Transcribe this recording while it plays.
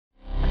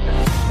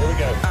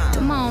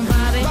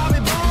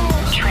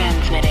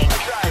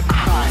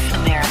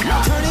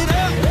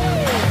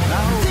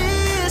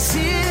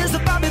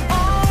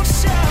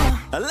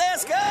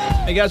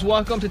Hey guys,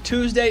 welcome to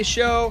Tuesday's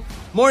show.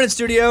 Morning,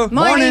 studio.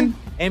 Morning.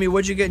 Amy,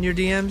 what'd you get in your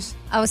DMs?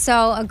 Oh,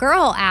 so a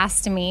girl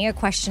asked me a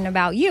question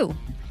about you.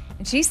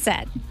 And she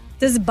said,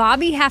 does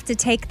Bobby have to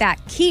take that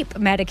Keep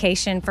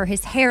medication for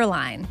his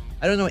hairline?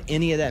 I don't know what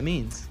any of that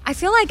means. I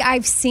feel like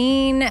I've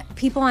seen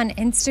people on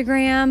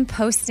Instagram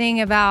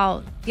posting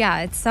about,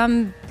 it's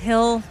some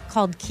pill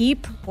called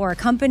Keep, or a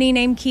company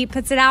named Keep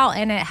puts it out,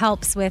 and it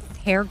helps with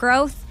hair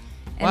growth.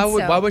 And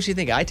Why would she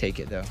think I take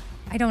it, though?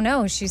 I don't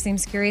know. She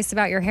seems curious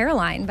about your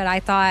hairline, but I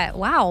thought,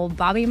 wow,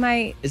 Bobby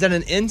might. Is that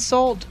an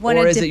insult,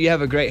 or is it you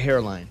have a great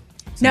hairline?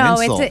 No,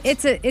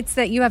 it's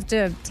that you have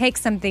to take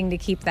something to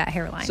keep that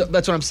hairline. So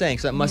that's what I'm saying.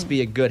 So that must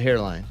be a good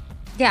hairline.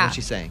 Yeah. What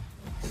she's saying.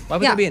 Why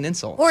would that be an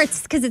insult? Or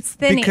it's because it's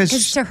thinning.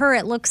 Because to her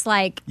it looks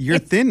like you're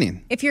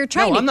thinning. If you're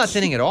trying, no, I'm not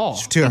thinning at all.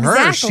 To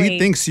her, she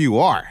thinks you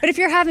are. But if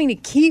you're having to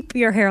keep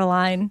your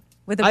hairline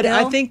with a pill,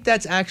 I think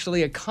that's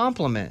actually a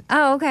compliment.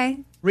 Oh, okay.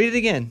 Read it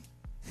again.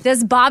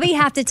 Does Bobby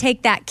have to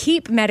take that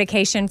Keep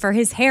medication for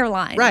his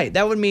hairline? Right.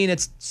 That would mean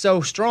it's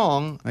so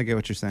strong. I get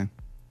what you're saying.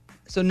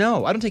 So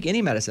no, I don't take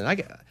any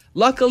medicine.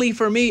 Luckily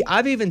for me,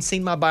 I've even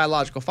seen my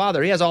biological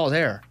father. He has all his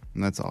hair.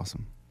 That's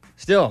awesome.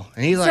 Still,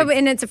 and he's like.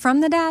 And it's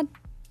from the dad.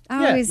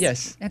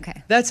 Yes.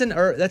 Okay.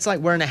 That's like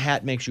wearing a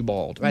hat makes you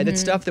bald, right?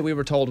 That's stuff that we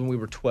were told when we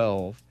were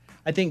 12.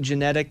 I think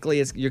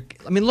genetically,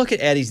 look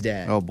at Eddie's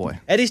dad. Oh boy.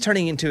 Eddie's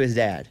turning into his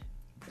dad.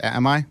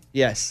 Am I?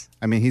 Yes.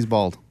 I mean, he's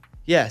bald.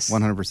 Yes.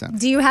 100%.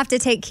 Do you have to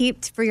take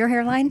Keep for your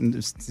hairline?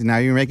 Now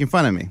you're making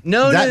fun of me.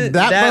 No, that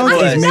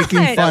Bones is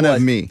making fun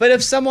of me. But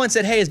if someone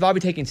said, hey, is Bobby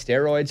taking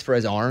steroids for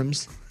his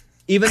arms?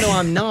 Even though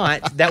I'm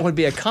not, that would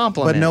be a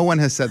compliment. But no one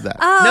has said that.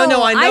 Oh,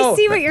 no, I know. I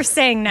see what you're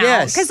saying now.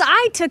 Yes. Because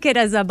I took it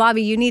as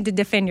Bobby, you need to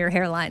defend your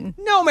hairline.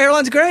 No, my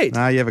hairline's great.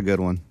 You have a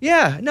good one.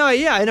 Yeah.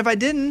 And if I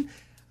didn't.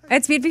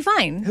 It'd be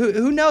fine.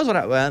 Who knows what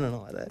I don't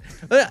know about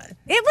that.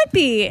 It would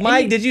be.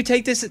 Mike, did you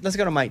take this? Let's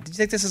go to Mike. Did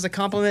you take this as a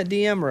compliment,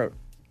 DM, or?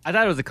 I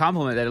thought it was a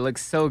compliment that it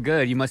looks so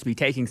good. You must be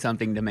taking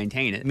something to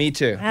maintain it. Me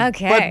too.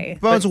 Okay.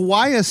 But Bones,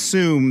 why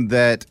assume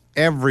that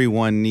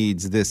everyone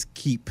needs this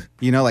Keep?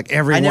 Like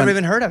everyone. I never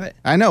even heard of it.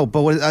 I know,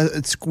 but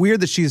it's weird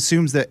that she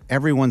assumes that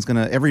every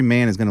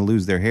man is gonna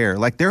lose their hair.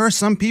 Like there are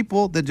some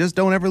people that just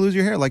don't ever lose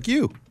your hair, like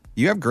you.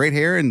 You have great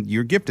hair and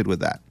you're gifted with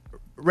that.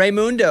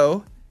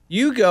 Raymundo,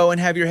 you go and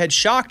have your head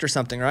shocked or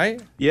something,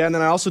 right? Yeah, and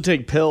then I also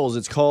take pills.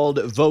 It's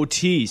called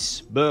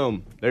Votice.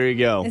 Boom. There you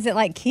go. Is it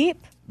like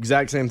Keep?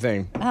 Exact same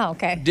thing. Oh,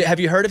 okay. Have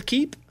you heard of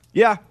Keep?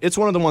 Yeah, it's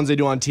one of the ones they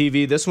do on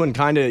TV. This one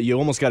you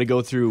almost got to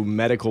go through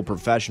medical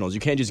professionals. You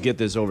can't just get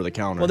this over the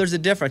counter. Well, there's a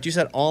difference. You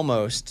said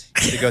almost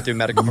to go through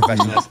medical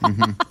professionals.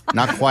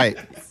 Not quite.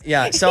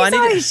 Yeah, so He's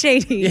always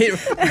shady.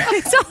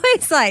 It's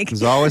always like.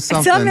 There's always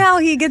something. Somehow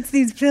he gets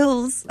these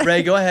pills.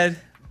 Ray, go ahead.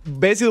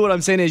 Basically, what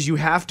I'm saying is you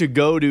have to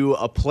go to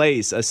a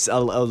place,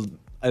 an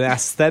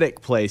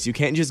aesthetic place. You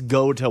can't just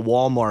go to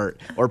Walmart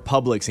or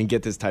Publix and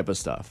get this type of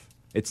stuff.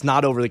 It's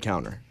not over the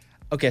counter.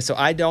 Okay, so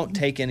I don't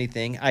take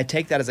anything. I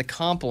take that as a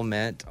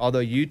compliment, although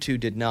you two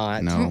did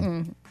not. No.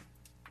 Mm-mm.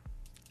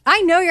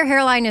 I know your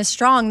hairline is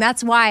strong.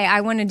 That's why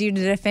I wanted you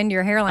to defend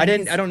your hairline.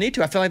 I don't need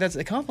to. I feel like that's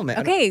a compliment.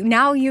 Okay,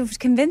 now you've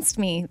convinced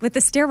me with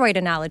the steroid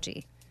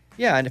analogy.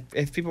 Yeah, and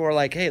if people were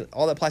like, hey,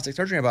 all that plastic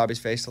surgery on Bobby's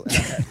face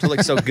to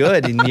look so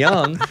good and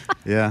young.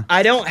 Yeah.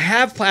 I don't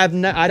have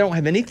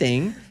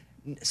anything,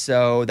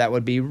 so that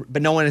would be,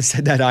 but no one has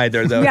said that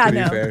either, though, to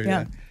be fair.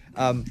 Yeah.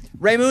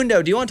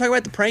 Raymundo, do you want to talk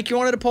about the prank you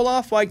wanted to pull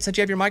off since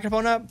you have your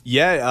microphone up?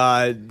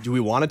 Yeah, do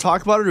we want to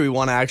talk about it or do we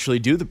want to actually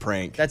do the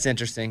prank? That's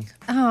interesting.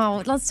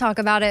 Oh, let's talk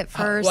about it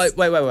first.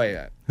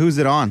 Wait. Who's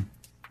it on?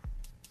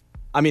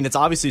 I mean, it's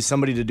obviously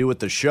somebody to do with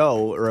the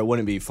show or it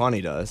wouldn't be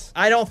funny to us.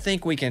 I don't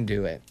think we can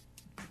do it.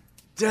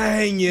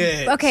 Dang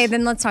it. Okay,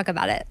 then let's talk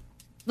about it.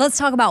 Let's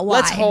talk about why.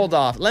 Let's hold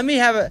off. Let me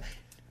ask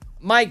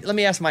Mike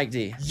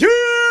D.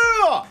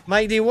 Yeah!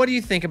 Mike D, what do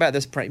you think about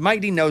this prank?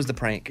 Mike D knows the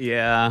prank.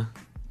 Yeah.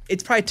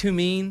 It's probably too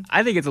mean.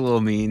 I think it's a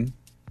little mean.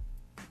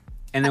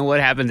 And then what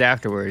happens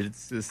afterwards?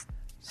 It's just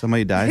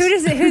somebody dies.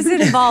 Who's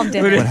it involved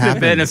in? What is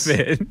happens? the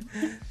benefit?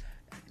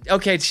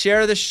 Okay, share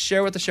with the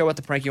show what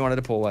the prank you wanted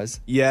to pull was.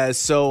 Yeah,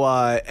 so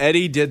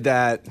Eddie did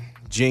that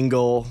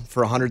jingle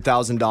for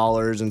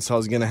 $100,000, and so I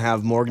was gonna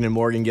have Morgan &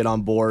 Morgan get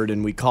on board,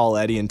 and we call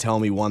Eddie and tell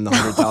him he won the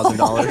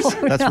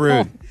 $100,000. That's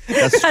rude.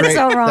 That's straight. That's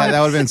so wrong. That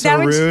would have been so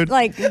rude.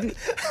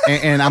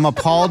 And I'm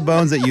appalled,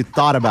 Bones, that you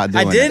thought about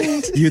doing it. I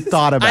didn't. You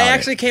thought about it. I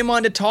actually came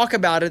on to talk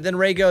about it. Then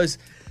Ray goes,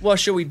 well,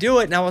 should we do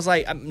it? And I was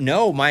like,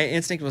 no. My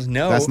instinct was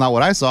no. That's not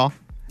what I saw.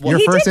 Well, Your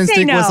he first did say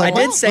instinct was no. like, I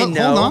did say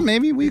no. Hold on,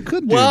 maybe we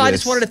could do Well, this. I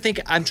just wanted to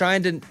think. I'm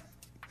trying to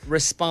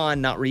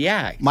respond, not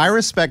react. My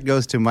respect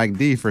goes to Mike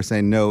D for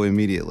saying no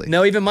immediately.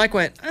 No, even Mike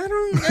went, I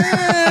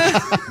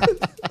don't know.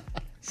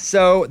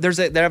 So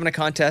they're having a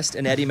contest,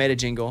 and Eddie made a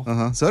jingle.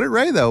 So did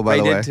Ray, though, by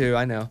the way. Ray did too,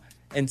 I know.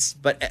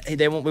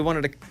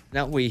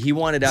 He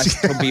wanted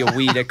us to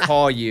be to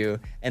call you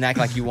and act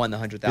like you won the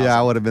 $100,000. Yeah,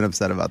 I would have been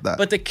upset about that.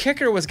 But the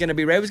kicker was going to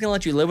be, Ray was going to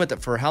let you live with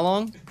it for how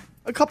long?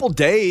 A couple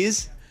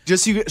days.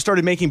 Just you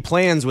started making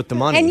plans with the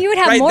money. And you would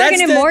have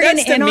Morgan & Morgan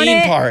that's the in on mean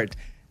it. part.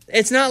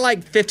 It's not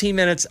like 15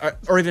 minutes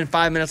or even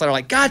 5 minutes later,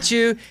 like, got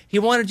you. He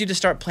wanted you to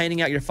start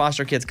planning out your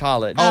foster kid's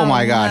college. Oh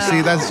my gosh.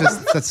 See,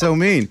 that's so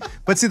mean.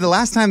 But see, the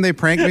last time they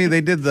pranked me,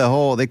 they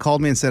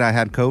called me and said I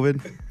had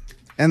COVID.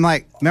 And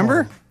like,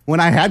 remember when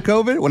I had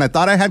COVID, when I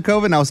thought I had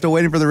COVID and I was still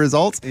waiting for the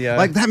results? Yeah.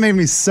 Like that made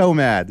me so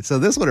mad. So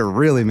this would have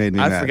really made me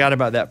mad. I forgot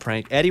about that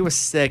prank. Eddie was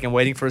sick and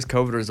waiting for his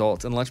COVID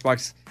results, and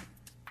Lunchbox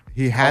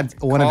He had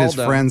one of his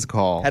friends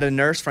call. Had a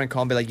nurse friend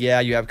call and be like, yeah,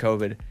 you have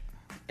COVID.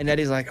 And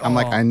Eddie's like, oh. I'm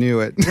like, I knew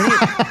it.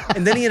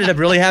 And then he ended up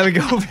really having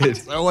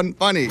COVID. That wasn't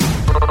funny.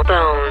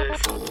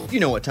 You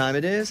know what time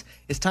it is.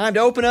 It's time to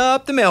open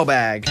up the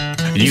mailbag.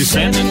 You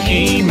send an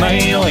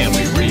email and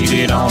we read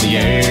it on the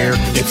air.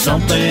 It's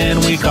something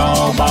we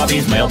call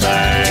Bobby's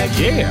mailbag.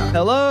 Yeah.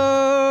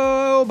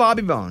 Hello,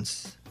 Bobby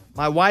Bones.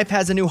 My wife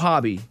has a new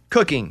hobby,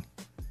 cooking.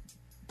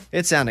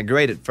 It sounded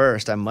great at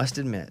first, I must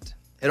admit.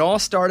 It all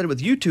started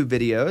with YouTube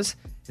videos,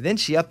 and then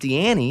she upped the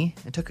ante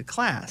and took a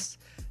class.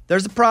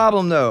 There's a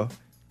problem, though.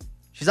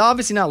 She's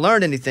obviously not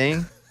learned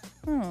anything.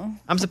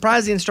 I'm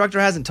surprised the instructor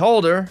hasn't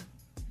told her.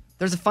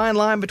 There's a fine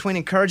line between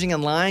encouraging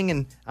and lying,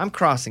 and I'm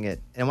crossing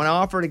it. And when I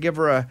offer to give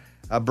her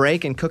a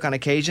break and cook on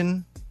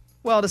occasion,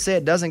 well, to say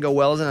it doesn't go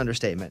well is an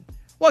understatement.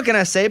 What can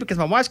I say? Because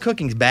my wife's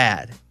cooking's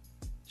bad.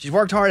 She's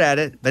worked hard at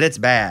it, but it's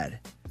bad.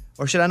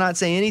 Or should I not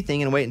say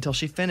anything and wait until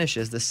she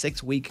finishes the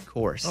 6-week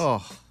course?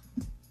 Oh.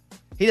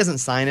 He doesn't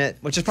sign it,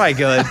 which is probably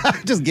good.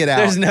 Just get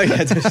out.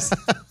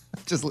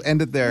 Just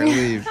end it there and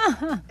leave.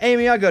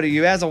 Amy, I'll go to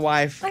you as a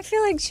wife. I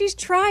feel like she's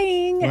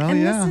trying, Well,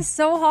 and yeah. this is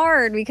so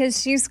hard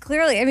because she's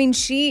clearly, I mean,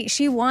 she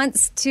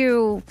wants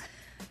to,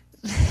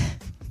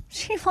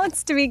 she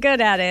wants to be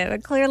good at it,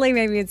 but clearly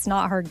maybe it's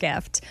not her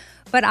gift.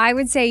 But I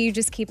would say you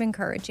just keep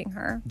encouraging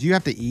her. Do you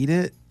have to eat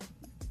it?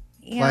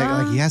 Yeah.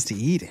 Like he has to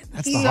eat it.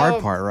 That's the So,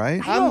 hard part,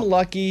 right? I'm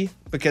lucky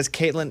because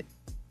Caitlin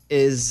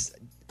is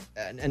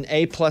an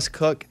A-plus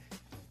cook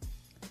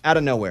out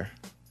of nowhere.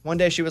 One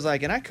day she was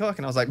like, and I cook?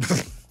 And I was like,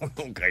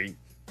 okay,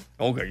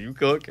 you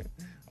cook?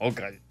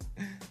 Okay.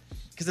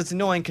 Because it's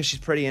annoying because she's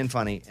pretty and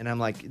funny. And I'm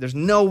like, there's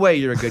no way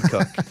you're a good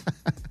cook.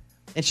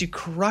 And she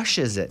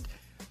crushes it.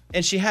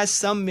 And she has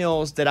some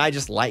meals that I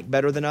just like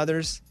better than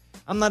others.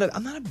 I'm not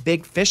a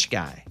big fish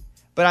guy.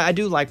 But I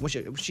do like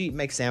when she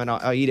makes salmon,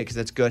 I'll eat it because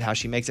it's good how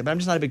she makes it. But I'm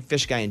just not a big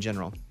fish guy in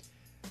general.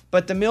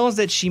 But the meals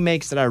that she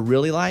makes that I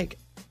really like,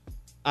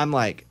 I'm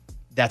like,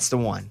 that's the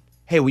one.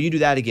 Hey, will you do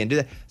that again? Do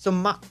that. So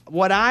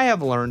what I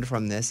have learned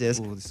from this is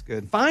Ooh, that's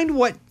good. Find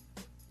what,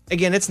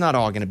 again, it's not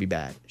all going to be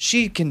bad.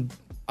 She can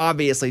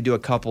obviously do a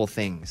couple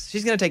things.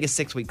 She's going to take a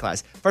 6-week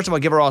class. First of all,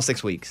 give her all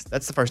 6 weeks.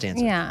 That's the first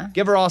answer. Yeah.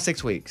 Give her all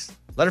 6 weeks.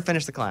 Let her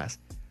finish the class.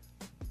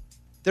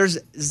 There's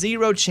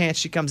zero chance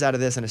she comes out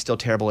of this and is still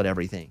terrible at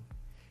everything.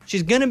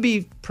 She's going to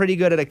be pretty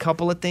good at a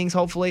couple of things,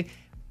 hopefully.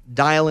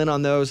 Dial in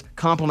on those,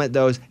 compliment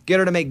those, get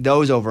her to make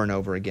those over and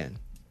over again.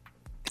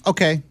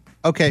 Okay.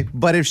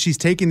 But if she's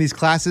taking these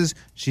classes,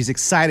 she's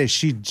excited.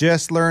 She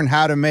just learned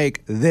how to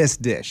make this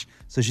dish.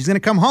 So she's going to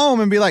come home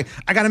and be like,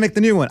 I got to make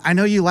the new one. I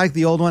know you like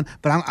the old one,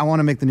 but I want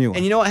to make the new one.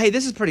 And you know what? Hey,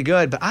 this is pretty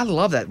good, but I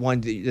love that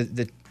one,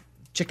 the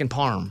chicken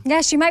parm.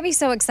 Yeah, she might be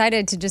so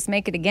excited to just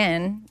make it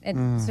again,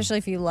 especially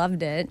if you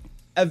loved it.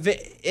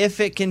 If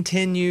it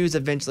continues,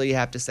 eventually you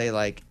have to say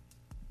like,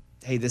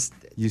 hey, this...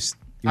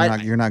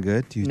 You're not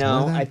good? Do you No,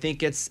 tell her that? I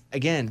think it's,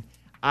 again,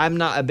 I'm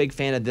not a big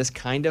fan of this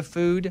kind of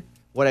food.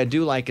 What I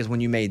do like is when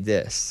you made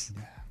this.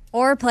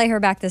 Or play her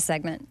back this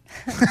segment.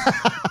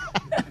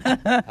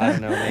 I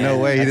don't know, man. No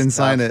way, he That's didn't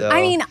sign tough, it. though.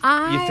 I mean,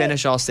 You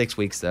finish all 6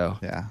 weeks, though.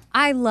 Yeah.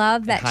 I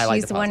love that highlight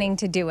she's the wanting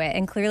to do it,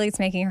 and clearly it's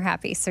making her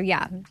happy. So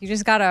yeah, you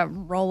just gotta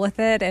roll with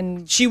it.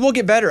 And She will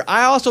get better.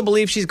 I also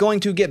believe she's going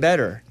to get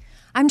better.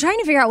 I'm trying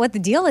to figure out what the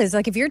deal is.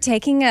 Like, if you're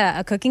taking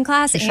a cooking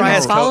class and She you're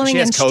has following she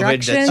has COVID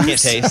instructions, that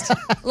she can't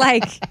taste.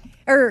 like,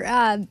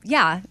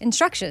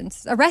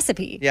 instructions, a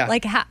recipe. Yeah.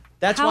 Like,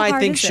 That's how why I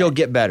hard think is she'll it?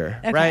 get better,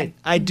 Okay. right?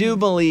 I do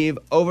believe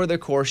over the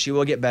course she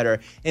will get better.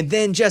 And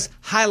then just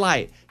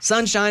highlight,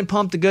 sunshine,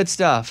 pump the good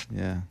stuff.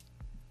 Yeah.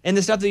 And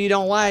the stuff that you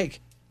don't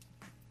like,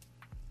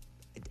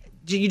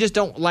 you just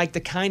don't like the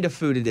kind of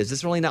food it is.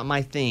 It's really not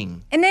my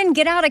thing. And then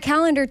get out a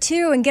calendar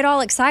too and get all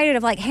excited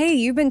of like, hey,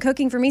 you've been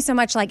cooking for me so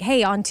much. Like,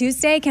 hey, on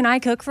Tuesday, can I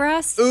cook for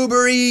us?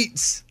 Uber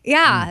Eats.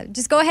 Yeah,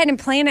 just go ahead and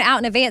plan it out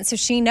in advance so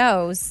she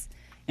knows.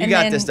 You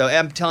got this, though.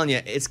 I'm telling you,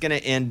 it's going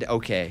to end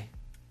okay.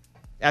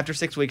 After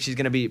 6 weeks, she's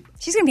going to be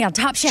on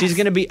Top Chef. She's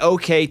going to be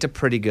okay to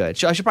pretty good.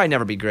 She'll probably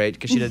never be great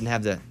because she doesn't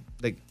have the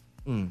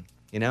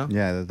you know?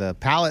 Yeah, the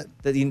palate.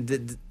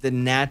 The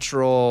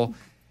natural,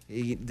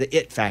 the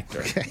it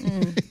factor.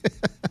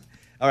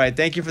 All right,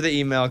 thank you for the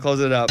email. Close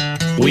it up.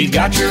 We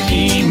got your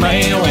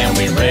email and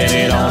we read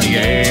it on the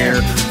air.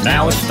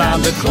 Now it's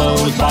time to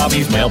close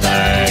Bobby's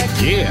mailbag.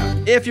 Yeah.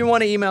 If you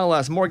want to email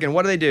us, Morgan,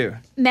 what do they do?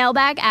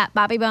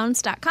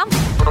 mailbag@bobbybones.com.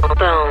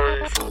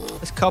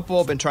 This couple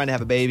have been trying to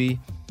have a baby,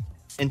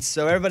 and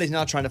so everybody's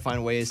now trying to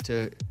find ways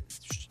to,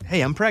 hey,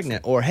 I'm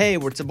pregnant, or hey,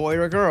 it's a boy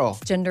or a girl.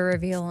 Gender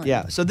reveal.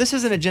 Yeah, so this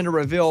isn't a gender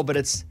reveal, but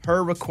it's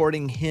her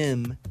recording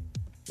him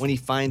when he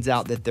finds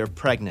out that they're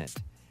pregnant.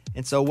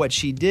 And so what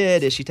she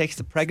did is she takes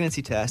the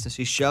pregnancy test and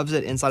she shoves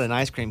it inside an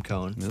ice cream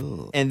cone.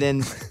 Ooh. And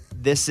then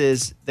this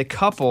is the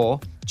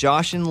couple,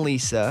 Josh and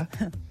Lisa,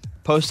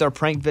 post their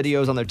prank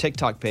videos on their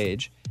TikTok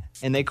page.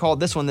 And they called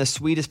this one the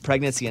sweetest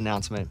pregnancy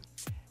announcement.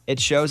 It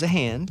shows a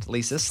hand,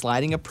 Lisa,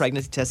 sliding a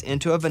pregnancy test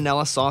into a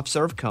vanilla soft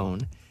serve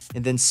cone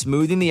and then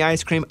smoothing the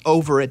ice cream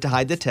over it to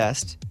hide the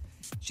test.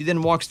 She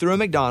then walks through a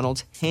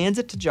McDonald's, hands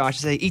it to Josh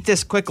and says, eat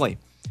this quickly.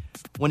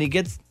 When he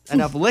gets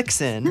enough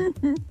licks in,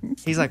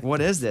 he's like,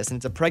 what is this? And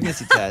it's a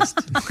pregnancy test.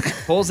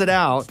 Pulls it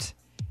out.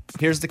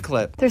 Here's the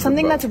clip. There's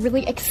something that's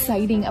really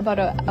exciting about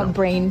a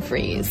brain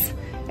freeze.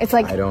 It's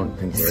like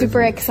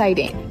super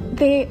exciting.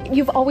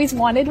 You've always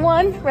wanted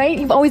one, right?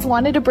 You've always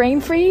wanted a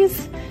brain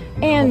freeze.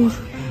 And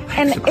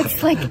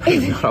it's like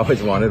I've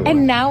always wanted one.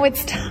 And now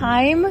it's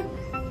time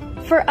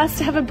for us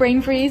to have a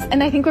brain freeze,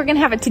 and I think we're gonna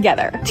have it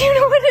together. Do you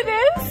know what it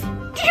is?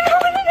 Do you know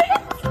what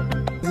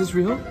it is? Is this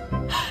real?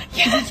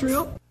 Yes. Is this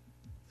real?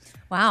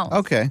 Wow.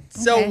 Okay.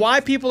 So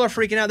why people are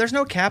freaking out, there's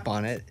no cap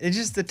on it. It's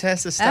just the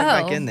test is stuck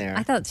back in there.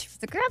 I thought she was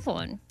the grab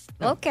one.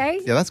 Okay.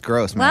 Yeah, that's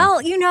gross, man.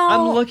 Well, you know.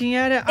 I'm looking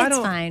at it. It's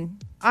fine.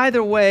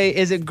 Either way,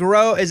 is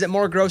it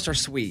more gross or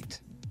sweet?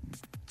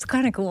 It's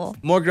kind of cool.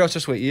 More gross or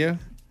sweet? You?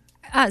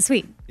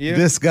 Sweet. You?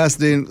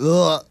 Disgusting.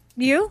 Ugh.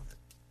 You?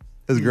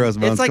 That's gross,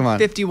 Bones. It's like Come on.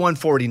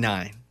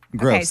 51-49.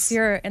 Gross. Okay, so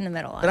you're in the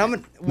middle. But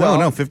I'm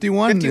no,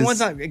 51 51's is...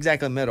 not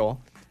exactly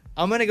middle.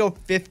 I'm gonna go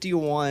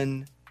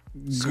 51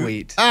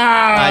 sweet.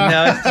 Ah! I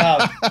know it's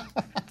tough.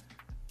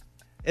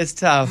 It's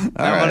tough. I'm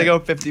gonna right. go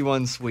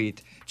 51 sweet.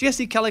 Did you guys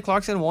see Kelly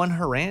Clarkson won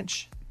her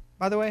ranch,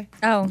 by the way?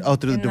 Oh,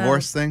 through the in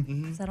divorce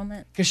thing?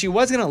 Settlement. Because she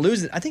was gonna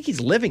lose it. I think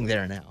he's living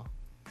there now.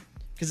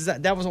 Because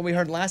that was what we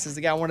heard last. Is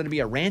the guy wanted to be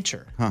a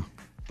rancher. Huh.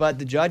 But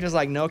the judge was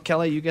like, no,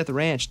 Kelly, you get the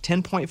ranch.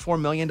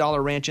 $10.4 million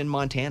ranch in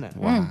Montana.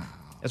 Wow.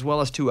 As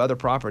well as 2 other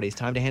properties.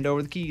 Time to hand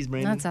over the keys,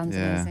 Brandon. That sounds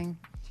amazing.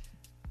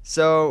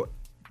 So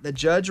the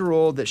judge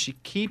ruled that she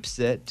keeps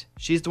it.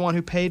 She's the one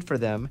who paid for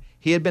them.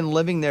 He had been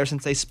living there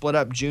since they split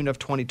up June of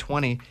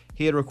 2020.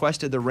 He had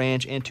requested the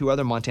ranch and 2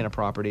 other Montana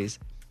properties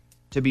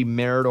to be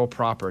marital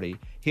property.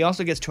 He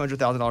also gets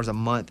 $200,000 a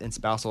month in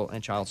spousal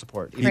and child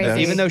support,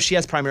 even though she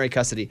has primary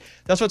custody.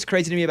 That's what's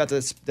crazy to me about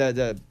this,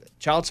 the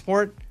child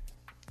support.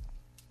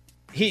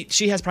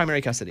 She has primary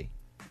custody.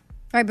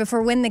 Right, but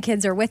for when the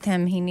kids are with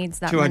him, he needs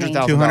that money.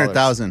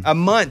 $200,000 a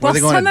month. Were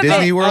they going to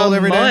Disney World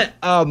every day?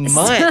 A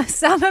month.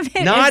 Some of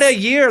it Not a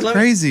year.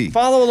 Crazy.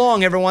 Follow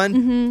along,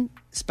 everyone.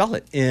 Spell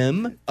it.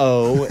 MONTH.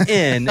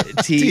 A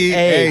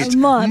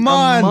month. A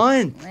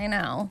month. I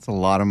know. That's a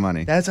lot of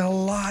money. That's a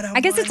lot of I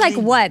guess money. it's like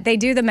what? They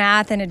do the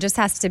math and it just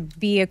has to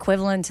be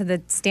equivalent to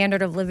the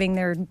standard of living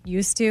they're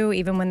used to,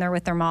 even when they're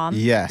with their mom.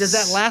 Yes. Does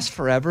that last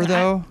forever,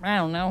 though? I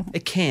don't know.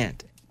 It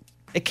can't.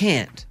 It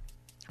can't.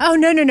 Oh,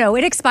 no.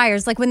 It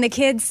expires. Like when the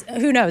kids,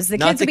 who knows? The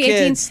Not kids the will be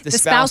 18. kids, the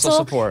spousal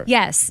support.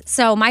 Yes.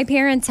 So my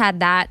parents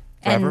had that.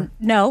 Forever? And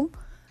no.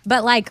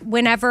 But like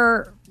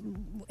whenever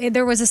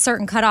there was a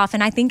certain cutoff,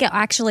 and I think it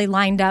actually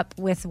lined up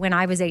with when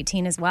I was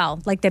 18 as well.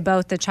 Like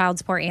the child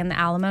support and the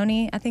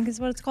alimony, I think is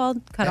what it's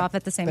called, cut off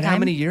at the same But time. how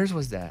many years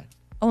was that?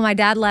 Oh, my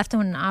dad left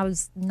when I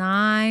was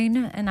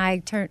 9, and I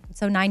turned,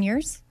 so 9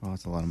 years. Oh,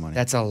 that's a lot of money.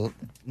 That's a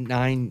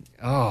 9.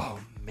 Oh,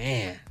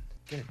 man.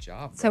 Get a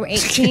job. So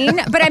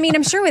 18. But I mean,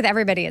 I'm sure with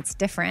everybody it's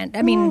different.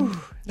 I mean,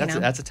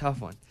 That's a tough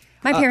one.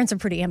 my parents are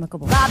pretty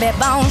amicable.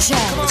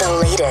 The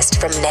latest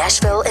from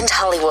Nashville and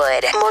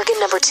Hollywood. Morgan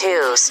number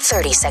 2's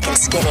 30-Second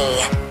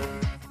Skinny.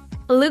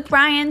 Luke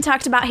Bryan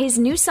talked about his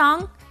new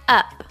song,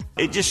 Up.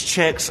 It just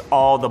checks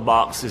all the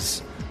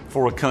boxes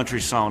for a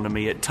country song to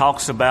me. It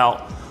talks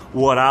about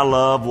what I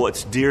love,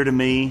 what's dear to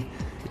me.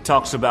 It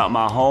talks about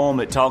my home.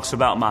 It talks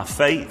about my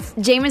faith.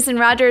 Jamison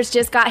Rogers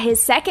just got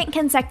his 2nd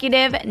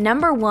consecutive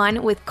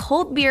 #1 with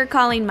Cold Beer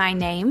Calling My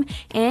Name,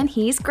 and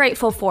he's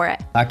grateful for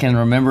it. I can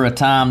remember a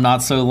time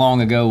not so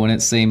long ago when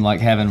it seemed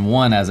like having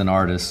one as an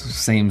artist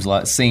seemed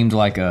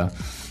like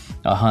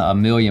a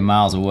million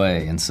miles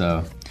away, and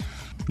so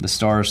the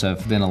stars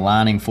have been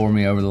aligning for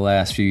me over the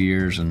last few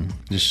years, and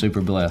just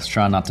super blessed.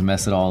 Trying not to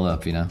mess it all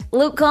up, you know.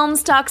 Luke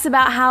Combs talks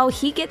about how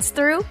he gets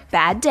through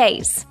bad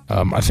days.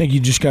 I think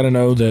you just got to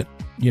know that,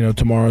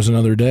 tomorrow's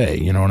another day.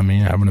 You know what I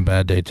mean? Having a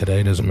bad day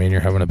today doesn't mean you're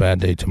having a bad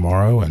day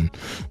tomorrow, and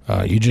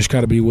you just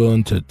got to be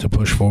willing to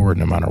push forward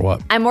no matter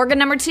what. I'm Morgan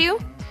number 2.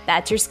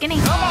 That's your skinny.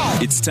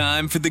 It's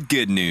time for the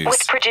good news.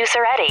 With producer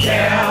Eddie.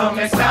 Tell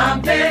me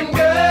something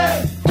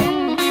good.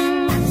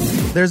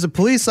 There's a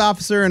police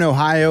officer in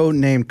Ohio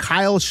named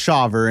Kyle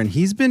Shaver, and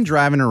he's been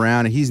driving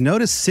around and he's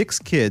noticed 6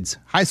 kids,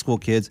 high school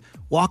kids,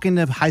 walk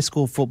into high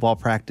school football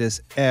practice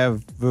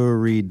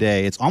every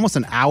day. It's almost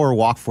an hour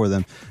walk for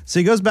them. So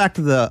he goes back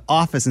to the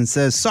office and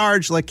says,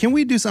 Sarge, can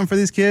we do something for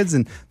these kids?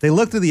 And they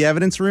look through the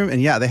evidence room, and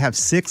yeah, they have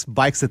 6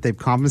 bikes that they've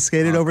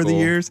confiscated over the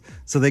years.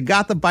 So they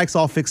got the bikes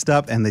all fixed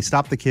up, and they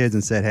stopped the kids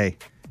and said, hey,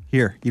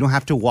 here, you don't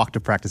have to walk to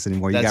practice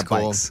anymore. You That's got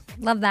cool. bikes.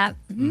 Love that.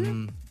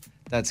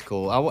 That's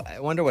cool. I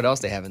wonder what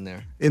else they have in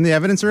there. In the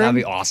evidence room? That'd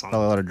be awesome.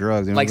 Probably a lot of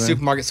drugs. You know Like what I'm saying?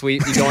 supermarket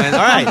sweep. You go in. All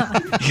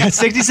right. You got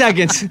 60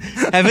 seconds.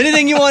 Have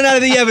anything you want out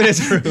of the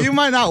evidence room. You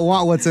might not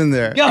want what's in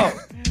there. Go.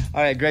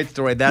 All right, great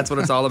story. That's what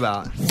it's all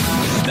about.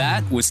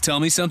 That was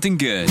Tell Me Something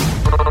Good.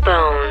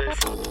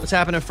 What's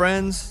happening,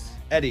 friends?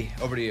 Eddie,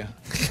 over to you.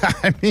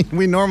 I mean,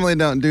 we normally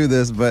don't do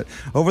this, but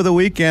over the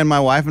weekend,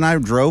 my wife and I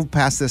drove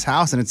past this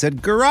house and it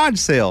said garage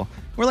sale.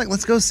 We're like,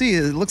 let's go see.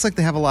 It looks like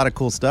they have a lot of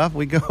cool stuff.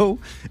 We go,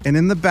 and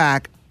in the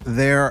back,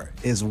 there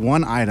is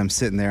one item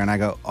sitting there, and I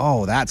go,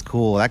 oh, that's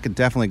cool. That could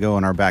definitely go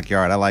in our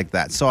backyard. I like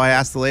that. So I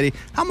asked the lady,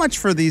 how much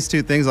for these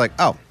two things? Like,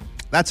 oh,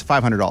 that's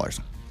 $500.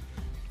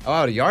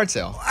 Oh, at a yard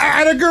sale.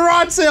 At a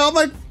garage sale, I'm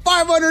like,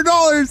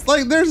 $500.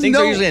 Like, there's Things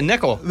no. are usually a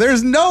nickel.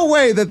 There's no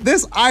way that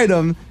this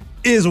item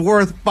is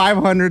worth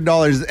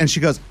 $500. And she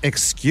goes,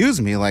 excuse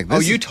me, like this.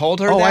 Oh, you told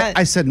her that? that?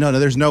 I said, no,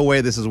 there's no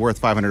way this is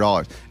worth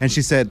 $500. And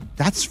she said,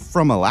 that's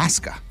from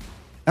Alaska.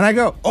 And I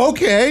go,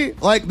 okay,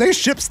 like they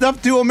ship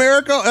stuff to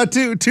America,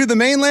 to the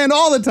mainland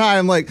all the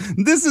time. Like,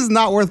 this is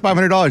not worth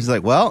 $500. She's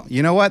like, well,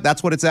 you know what?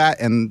 That's what it's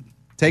at, and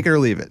take it or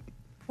leave it.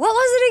 What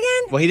was it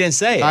again? Well, he didn't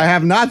say it. I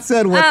have not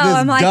said what this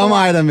I'm like, dumb what?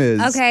 item is.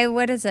 Okay,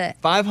 what is it?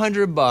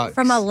 $500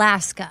 From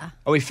Alaska.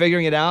 Are we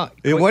figuring it out?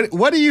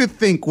 What do you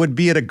think would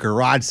be at a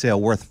garage sale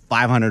worth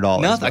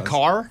 $500? Not a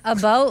car. A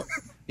boat?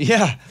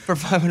 Yeah, for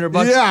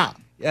 $500. Yeah.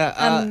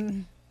 Yeah.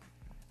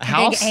 A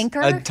house? big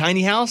anchor? A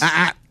tiny house?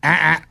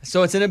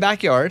 So it's in a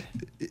backyard?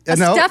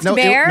 Stuffed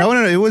bear?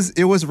 No.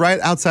 It was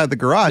right outside the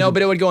garage. No,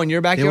 but it would go in your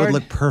It backyard? would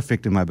look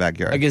perfect in my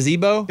backyard. A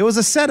gazebo? It was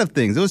a set of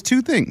things. It was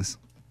two things.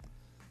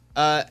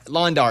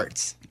 Lawn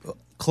darts.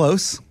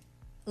 Close.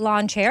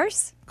 Lawn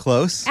chairs?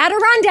 Close.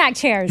 Adirondack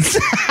chairs.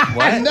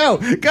 What? No,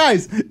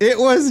 guys, it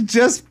was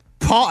just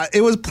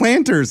it was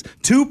planters.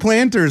 2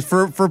 planters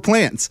for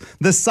plants.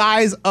 The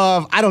size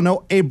of, I don't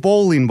know, a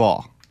bowling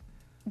ball.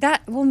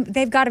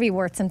 They've got to be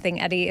worth something,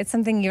 Eddie. It's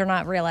something you're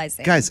not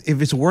realizing. Guys,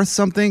 if it's worth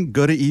something,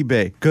 go to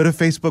eBay. Go to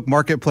Facebook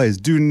Marketplace.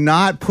 Do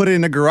not put it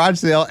in a garage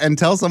sale and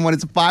tell someone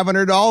it's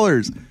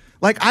 $500.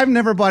 Like, I've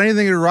never bought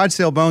anything at a garage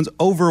sale, Bones,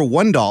 over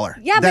 $1.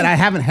 Yeah, that but I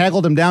haven't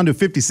haggled them down to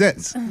 50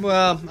 cents.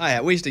 Well,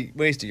 we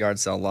used to yard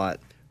sell a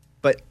lot.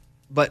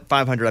 But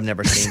 500, I've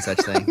never seen such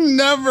thing.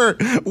 Never.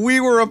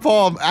 We were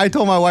appalled. I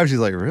told my wife, she's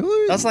like,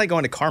 really? That's like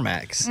going to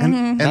CarMax.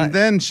 And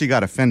then she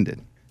got offended.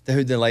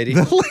 The lady?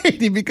 The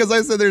lady, because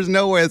I said there's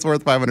no way it's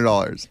worth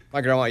 $500. My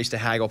grandma used to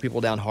haggle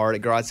people down hard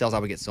at garage sales. I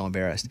would get so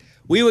embarrassed.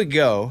 We would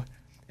go,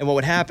 and what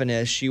would happen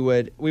is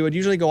we would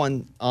usually go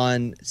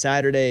on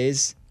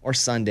Saturdays or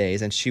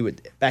Sundays, and she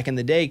would, back in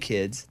the day,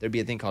 kids, there'd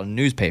be a thing called a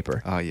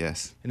newspaper. Oh,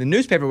 yes. And the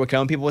newspaper would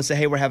come, people would say,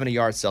 hey, we're having a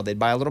yard sale. They'd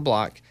buy a little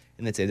block,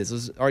 and they'd say, this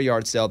is our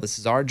yard sale, this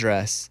is our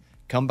address,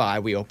 come by,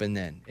 we open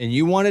then. And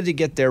you wanted to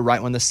get there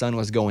right when the sun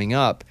was going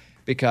up,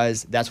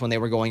 because that's when they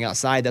were going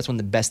outside, that's when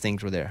the best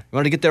things were there. You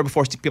wanted to get there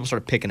before people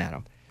started picking at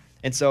them.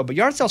 And so, but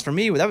yard sales for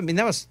me,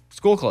 that was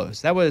school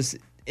clothes. That was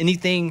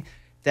anything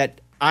that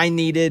I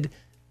needed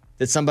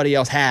that somebody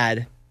else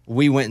had,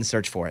 we went and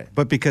searched for it.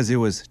 But because it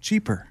was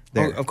cheaper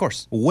there. Oh, of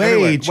course.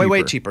 Way cheaper.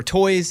 Way cheaper.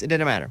 Toys, it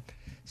didn't matter.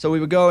 So we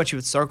would go and she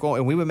would circle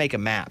and we would make a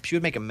map. She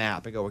would make a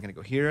map and go, we're going to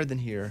go here, then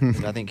here,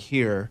 and I think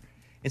here.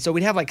 And so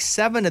we'd have like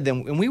 7 of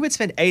them. And we would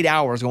spend 8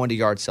 hours going to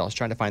yard sales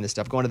trying to find this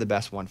stuff, going to the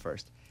best one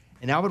first.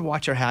 And I would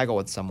watch her haggle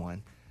with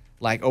someone.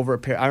 Like over a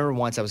pair. I remember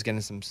once I was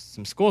getting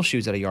some school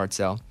shoes at a yard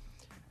sale.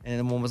 And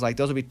the one was like,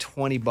 those would be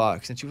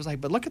 $20. And she was like,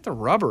 but look at the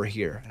rubber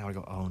here. And I would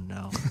go, oh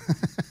no.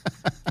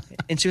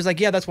 And she was like,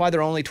 yeah, that's why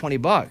they're only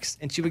 $20.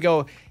 And she would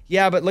go,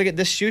 yeah, but look at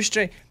this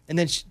shoestring. And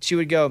then she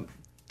would go,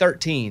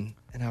 13.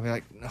 And I'd be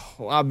like,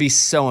 no, I'd be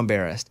so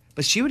embarrassed.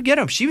 But she would get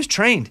them. She was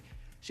trained.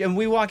 And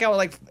we walk out with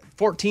like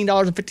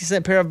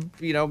 $14.50 pair of,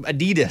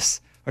 Adidas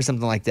or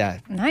something like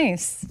that.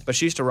 Nice. But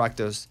she used to rock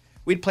those.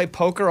 We'd play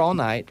poker all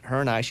night, her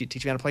and I. She'd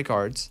teach me how to play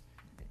cards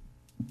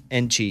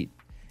and cheat.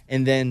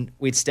 And then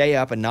we'd stay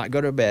up and not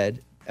go to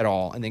bed at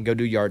all and then go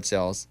do yard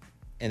sales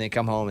and then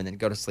come home and then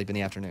go to sleep in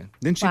the afternoon.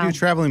 Didn't she do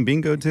traveling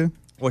bingo too?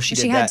 Well, she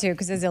did had that. to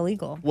because it's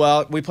illegal.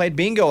 Well, we played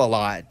bingo a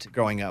lot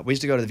growing up. We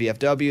used to go to the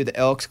VFW, the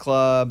Elks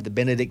Club, the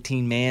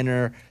Benedictine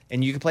Manor,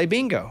 and you could play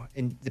bingo.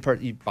 And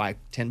you buy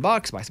 $10,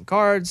 buy some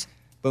cards,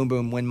 boom,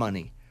 boom, win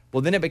money.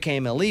 Well, then it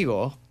became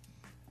illegal.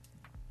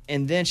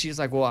 And then she was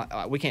like, well,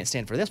 we can't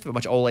stand for this. We have a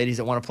bunch of old ladies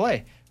that want to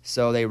play.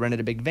 So they rented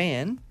a big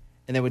van,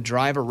 and they would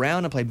drive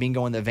around and play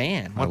bingo in the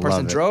van. One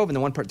person drove, and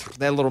then one person,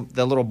 that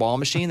little ball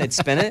machine, they'd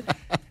spin it,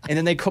 and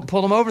then they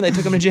pulled them over, and they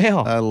took them to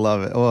jail. I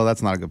love it. Well,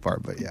 that's not a good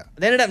part, but yeah.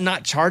 They ended up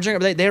not charging her,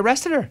 but they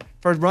arrested her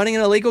for running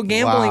an illegal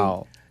gambling.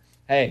 Wow.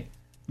 Hey.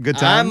 Good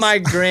times. I'm my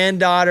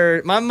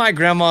granddaughter. I'm my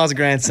grandma's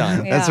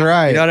grandson. That's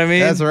right. You know what I mean?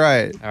 That's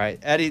right. All right.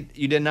 Eddie,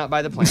 you did not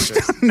buy the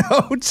planters.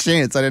 No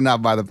chance. I did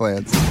not buy the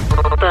plants.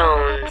 I'm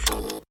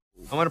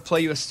going to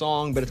play you a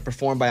song, but it's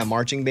performed by a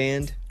marching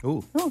band.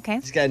 Ooh. Oh, okay.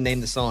 Just got to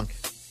name the song.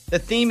 The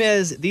theme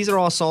is, these are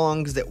all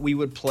songs that we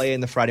would play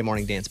in the Friday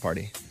morning dance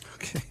party.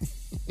 Okay.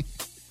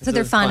 So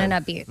they're fun and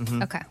upbeat.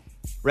 Mm-hmm. Okay.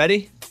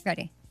 Ready?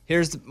 Ready.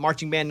 Here's the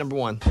marching band number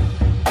 1.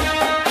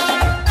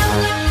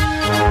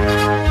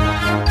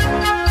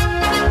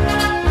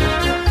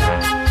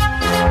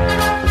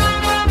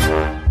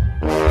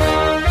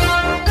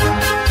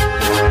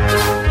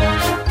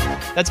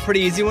 That's a pretty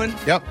easy one.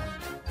 Yep.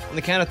 On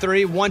the count of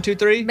 3, 1, 2,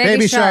 3.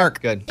 Baby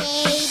Shark. Good.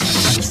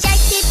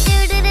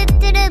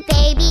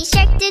 All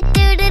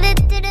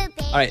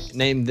right,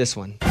 name this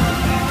one.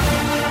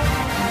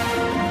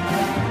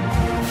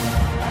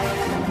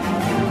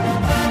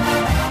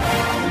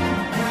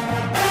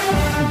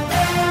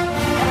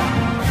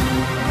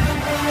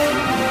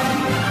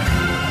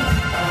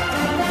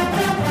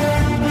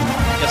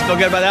 Just feel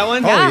good about that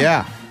one? Oh,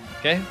 yeah.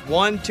 Okay,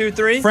 1, 2,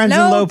 3. Friends in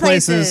Low low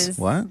places. places.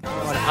 What?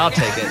 I'll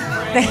take it.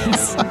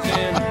 Thanks.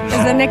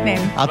 It's a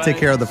nickname. I'll take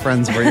care of the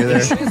friends for you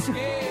there.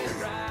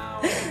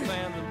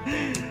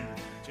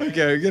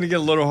 Okay, we're going to get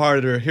a little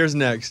harder. Here's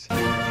next.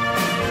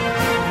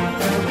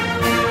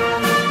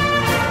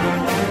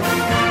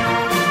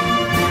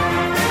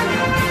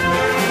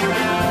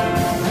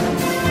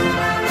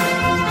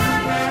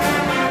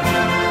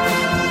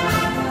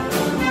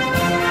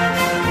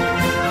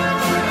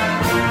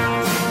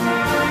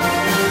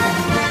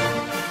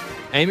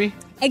 Amy?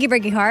 Achy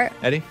breaky heart.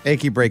 Eddie?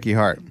 Achy breaky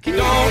heart.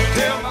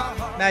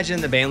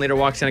 Imagine the band leader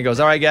walks in and goes,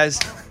 all right, guys.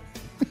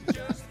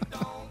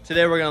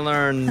 Today we're going to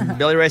learn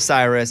Billy Ray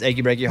Cyrus,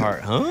 Achy Breaky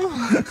Heart.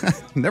 Huh?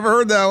 Never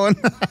heard that one.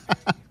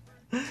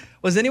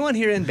 Was anyone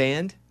here in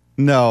band?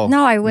 No.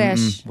 No, I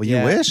wish. Well,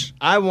 you wish?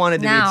 I wanted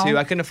to Now. be too.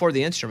 I couldn't afford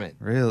the instrument.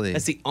 Really?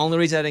 That's the only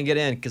reason I didn't get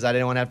in, because I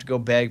didn't want to have to go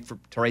beg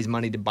to raise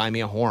money to buy me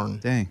a horn.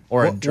 Dang.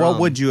 Or a What drum.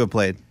 would you have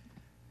played?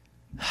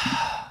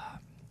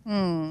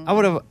 I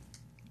would have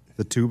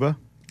The tuba?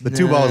 The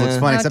tuba always looks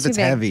fun, Not except too it's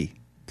big. heavy.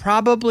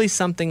 probably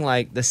something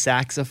like the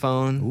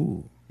saxophone.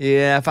 Ooh.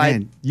 Yeah, if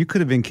Man, you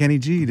could have been Kenny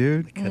G,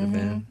 dude. Could have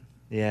been.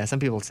 Yeah, some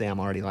people say I'm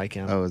already like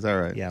him. Oh, is that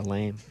right? Yeah,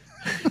 lame.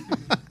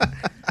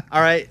 All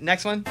right,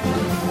 next one.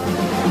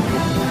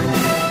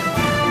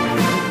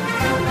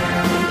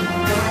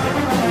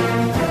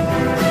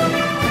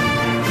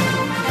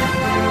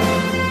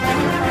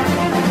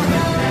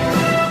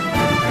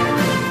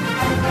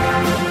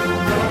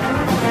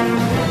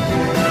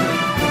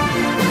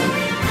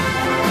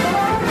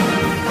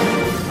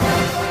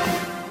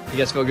 You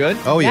guys feel good?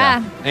 Oh,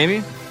 yeah.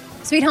 Amy?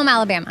 Sweet Home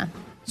Alabama.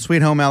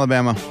 Sweet Home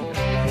Alabama. All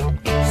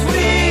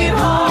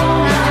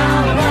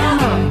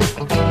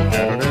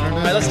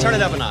right, let's turn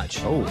it up a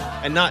notch. Oh.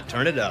 And not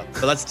turn it up.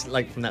 But let's,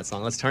 like from that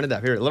song, let's turn it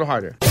up. Here, a little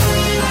harder.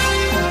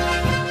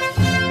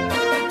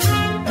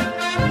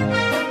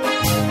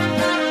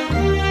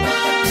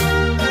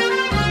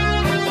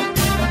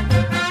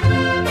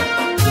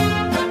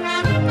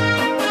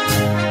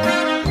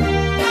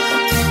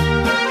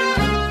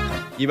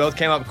 You both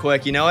came up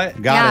quick. You know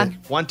it? Got it.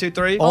 1, 2,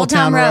 3. Old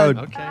Town Road.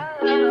 Okay.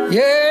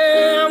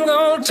 Yeah, I'm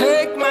gonna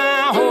take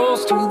my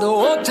horse to the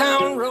Old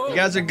Town Road. You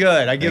guys are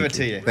good. I give it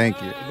to you. Thank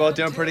you. You're both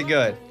doing pretty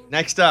good.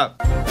 Next up.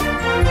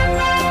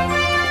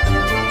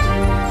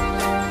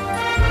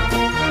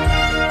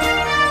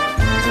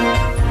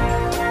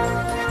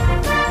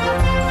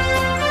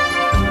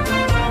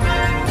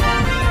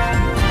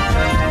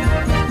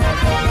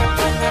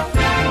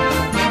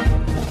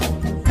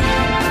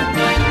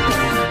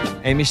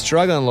 Amy's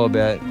struggling a little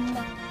bit.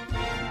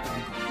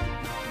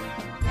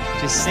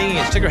 She's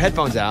singing. She took her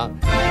headphones out.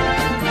 5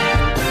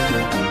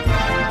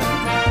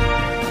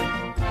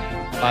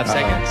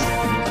 seconds.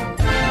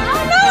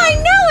 Oh no, I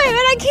know it,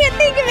 but I can't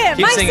think of it.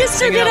 Keep My singing. sister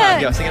Sing it did out loud.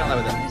 it. Go, sing it out loud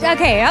with them.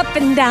 Okay, up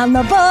and down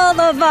the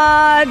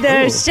boulevard,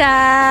 there's Ooh.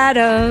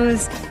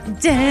 shadows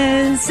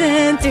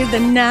dancing through the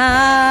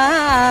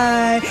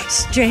night.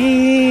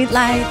 Street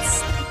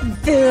lights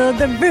fill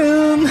the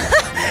room,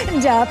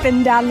 up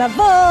and down the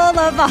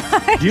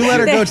boulevard. You let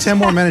her go 10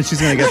 more minutes, she's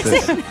going to get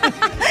this.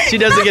 She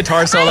does the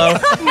guitar solo.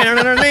 Oh,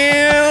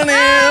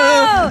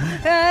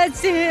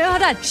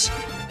 hold on. Shh.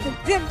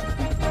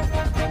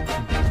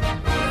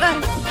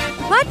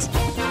 What?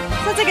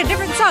 Sounds like a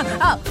different song.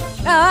 Oh,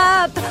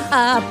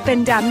 up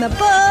and down the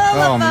boulevard.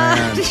 Oh,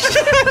 man. She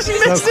So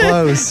missed it.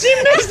 close. She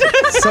missed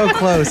it. So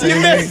close, You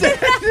Amy. missed it.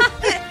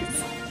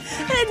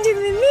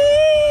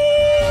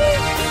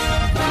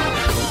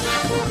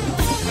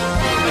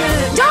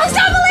 Don't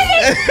stop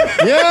believing.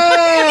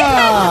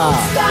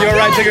 Yeah. You were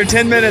right. Took her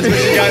 10 minutes, but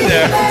she got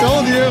there. I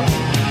told you.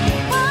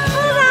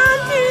 Hold on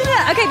to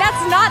that. Okay,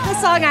 that's not the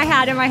song I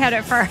had in my head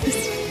at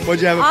first.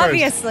 What'd you have at first?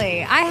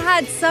 Obviously, I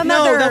had some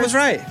No, other. that was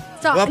right.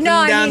 song. Up and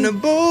no, down I mean, the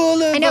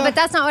boulevard. I know, but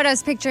that's not what I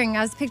was picturing.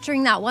 I was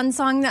picturing that one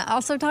song that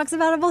also talks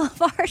about a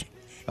boulevard.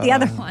 The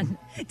other one.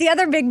 The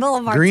other big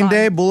boulevard Green song.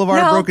 Day,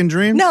 Boulevard No, Broken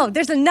Dreams? No,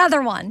 there's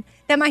another one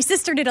that my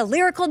sister did a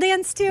lyrical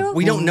dance to.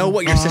 We don't know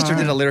what your sister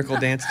did a lyrical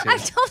dance to.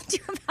 I've told you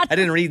about it. I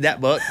didn't read that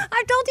book.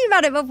 I've told you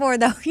about it before,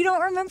 though. You don't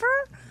remember?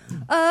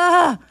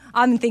 I'm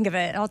gonna think of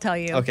it. I'll tell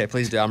you. Okay,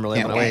 please do. I'm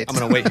Can't wait. I'm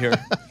gonna wait here.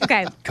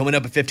 Okay. Coming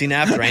up at 15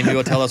 after, Amy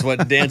will tell us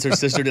what dance her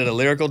sister did a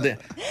lyrical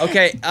dance.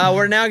 Okay,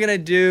 we're now gonna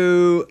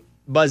do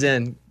Buzz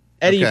In.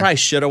 Eddie, you Okay. probably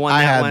should have won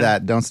I that had one.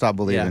 that. Don't stop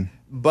believing. Yeah.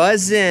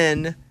 Buzz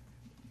In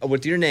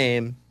with your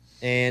name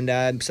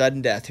and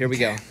sudden death. Here we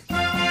go.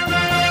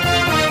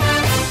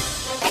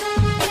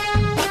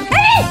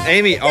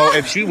 Amy, oh,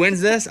 if she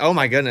wins this, oh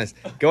my goodness.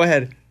 Go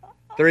ahead.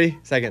 3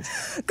 seconds.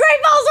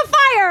 Great Balls of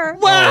Fire.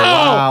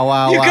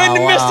 Wow, You couldn't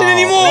have missed it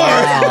anymore.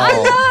 I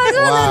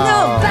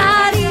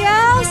know, nobody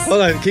else.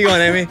 Hold on, keep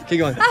going, Amy. Keep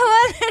going.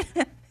 I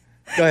wanted.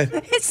 Go ahead.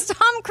 It's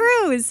Tom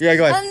Cruise. Yeah,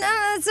 go ahead.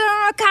 It's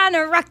a kind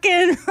of rock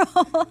and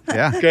roll.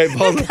 Yeah. Great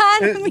balls. The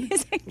kind of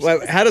music.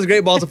 Well, how does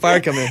Great Balls of Fire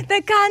come in?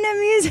 The kind of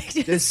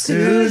music just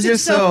Soothes your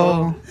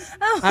soul.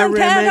 I want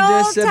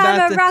that old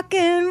time of rock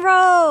and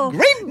roll.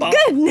 Great balls.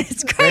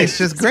 Goodness gracious. It's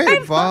just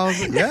great balls.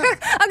 Yeah.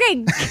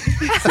 Okay.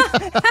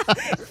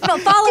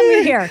 Follow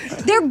me here.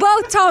 They're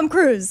both Tom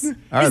Cruise.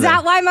 Are Is they?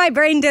 that why my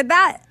brain did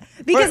that?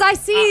 Because I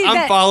see I'm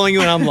that. following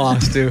you and I'm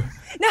lost, too.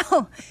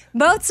 No,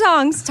 both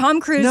songs Tom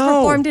Cruise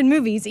performed in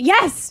movies.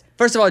 Yes.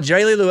 First of all,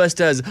 Jerry Lee Lewis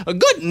does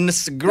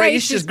goodness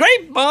gracious,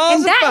 great balls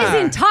And that of fire.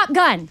 is in Top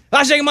Gun.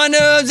 I shake my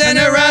nerves and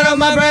they rattle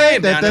my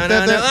brain. I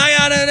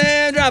got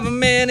it, drive a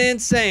man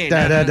insane.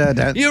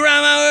 You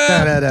rhyme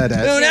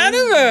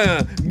my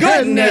world.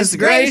 Goodness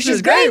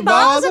gracious, great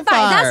balls of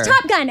fire. That's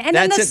Top Gun. And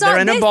then That's the it. song,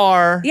 They're in a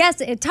bar.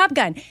 Yes, Top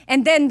Gun.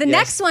 And then the Yes.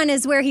 next one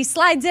is where he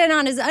slides in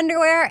on his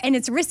underwear and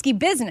it's risky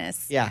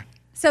business. Yeah.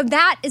 So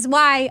that is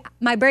why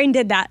my brain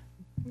did that.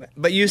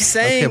 But you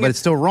sang. Okay, but it's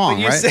still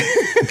wrong, right?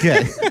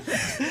 Okay.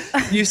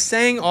 You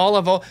sang all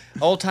of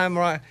old time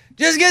rock.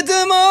 Just get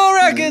them old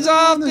records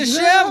off the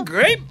shelf.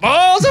 Great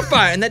balls of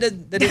fire. And that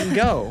didn't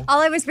go.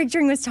 All I was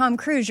picturing was Tom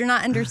Cruise. You're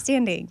not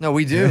understanding. No,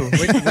 we do.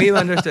 We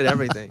understood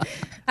everything.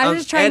 I'm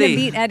just trying Eddie, to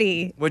beat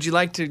Eddie. Would you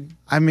like to?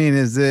 I mean,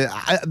 is it?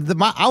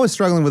 I was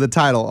struggling with the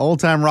title, Old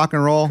Time Rock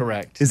and Roll.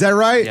 Correct. Is that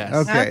right? Yes.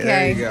 Okay.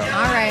 There you go. All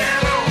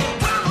right.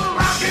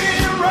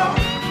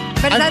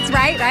 But that's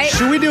right?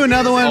 Should we do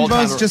another one, Old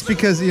time Buzz? Just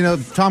because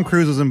Tom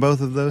Cruise was in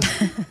both of those.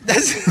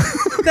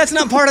 That's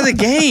not part of the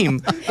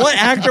game. What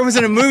actor was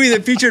in a movie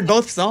that featured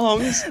both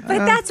songs? But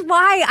that's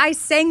why I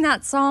sang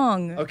that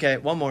song. Okay,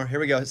 one more. Here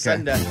we go.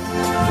 Sudden death.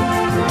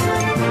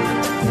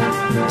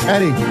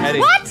 Eddie.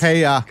 What?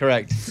 Hey,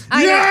 Correct.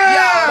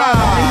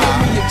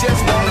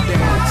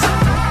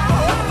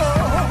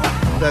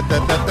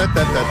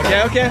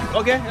 Okay.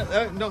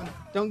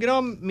 Don't get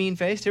all mean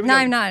faced. Here we No, go.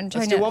 I'm not. I'm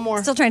trying Let's do one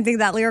more. Still trying to think of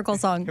that lyrical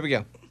song. Here we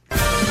go.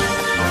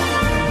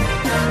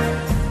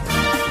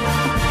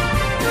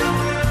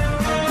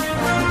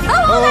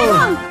 All night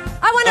long.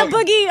 I want a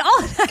boogie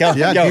all night. Go,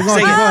 Yeah, go. keep going,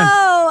 Sing keep it.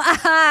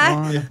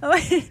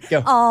 going.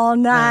 Go. All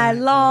night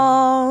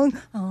long.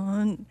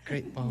 On.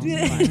 Great balls.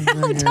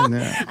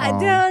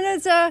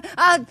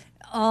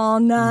 All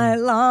night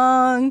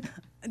long.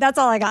 That's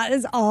all I got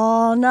is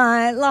all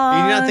night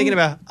long. You're not thinking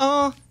about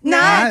all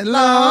night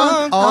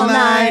long. all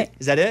night.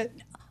 Is that it?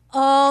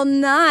 All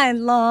night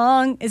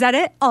long. Is that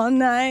it? All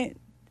night.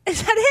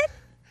 Is that it?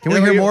 Can we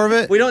hear more of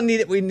it? We don't need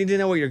it. We need to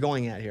know where you're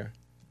going at here.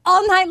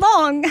 All night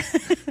long.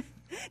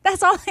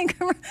 That's all I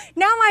can.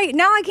 Now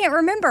I can't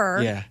remember.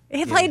 Yeah.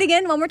 Play it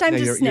again one more time. No,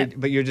 Just snip.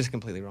 but you're just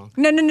completely wrong.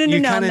 No.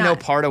 You kind I'm of know not.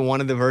 part of one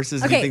of the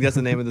verses. And Okay. you think that's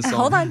the name of the song.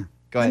 Hold on.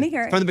 Go Let ahead. me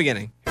hear it. From the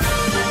beginning.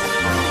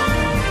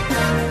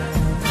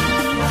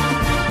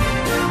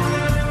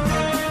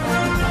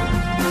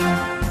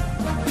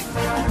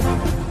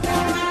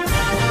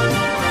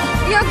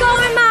 You're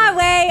going my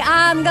way.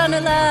 I'm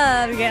gonna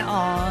love you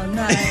all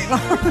night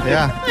long.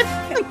 Yeah.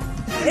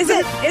 Is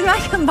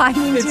I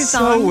combining two It's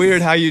songs? so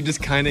weird how you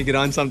just kind of get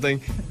on something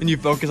and you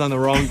focus on the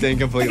wrong thing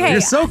completely. Okay.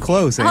 You're so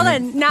close, Amy. Hold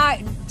on. Now.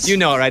 You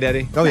know it, right,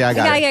 Eddie? Oh, yeah, I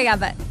got it. Yeah,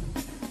 but.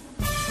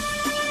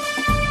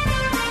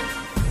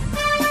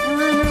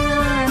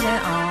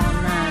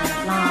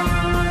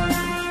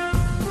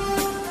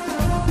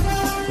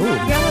 Ooh. You're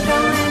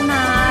going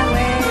my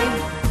way.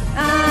 I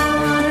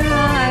wanna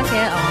rock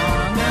it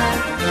all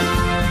night.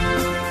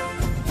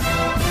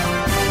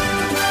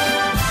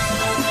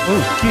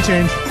 Ooh, key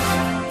change.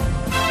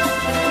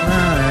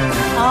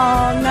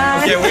 All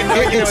night.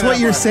 Okay, It's what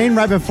you're saying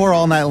right before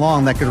All Night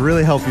Long that could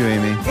really help you,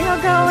 Amy.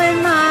 You're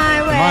going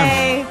my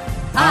way.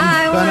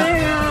 I I'm wanna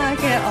gonna-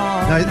 rock it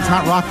all No, it's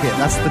not night. Rocket.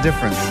 That's the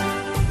difference.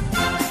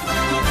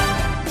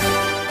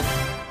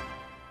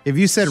 If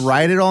you said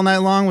Ride It All Night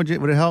Long, would it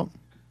help?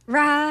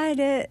 Ride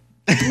it.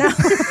 No.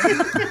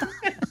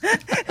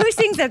 Who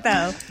sings it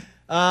though?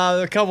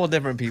 A couple of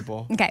different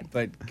people. Okay.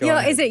 But go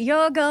ahead. Is it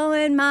You're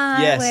Going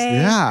My Yes. Way?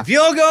 Yeah. If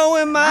you're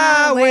going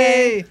my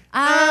way,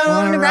 I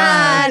want to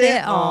ride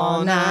it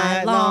all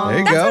night long. There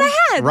you That's go. what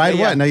I had. Ride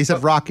Yeah. what? No, you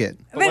said Rocket.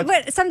 But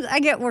I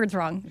get words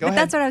wrong. Go But ahead.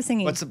 that's what I was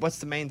singing. What's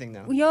the main thing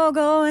though? You're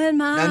going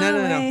my No.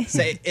 way.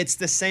 Say it's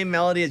the same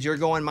melody as "You're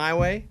Going My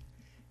Way."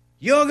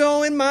 You're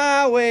going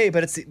my way,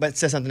 but it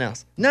says something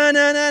else. Na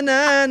na na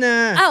na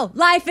na. Oh,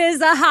 life is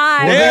a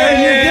highway.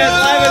 There you go.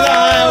 Life is a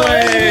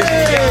highway.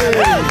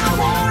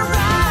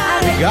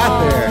 You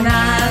got there.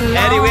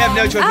 Eddie, we have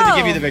no choice but to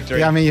give you the victory.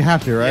 Yeah, I mean, you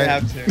have to, right? You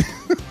have to.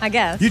 I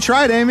guess. You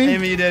tried, Amy.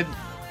 Amy, you did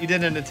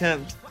an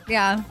attempt.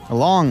 Yeah. A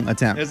long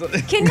attempt.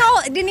 Did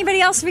anybody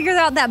else figure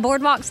out that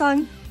boardwalk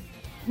song?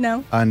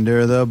 No.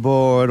 Under the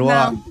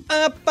boardwalk.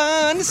 Up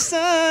on the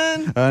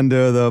sun.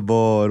 Under the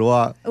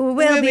boardwalk.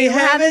 We'll be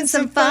having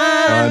some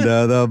fun.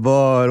 Under the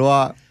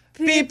boardwalk.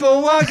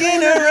 People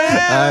walking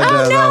around.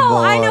 Under the No,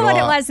 I know what it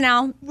boardwalk. was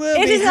now. We'll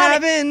It be is not.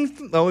 having.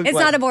 It's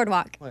not a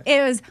boardwalk.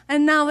 It was,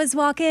 and I was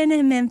walking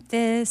in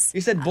Memphis.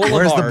 You said boulevard.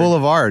 Where's the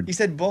boulevard? You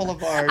said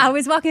boulevard. I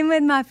was walking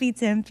with my feet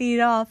 10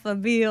 feet off a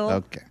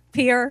Okay.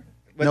 pier.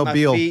 with No, my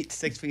Beale. feet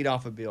 6 feet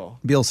off of Beale.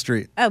 Beale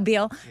Street. Oh,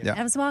 Beale. Yeah.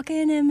 I was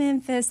walking in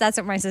Memphis. That's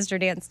what my sister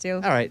danced to.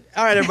 All right,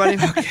 everybody.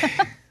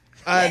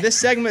 This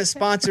segment is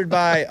sponsored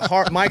by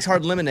Mike's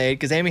Hard Lemonade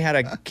because Amy had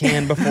a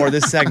can before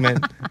this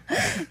segment.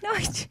 No,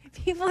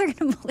 people are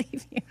going to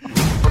believe you.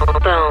 All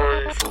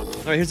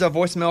right, here's a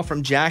voicemail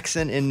from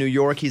Jackson in New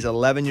York. He's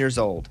 11 years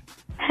old.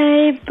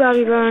 Hey,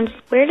 Bobby Bones.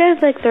 Where does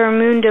the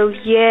Raymundo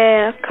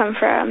yeah come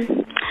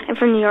from? I'm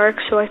from New York,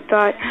 so I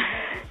thought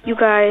you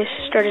guys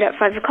started at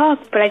 5 o'clock,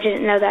 but I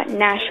didn't know that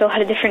Nashville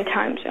had a different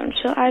time zone,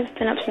 so I've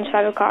been up since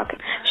 5 o'clock.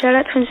 Shout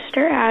out to my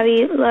sister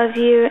Abby. Love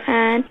you,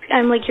 and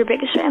I'm like your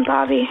biggest fan,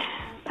 Bobby.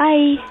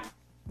 Bye.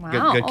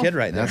 Wow. Good kid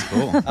right there. That's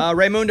cool.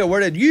 Raymundo, where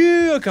did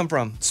you come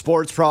from?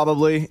 Sports,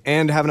 probably.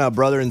 And having a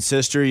brother and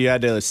sister, you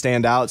had to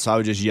stand out, so I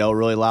would just yell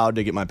really loud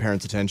to get my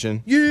parents'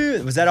 attention.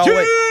 Yeah. Was that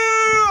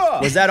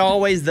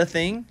always the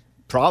thing?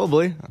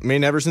 Probably. I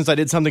mean, ever since I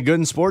did something good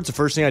in sports, the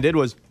first thing I did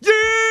was,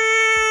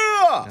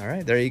 All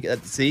right, there you go.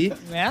 See?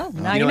 Yeah,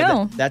 now you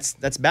know. That's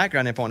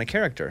background info on a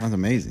character. That's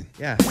amazing.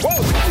 Yeah.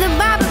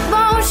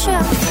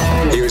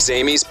 Here's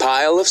Amy's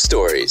pile of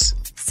stories.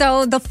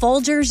 So the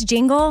Folgers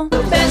jingle.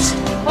 The best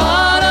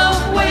part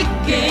of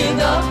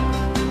waking up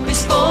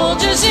is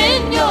Folgers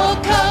in your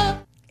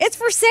cup. It's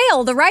for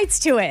sale, the rights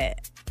to it.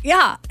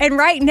 Yeah, and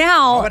right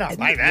now... Why would I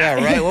buy that?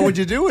 Yeah, right. What would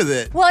you do with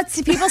it? Well,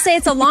 people say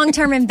it's a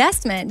long-term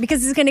investment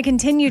because it's going to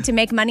continue to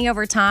make money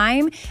over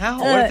time. How?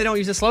 What if they don't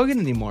use the slogan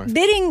anymore?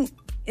 Bidding...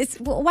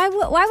 Why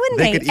wouldn't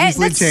they? They could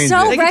easily That's change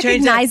so it. They could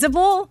change that.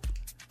 recognizable.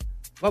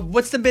 Well,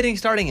 what's the bidding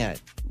starting at?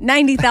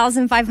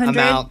 90,500. I'm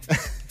out.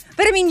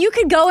 But I mean, you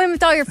could go in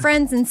with all your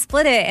friends and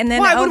split it, and then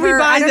Why would we over,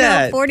 buy I don't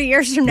that? know, 40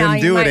 years from now, Then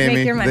you do it, might Amy.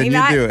 make your money Then you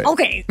back. do it.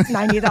 Okay,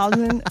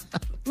 90,000.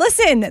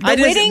 Listen, the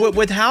winning.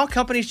 With how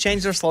companies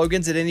change their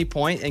slogans at any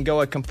point and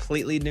go a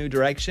completely new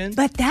direction.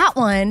 But that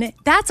one,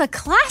 that's a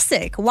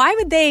classic. Why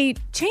would they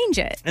change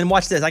it? And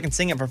watch this, I can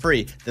sing it for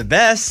free. The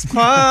best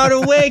part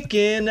of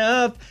waking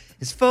up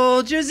is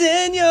Folgers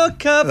in your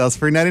cup. That's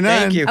free 99.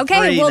 Thank you. Okay,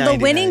 free well, the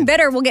 99. winning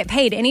bidder will get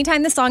paid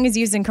anytime the song is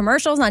used in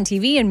commercials, on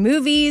TV, and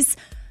movies,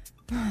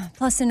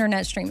 plus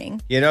internet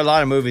streaming. You know, a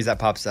lot of movies that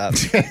pops up.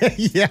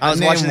 Yeah, I was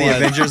name watching The one.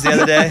 Avengers the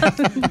other day.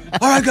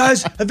 All right,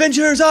 guys,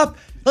 Avengers up.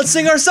 Let's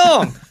sing our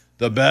song.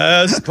 The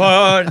best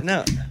part.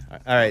 No.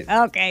 All right.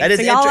 Okay, That is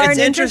so y'all aren't it's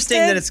interesting interested?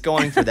 that it's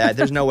going for that.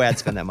 There's no way I'd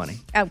spend that money.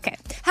 Okay.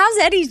 How's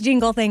Eddie's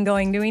jingle thing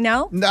going? Do we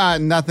know?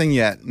 Nothing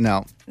yet.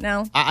 No.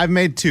 No. I've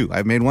made two.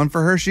 I've made one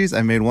for Hershey's.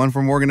 I made one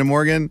for Morgan &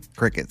 Morgan.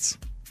 Crickets.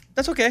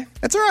 That's okay.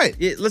 That's all right.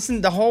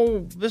 Listen, this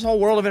whole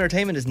world of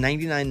entertainment is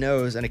 99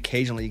 no's, and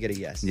occasionally you get a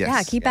yes. Yes.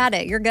 Yeah, keep at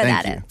it. You're good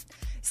Thank at you. it.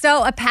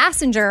 So, a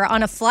passenger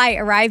on a flight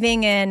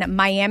arriving in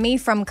Miami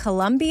from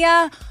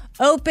Colombia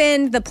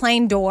opened the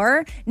plane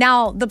door.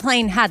 Now, the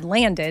plane had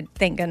landed,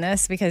 thank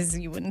goodness, because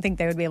you wouldn't think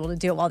they would be able to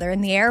do it while they're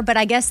in the air. But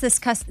I guess this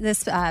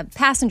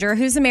passenger,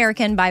 who's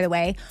American, by the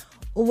way,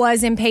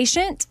 was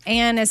impatient.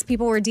 And as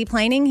people were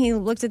deplaning, he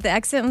looked at the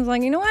exit and was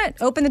like, you know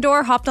what? Opened the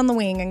door, hopped on the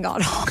wing, and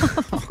got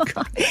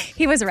off.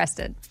 He was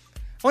arrested.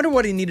 I wonder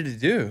what he needed to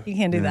do. You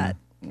can't do that.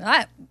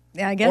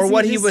 I guess. Or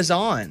what he just- was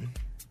on.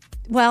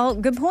 Well,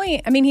 good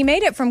point. I mean, he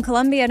made it from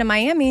Colombia to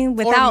Miami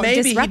without Or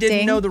maybe disrupting. he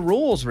didn't know the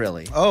rules,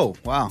 really. Oh,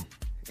 wow.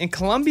 In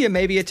Colombia,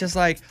 maybe it's just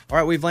like, all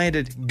right, we've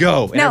landed,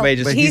 go. And No, everybody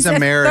just, But he's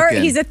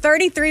American. He's a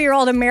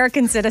 33-year-old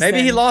American citizen.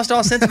 maybe he lost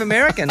all sense of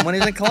American when he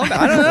was in Colombia.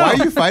 I don't know. Why are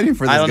you fighting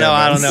for this I don't guy, know.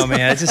 I Bones? don't know,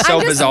 man. It's just so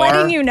I'm just bizarre.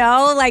 letting you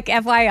know, like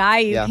FYI,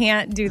 you Yeah.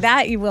 can't do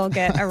that. You will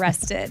get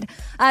arrested.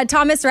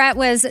 Thomas Rhett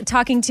was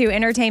talking to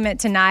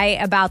Entertainment Tonight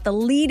about the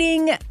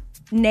leading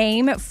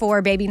name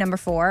for baby number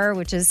 4,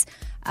 which is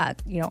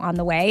on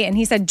the way. And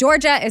he said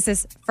Georgia is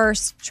his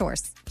first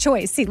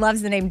choice. He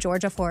loves the name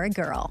Georgia for a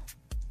girl.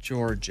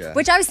 Georgia.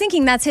 Which I was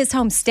thinking that's his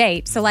home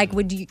state. So, like,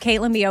 would you,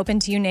 Caitlin, be open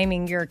to you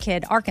naming your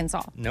kid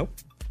Arkansas? Nope.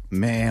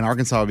 Man,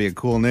 Arkansas would be a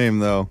cool name,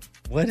 though.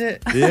 Would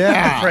it?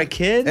 Yeah. For a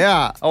kid?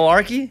 Yeah. Oh,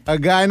 Arky? A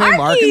guy named Arky,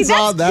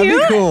 Arkansas, that's that'd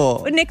cute. be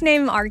cool.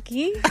 Nickname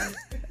Arky.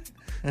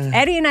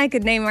 Eddie and I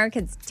could name our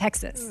kids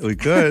Texas. We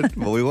could,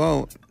 but we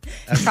won't.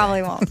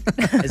 Probably won't.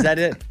 Is that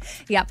it?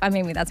 Yep,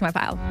 Amy, that's my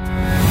pile.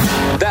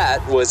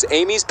 That was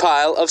Amy's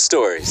pile of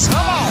stories.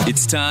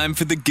 It's time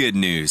for the good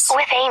news.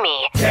 With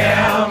Amy.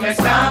 Tell me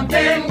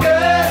something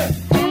good.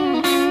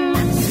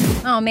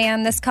 Oh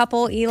man, this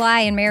couple,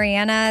 Eli and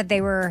Mariana, they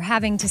were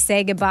having to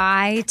say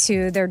goodbye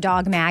to their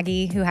dog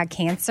Maggie, who had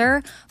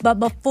cancer. But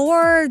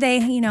before they,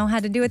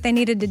 had to do what they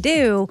needed to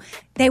do,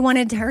 they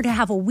wanted her to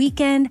have a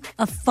weekend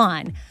of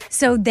fun.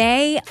 So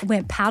they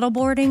went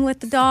paddleboarding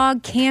with the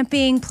dog,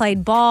 camping,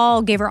 played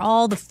ball, gave her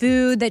all the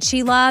food that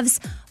she loves.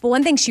 But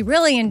one thing she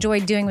really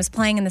enjoyed doing was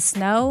playing in the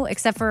snow,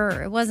 except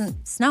for it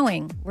wasn't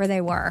snowing where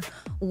they were.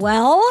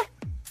 Well,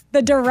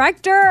 the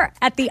director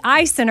at the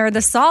Ice Center,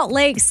 the Salt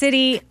Lake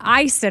City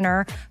Ice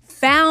Center,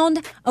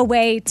 found a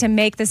way to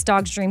make this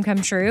dog's dream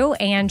come true.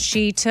 And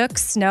she took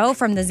snow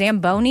from the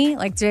Zamboni,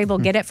 like to be able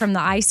to get it from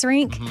the ice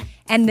rink. Mm-hmm.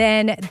 And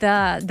then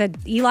the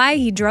Eli,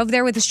 he drove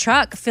there with his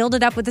truck, filled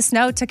it up with the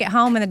snow, took it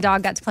home, and the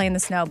dog got to play in the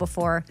snow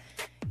before,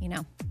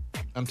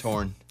 I'm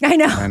torn. I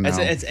know. I know.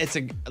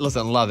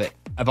 Listen, love it.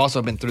 I've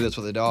also been through this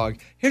with a dog.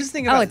 Here's the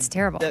thing about it's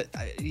terrible.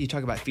 You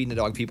talk about feeding a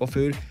dog people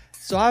food.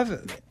 So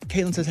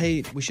Caitlin says,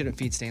 hey, we shouldn't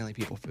feed Stanley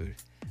people food.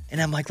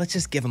 And I'm like, let's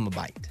just give him a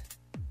bite.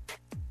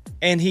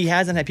 And he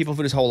hasn't had people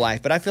food his whole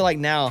life. But I feel like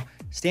now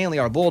Stanley,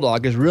 our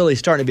bulldog, is really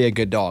starting to be a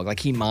good dog. Like,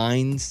 he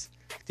minds.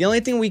 The only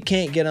thing we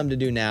can't get him to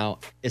do now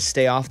is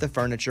stay off the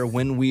furniture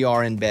when we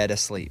are in bed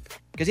asleep.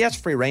 Because he has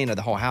free reign of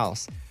the whole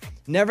house.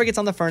 Never gets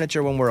on the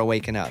furniture when we're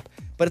waking up.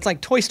 But it's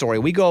like Toy Story.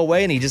 We go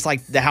away and he just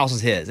like, the house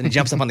is his. And he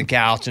jumps up on the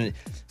couch. And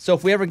so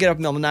if we ever get up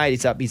in the middle of the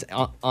night, he's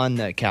on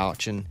the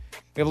couch. And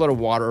we have a little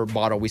water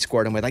bottle we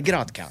squirt him with. Like, get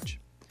off the couch.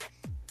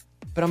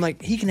 But I'm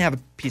like, he can have a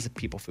piece of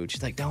people food.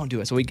 She's like, don't do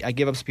it. So I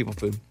give up some people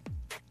food.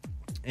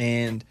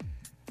 And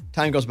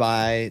time goes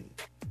by,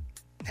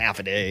 half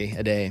a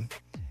day.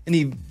 And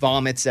he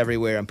vomits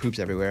everywhere and poops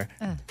everywhere.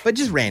 But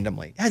just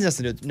randomly. It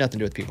has nothing to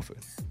do with people food.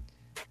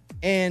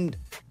 And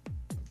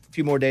a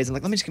few more days, I'm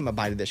like, let me just give him a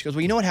bite of this. She goes,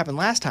 well, you know what happened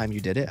last time you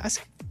did it? I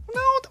said,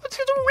 no, that was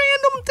just a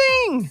random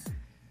thing.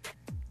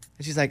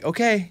 And she's like,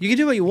 okay, you can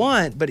do what you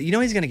want, but you know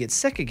he's going to get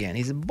sick again.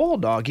 He's a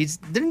bulldog.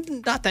 They're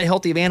not that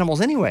healthy of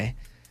animals anyway.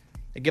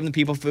 I give him the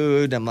people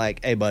food. I'm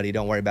like, hey, buddy,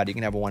 don't worry about it. You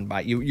can have one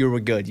bite. You were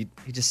good.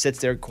 He just sits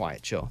there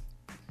quiet, chill.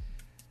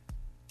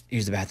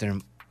 Use the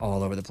bathroom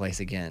all over the place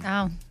again.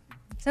 Oh.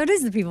 So it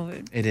is the people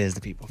food. It is the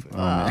people food.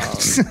 Oh.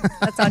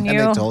 That's on you.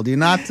 And they told you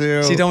not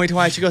to. She told me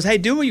twice. She goes, hey,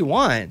 do what you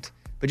want,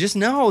 but just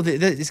know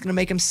that it's going to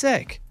make him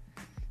sick.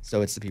 So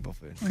it's the people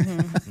food.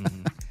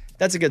 Mm-hmm.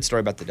 That's a good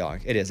story about the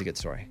dog. It is a good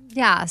story.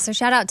 Yeah. So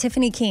shout out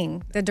Tiffany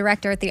King, the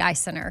director at the Ice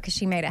Center, because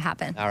she made it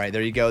happen. All right,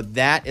 there you go.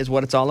 That is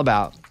what it's all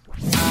about.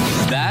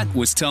 That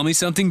was Tell Me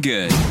Something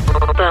Good.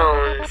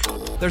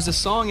 There's a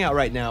song out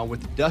right now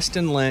with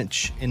Dustin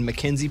Lynch and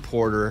Mackenzie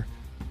Porter.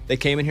 They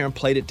came in here and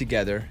played it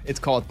together. It's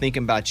called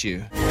Thinking About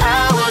You.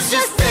 I was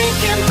just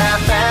thinking about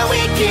that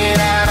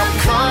weekend out on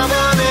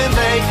Cumberland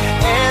Lake,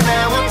 and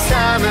that one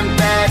time in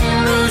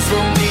Baton Rouge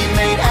when we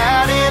made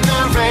out in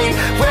the rain,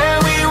 where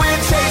we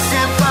went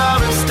chasing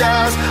falling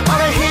stars on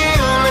a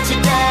hill at your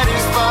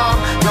daddy's farm.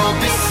 Don't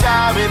be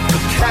sorry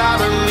for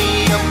calling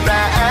me up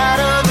right out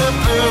of the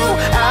blue.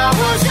 I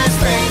was just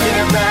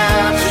thinking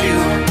about you.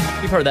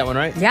 You've heard that one,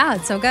 right? Yeah,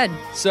 it's so good.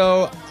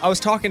 So I was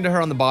talking to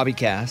her on the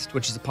Bobbycast,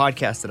 which is a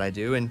podcast that I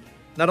do, and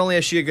not only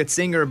is she a good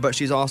singer, but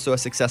she's also a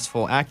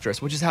successful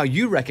actress, which is how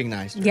you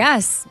recognized her.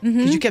 Yes.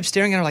 Because you kept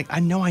staring at her like, I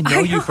know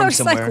you from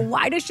somewhere. I was like,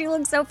 why does she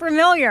look so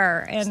familiar?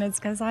 And it's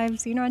because I've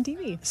seen her on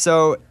TV.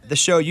 So the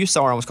show you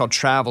saw her on was called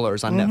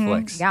Travelers on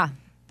Netflix. Yeah.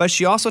 But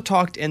she also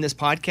talked in this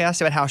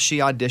podcast about how she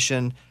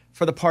auditioned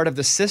for the part of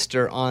the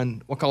sister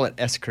on, we'll call it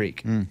S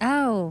Creek.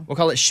 Oh. We'll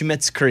call it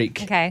Schmitz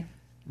Creek. Okay.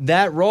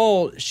 That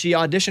role she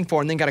auditioned for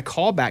and then got a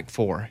call back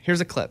for.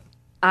 Here's a clip.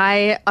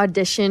 I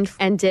auditioned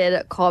and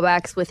did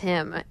callbacks with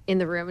him in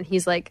the room, and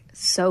he's like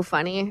so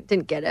funny.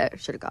 Didn't get it,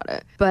 should have got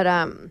it. But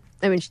I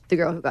mean, the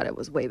girl who got it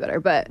was way better.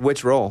 But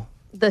Which role?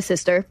 the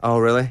sister. Oh,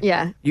 really?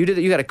 Yeah. You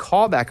got a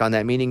call back on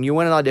that, meaning you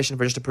went an audition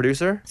for just a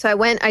producer?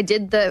 So I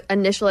did the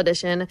initial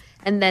audition,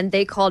 and then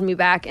they called me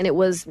back, and it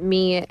was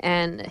me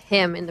and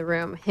him in the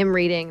room, me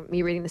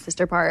reading the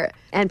sister part,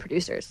 and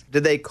producers.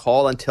 Did they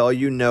call and tell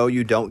you, no,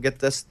 you don't get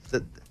this?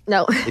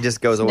 No. It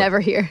just goes away. Never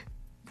here.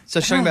 So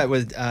she's talking about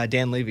with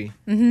Dan Levy,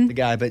 the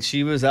guy, but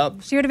she was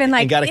up. She would have been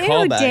like, and got a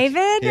call ew, back.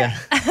 David. Yeah.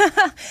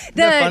 Isn't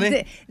that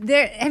funny?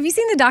 Have you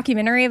seen the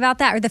documentary about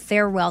that, or the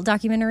farewell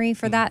documentary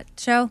for that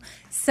show?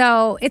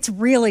 So it's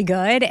really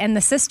good. And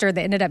the sister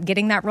that ended up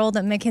getting that role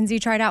that Mackenzie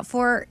tried out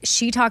for,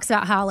 she talks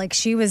about how like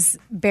she was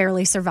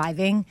barely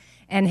surviving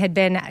and had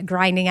been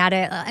grinding at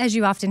it, as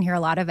you often hear a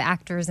lot of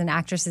actors and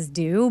actresses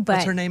do. But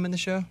what's her name in the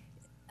show?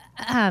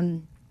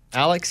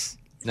 Alex?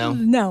 No.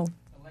 No.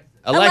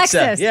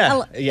 Alexa.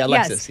 Yeah.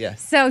 Alexis.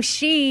 Yes. So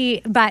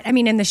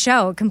in the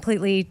show, it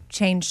completely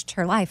changed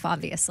her life,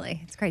 obviously.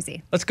 It's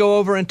crazy. Let's go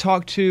over and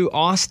talk to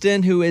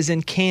Austin, who is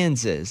in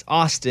Kansas.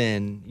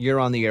 Austin,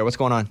 you're on the air. What's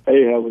going on?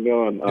 Hey, how's it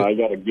going? I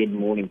got a good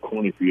morning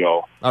corny for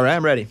y'all. All right,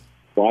 I'm ready.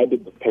 Why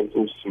did the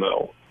pencil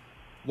smell?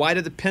 Why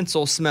did the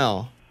pencil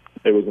smell?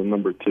 It was a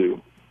number 2.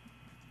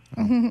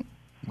 Oh.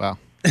 Wow.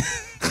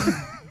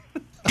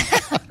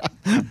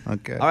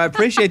 Okay. All right,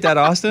 appreciate that,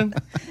 Austin.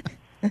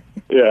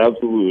 Yeah,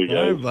 absolutely, guys.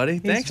 All right, buddy.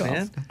 Thanks,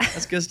 man.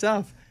 That's good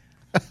stuff.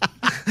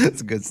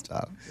 That's good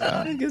stuff.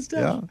 Good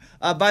stuff.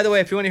 By the way,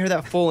 if you want to hear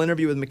that full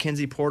interview with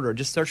Mackenzie Porter,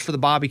 just search for the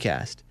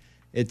Bobbycast.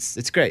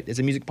 It's great. It's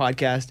a music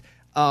podcast.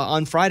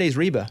 On Fridays,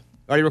 Reba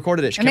already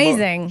recorded it.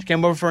 Amazing. She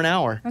came over for an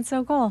hour. That's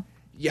so cool.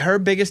 Yeah, her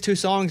biggest 2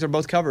 songs are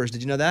both covers.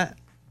 Did you know that?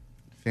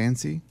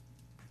 Fancy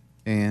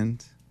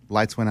and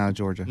Lights Went Out of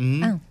Georgia.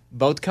 Mm-hmm. Oh.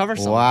 Both cover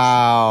songs.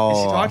 Wow. And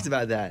she talks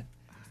about that.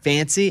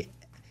 Fancy.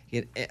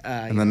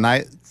 And the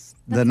night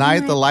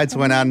the lights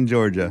went out in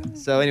Georgia.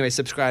 So anyway,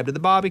 subscribe to the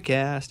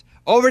Bobbycast.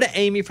 Over to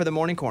Amy for the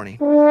Morning Corny.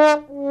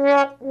 The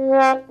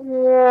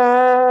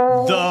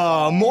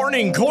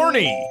Morning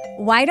Corny.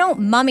 Why don't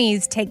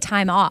mummies take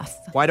time off?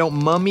 Why don't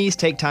mummies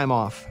take time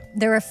off?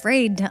 They're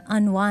afraid to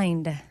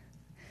unwind.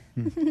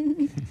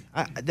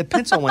 The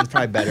pencil one's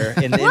probably better.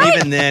 And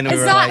even then, we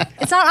were like...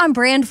 It's not on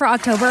brand for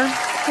October.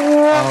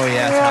 Oh,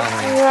 yeah, it's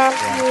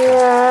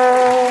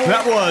Halloween.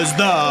 That was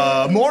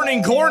the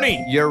morning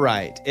corny. You're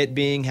right. It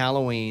being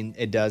Halloween,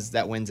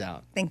 that wins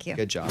out. Thank you.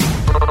 Good job.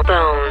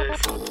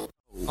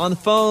 On the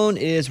phone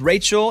is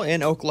Rachel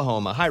in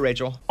Oklahoma. Hi,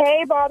 Rachel.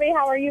 Hey, Bobby.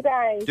 How are you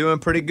guys? Doing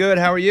pretty good.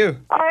 How are you?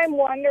 I'm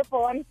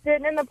wonderful. I'm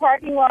sitting in the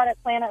parking lot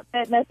at Planet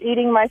Fitness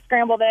eating my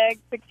scrambled eggs,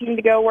 fixing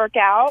to go work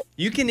out.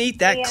 You can eat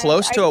that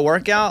close to a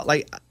workout?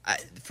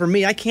 For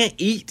me, I can't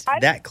eat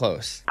that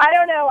close. I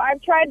don't know.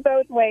 I've tried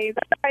both ways.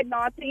 I tried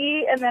not to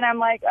eat, and then I'm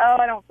like, oh,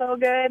 I don't feel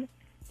good.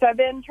 So I've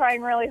been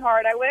trying really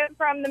hard. I went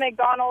from the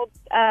McDonald's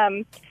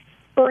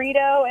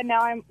burrito, and now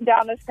I'm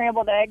down to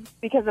scrambled eggs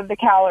because of the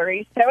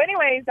calories. So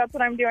anyways, that's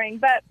what I'm doing.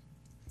 But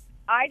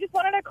I just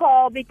wanted to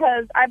call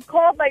because I've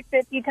called like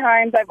 50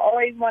 times. I've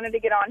always wanted to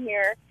get on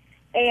here,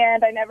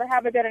 and I never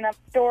have a good enough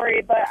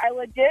story. But I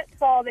legit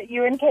saw that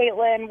you and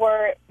Caitlin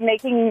were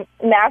making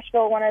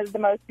Nashville one of the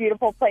most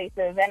beautiful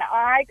places, and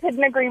I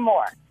couldn't agree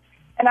more.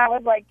 And I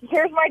was like,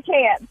 here's my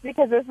chance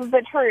because this is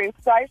the truth.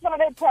 So I just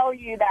wanted to tell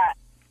you that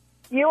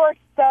you are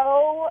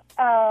so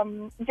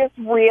just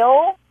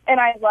real, and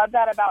I love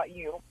that about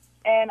you.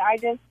 And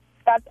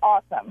that's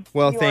awesome.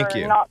 Well, thank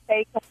you. Not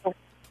fake.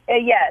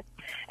 Yes.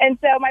 And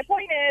so my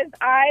point is,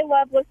 I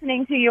love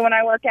listening to you when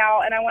I work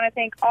out, and I want to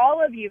thank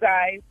all of you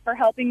guys for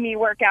helping me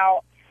work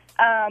out.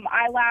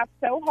 I laugh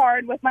so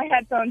hard with my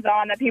headphones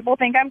on that people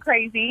think I'm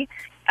crazy.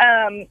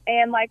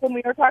 And like when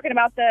we were talking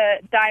about the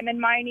diamond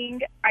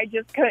mining, I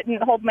just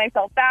couldn't hold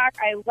myself back.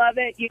 I love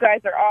it. You guys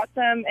are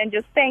awesome. And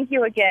just thank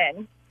you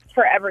again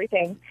for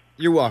everything.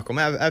 You're welcome.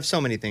 I have so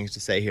many things to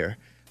say here.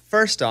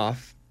 First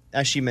off,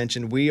 as she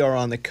mentioned, we are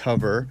on the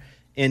cover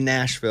in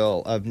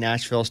Nashville of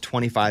Nashville's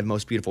 25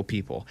 Most Beautiful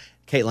People.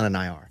 Caitlin and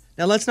I are.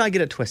 Now, let's not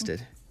get it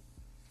twisted.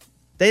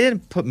 They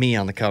didn't put me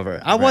on the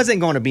cover. I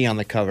wasn't going to be on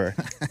the cover.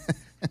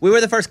 We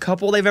were the first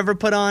couple they've ever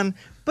put on,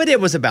 but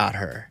it was about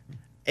her.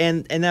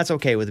 And that's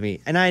okay with me.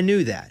 And I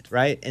knew that,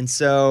 right? And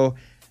so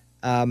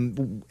you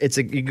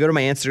can go to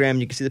my Instagram,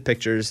 you can see the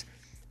pictures.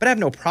 But I have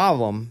no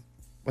problem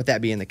with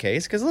that being the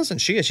case. Because listen,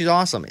 she's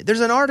awesome.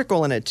 There's an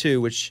article in it, too,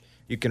 which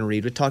you can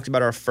read. It talks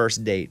about our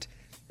first date.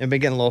 And I've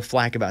been getting a little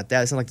flack about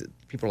that. It's not like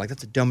people are like,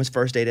 that's the dumbest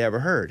first date I ever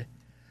heard.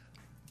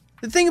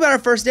 The thing about our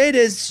first date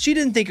is she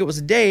didn't think it was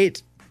a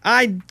date.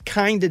 I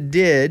kind of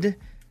did.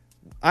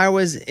 I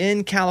was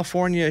in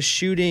California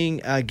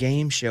shooting a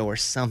game show or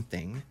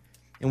something.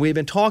 And we had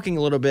been talking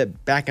a little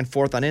bit back and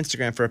forth on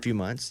Instagram for a few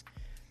months.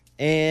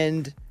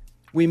 And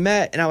we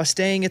met, and I was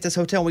staying at this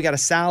hotel. And we got a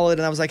salad,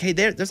 and I was like, hey,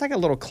 there's like a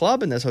little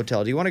club in this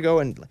hotel. Do you want to go?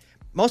 And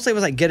mostly it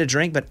was like get a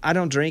drink, but I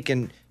don't drink.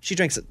 And she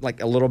drinks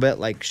like a little bit,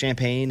 like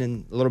champagne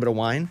and a little bit of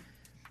wine.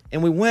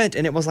 And we went,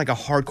 and it was like a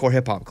hardcore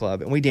hip-hop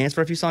club. And we danced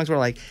for a few songs. We're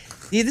like,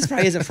 yeah, this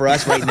probably isn't for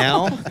us right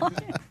now.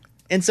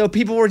 And so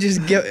people were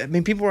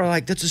people were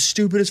like, that's the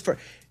stupidest.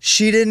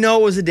 She didn't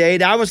know it was a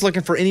date. I was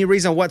looking for any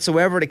reason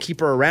whatsoever to keep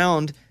her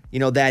around,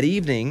 that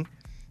evening.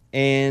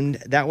 And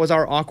that was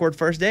our awkward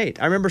first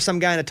date. I remember some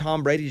guy in a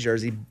Tom Brady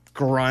jersey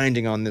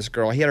grinding on this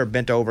girl. He had her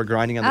bent over,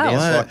 grinding on the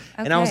dance floor. Okay.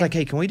 And I was like,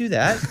 hey, can we do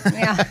that?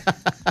 Yeah.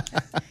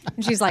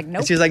 And she's like, nope.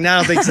 And she was like, no,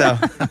 I don't think so.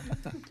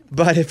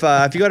 But if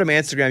you go to my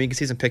Instagram, you can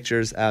see some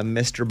pictures,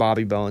 Mr.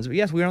 Bobby Bones. But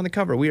yes, we are on the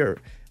cover. We were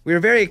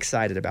very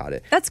excited about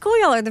it. That's cool.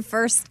 Y'all are the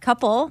first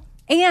couple.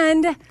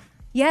 And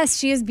yes,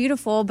 she is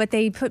beautiful, but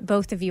they put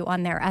both of you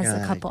on there as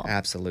a couple.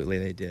 Absolutely,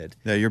 they did.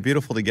 Yeah, you're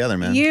beautiful together,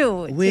 man.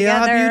 We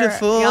are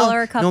beautiful. Y'all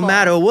are a couple. No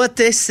matter what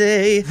they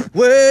say,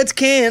 words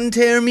can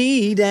tear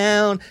me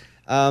down.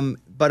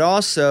 But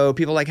also,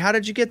 people are like, how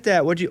did you get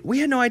that? We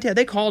had no idea.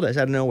 They called us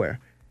out of nowhere.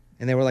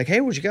 And they were like,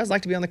 hey, would you guys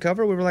like to be on the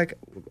cover? We were like,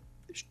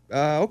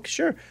 okay,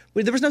 sure.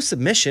 There was no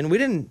submission. We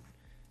didn't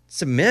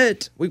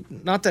submit.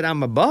 Not that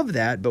I'm above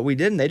that, but we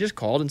didn't. They just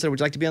called and said, would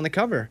you like to be on the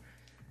cover?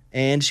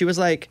 And she was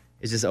like,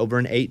 is this over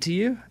an 8 to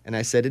you? And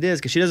I said it is,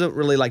 because she doesn't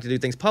really like to do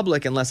things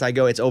public unless I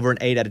go, it's over an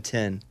 8 out of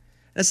 10. And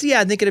I said, yeah,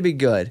 I think it'd be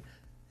good.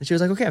 And she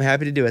was like, okay, I'm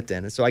happy to do it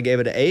then. And so I gave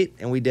it an 8,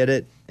 and we did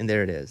it, and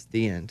there it is,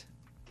 the end.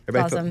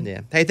 Everybody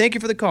awesome. Hey, thank you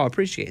for the call.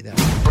 Appreciate that.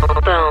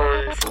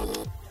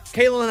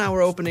 Kayla and I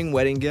were opening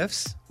wedding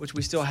gifts, which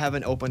we still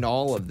haven't opened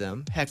all of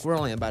them. Heck, we're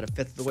only about a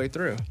fifth of the way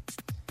through.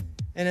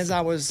 And as I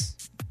was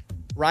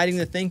writing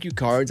the thank you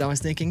cards, I was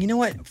thinking, you know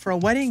what? For a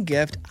wedding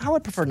gift, I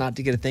would prefer not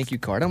to get a thank you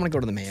card. I don't want to go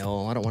to the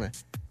mail. I don't want to.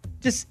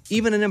 Just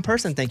even an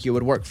in-person thank you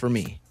would work for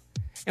me.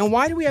 And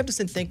why do we have to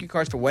send thank you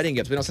cards for wedding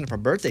gifts? We don't send them for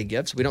birthday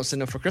gifts. We don't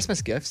send them for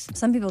Christmas gifts.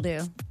 Some people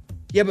do.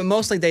 Yeah, but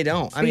mostly they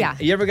don't. I mean, yeah.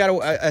 You ever got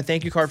a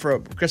thank you card for a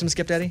Christmas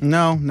gift, Eddie?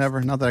 No, never.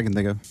 Not that I can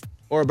think of.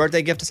 Or a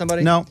birthday gift to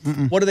somebody? No.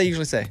 Mm-mm. What do they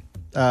usually say?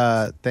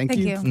 Thank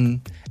you. Mm-hmm.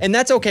 And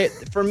that's okay.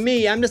 For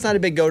me, I'm just not a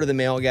big go to the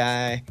mail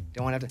guy.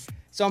 Don't want to have to.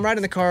 So I'm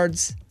writing the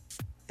cards,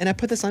 and I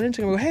put this on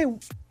Instagram. I go, hey,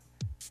 what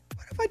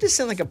if I just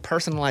send like a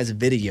personalized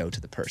video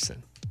to the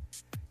person?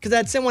 Because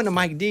I'd sent one to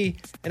Mike D,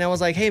 and I was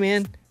like, hey,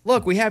 man,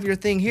 look, we have your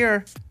thing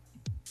here.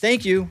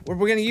 Thank you. We're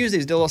going to use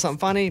these. Do a little something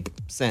funny.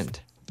 Send.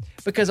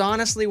 Because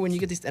honestly, when you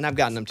get these, and I've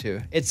gotten them too,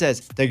 it says,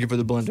 thank you for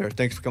the blender.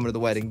 Thanks for coming to the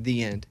wedding.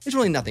 The end. There's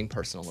really nothing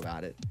personal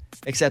about it,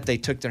 except they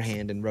took their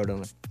hand and wrote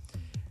on it.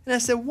 And I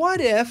said,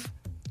 what if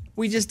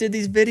we just did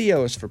these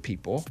videos for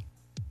people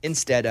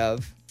instead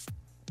of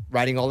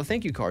writing all the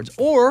thank you cards.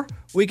 Or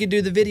we could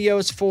do the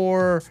videos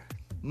for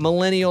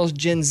millennials,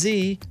 Gen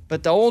Z,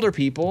 but the older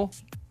people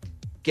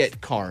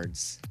get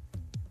cards.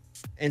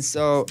 And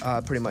so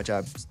pretty much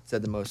I've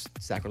said the most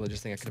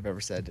sacrilegious thing I could have ever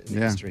said in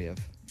the history of.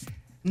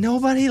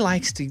 Nobody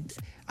likes to.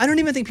 I don't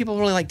even think people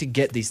really like to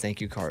get these thank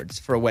you cards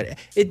for a wedding.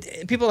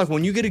 People are like,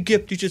 when you get a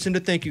gift, you should send a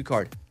thank you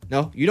card.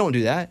 No, you don't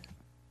do that.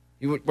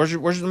 Let me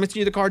send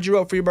you the card you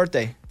wrote for your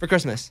birthday, for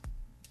Christmas.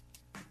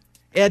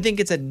 I think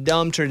it's a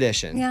dumb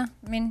tradition. Yeah,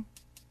 I mean,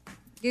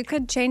 you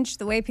could change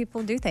the way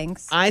people do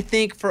things. I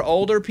think for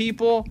older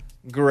people,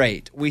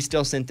 great. We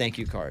still send thank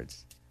you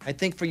cards. I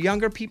think for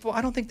younger people,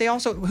 I don't think they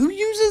also. Who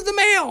uses the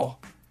mail?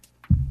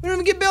 We don't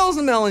even get bills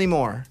in the mail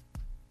anymore.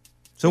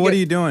 So what are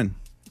you doing?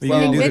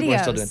 We're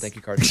still doing thank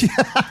you cards.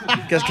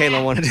 Because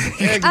Caitlin wanted to.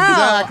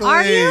 Exactly. Oh,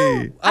 are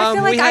you? I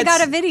feel like I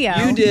got a video.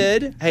 You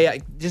did. Hey,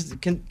 I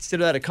just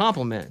consider that a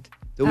compliment.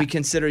 That we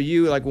consider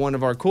you like one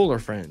of our cooler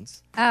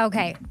friends. Oh,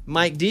 okay.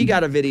 Mike D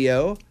got a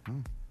video.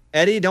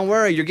 Eddie, don't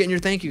worry, you're getting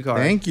your thank you card.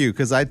 Thank you,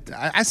 because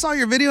I saw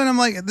your video and I'm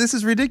like, this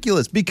is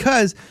ridiculous.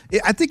 Because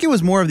I think it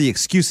was more of the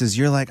excuses.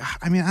 You're like,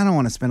 I mean, I don't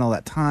want to spend all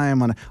that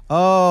time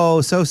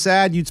on. So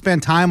sad you'd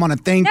spend time on a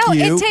thank you.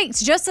 No, it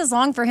takes just as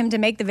long for him to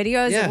make the video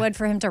as it would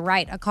for him to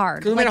write a card.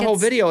 Because we made a whole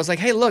video. It's like,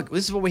 hey, look,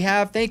 this is what we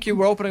have. Thank you.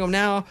 We're opening them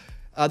now.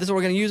 This is what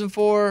we're going to use them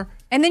for.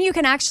 And then you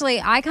can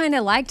I kind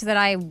of liked that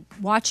I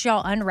watched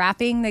y'all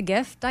unwrapping the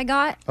gift I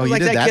got. Oh, you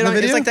did that in the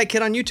video? It's like that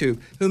kid on YouTube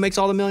who makes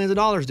all the millions of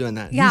dollars doing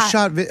that. Yeah. You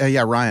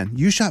shot, Ryan.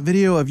 You shot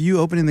video of you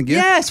opening the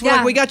gift? Yes, we're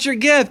like, we got your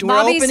gift.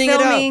 Bobby's we're opening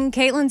filming, it up.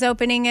 Caitlin's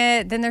opening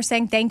it. Then they're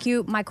saying thank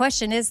you. My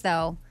question is,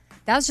 though,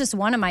 that was just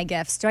one of my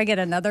gifts. Do I get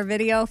another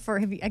video for,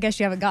 I guess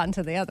you haven't gotten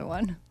to the other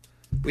one.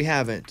 We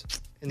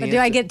haven't. But do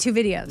I get 2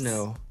 videos?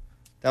 No.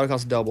 That would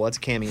cost double. That's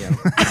a cameo.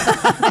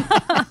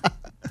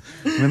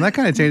 I mean, that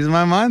kind of changes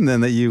my mind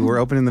then that you were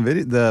opening the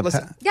video.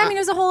 Yeah, I mean,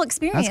 it was a whole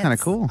experience. That's kind of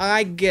cool.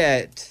 I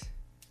get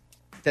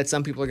that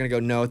some people are going to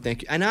go, no,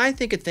 thank you. And I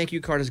think a thank you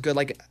card is good.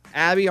 Like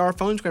Abby, our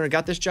phone screener,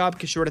 got this job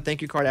because she wrote a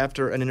thank you card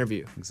after an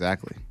interview.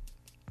 Exactly.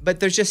 But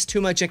there's just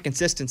too much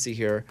inconsistency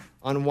here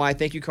on why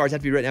thank you cards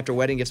have to be written after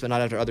wedding gifts, but not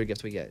after other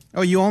gifts we get.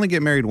 Oh, you only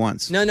get married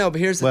once. No, but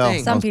here's the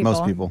thing.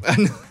 Most people.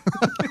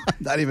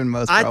 Not even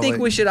most, I probably.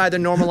 think we should either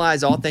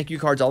normalize all thank you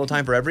cards all the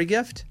time for every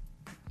gift,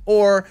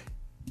 or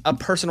a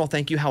personal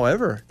thank you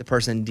however the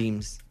person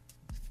deems.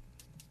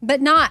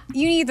 But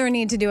you either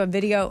need to do a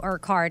video or a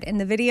card. And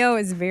the video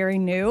is very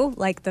new.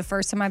 Like the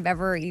first time I've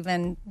ever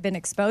even been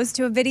exposed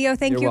to a video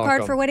thank you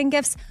card for wedding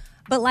gifts.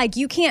 But like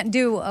you can't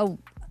do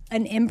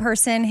an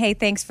in-person, hey,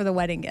 thanks for the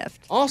wedding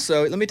gift.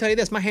 Also, let me tell you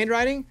this, my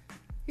handwriting,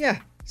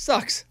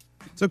 sucks.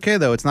 It's okay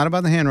though, it's not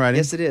about the handwriting.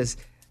 Yes, it is.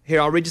 Here,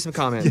 I'll read you some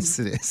comments. Yes,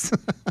 it is.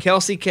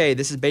 Kelsey K,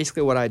 this is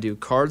basically what I do.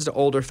 Cards to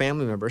older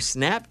family members,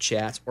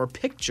 Snapchats, or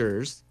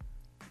pictures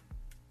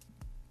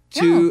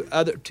to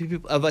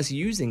people of us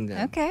using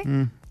them. Okay.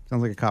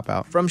 Sounds like a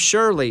cop-out. From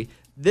Shirley,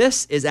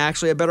 this is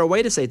actually a better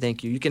way to say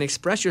thank you. You can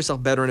express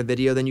yourself better in a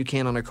video than you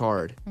can on a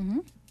card. Mm-hmm.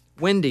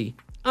 Wendy,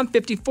 I'm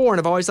 54 and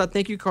I've always thought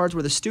thank you cards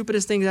were the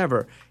stupidest things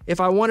ever. If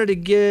I wanted to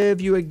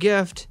give you a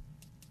gift,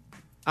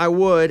 I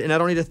would, and I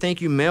don't need a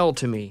thank you mailed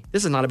to me.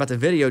 This is not about the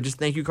video, just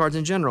thank you cards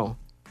in general.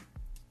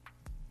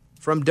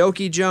 From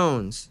Doki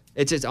Jones.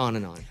 It's just on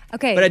and on.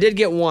 Okay. But I did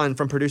get one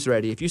from Producer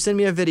Eddie. If you send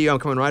me a video, I'm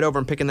coming right over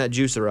and picking that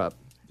juicer up.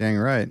 Dang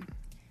right.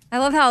 I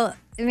love how,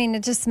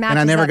 it just matches. And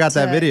I never up got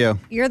that to- video.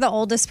 You're the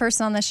oldest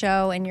person on the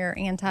show and you're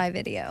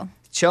anti-video.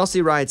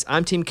 Chelsea writes,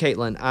 I'm Team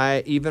Caitlin.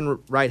 I even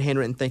write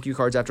handwritten thank you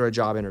cards after a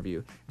job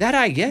interview. That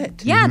I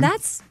get. Yeah,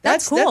 that's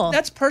cool.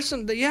 That's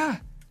yeah.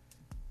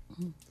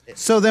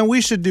 So then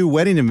we should do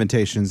wedding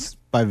invitations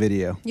by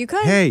video. You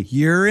could. Hey,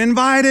 you're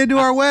invited to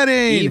our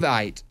wedding.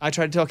 Evite. I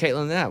tried to tell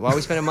Caitlin that. Why are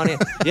we spending money?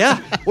 Yeah,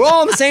 we're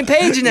all on the same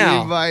page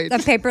now. Evite. A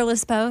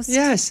paperless post.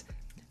 Yes.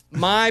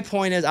 My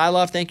point is, I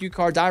love thank you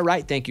cards. I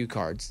write thank you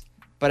cards.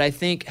 But I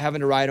think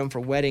having to write them for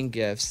wedding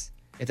gifts,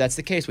 if that's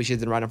the case, we should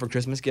then write them for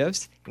Christmas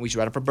gifts, and we should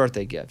write them for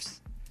birthday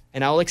gifts.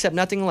 And I will accept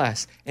nothing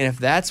less. And if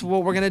that's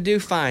what we're going to do,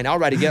 fine. I'll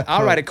write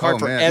a card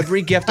for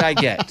every gift I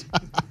get.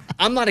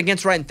 I'm not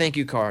against writing thank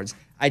you cards.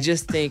 I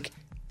just think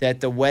that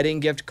the wedding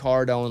gift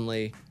card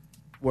only,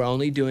 we're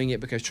only doing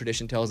it because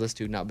tradition tells us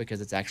to, not because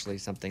it's actually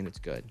something that's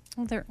good.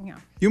 Well,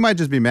 You might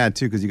just be mad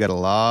too because you got a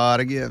lot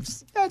of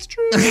gifts. That's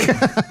true.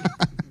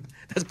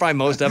 That's probably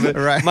most of it.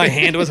 Right. My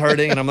hand was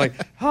hurting, and I'm like,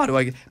 how do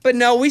I get... But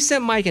no, we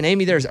sent Mike and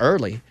Amy theirs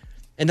early.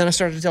 And then I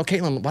started to tell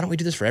Caitlin, why don't we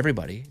do this for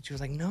everybody? She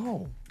was like,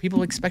 no,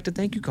 people expect a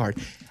thank you card.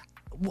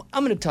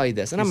 I'm going to tell you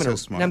this, and I'm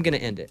going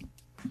to end it.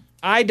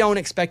 I don't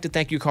expect a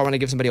thank you card when I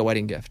give somebody a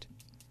wedding gift.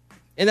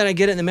 And then I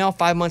get it in the mail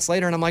 5 months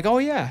later, and I'm like, oh,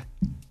 yeah.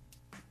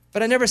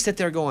 But I never sit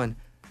there going,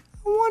 I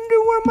wonder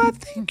where my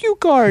thank you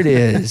card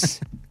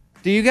is.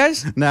 Do you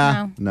guys?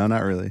 No,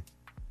 not really.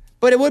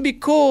 But it would be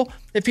cool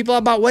if people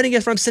I bought wedding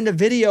gifts from send a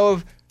video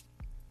of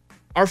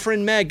our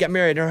friend Meg got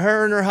married, or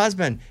her and her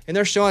husband, and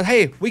they're showing,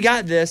 hey, we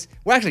got this.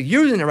 We're actually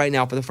using it right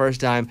now for the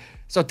first time.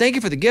 So thank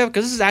you for the gift,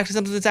 because this is actually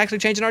something that's actually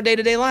changing our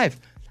day-to-day life.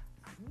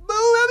 Boom, that'd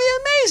be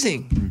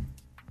amazing.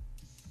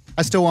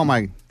 I still want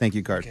my thank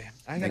you card.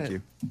 Thank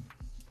you.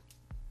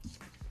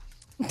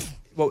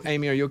 Well,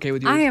 Amy, are you okay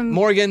with you? I am.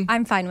 Morgan,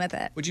 I'm fine with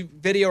it. would you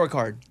video or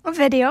card? A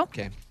video.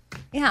 Okay.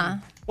 Yeah.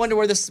 Wonder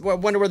where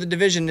the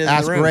division is.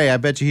 Ask in the room. Ray. I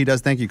bet you he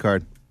does thank you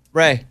card.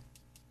 Ray.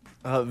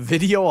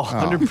 Video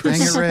 100%.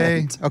 Dang it,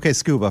 Ray. Okay,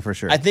 Scuba for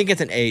sure. I think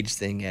it's an age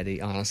thing,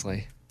 Eddie,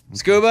 honestly.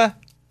 Scuba?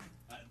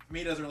 For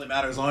me, it doesn't really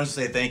matter as long as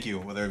you say thank you,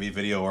 whether it be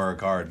video or a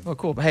card. Oh,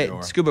 cool. Hey,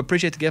 Scuba,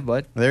 appreciate the gift,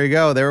 bud. There you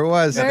go. There it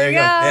was. There you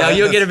go. Now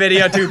you'll get a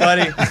video too,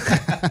 buddy.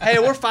 Hey,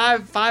 we're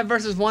five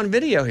versus one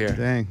video here.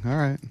 Dang. All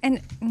right.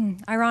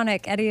 And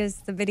ironic, Eddie is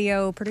the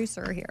video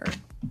producer here.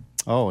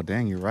 Oh,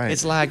 dang, you're right.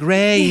 It's like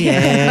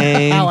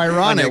rain. How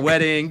ironic. On your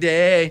wedding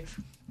day.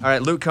 All right,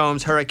 Luke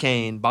Combs,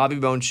 Hurricane, Bobby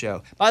Bones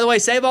Show. By the way,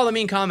 save all the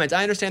mean comments.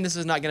 I understand this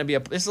is not going to be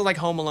this is like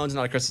Home Alone's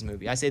not a Christmas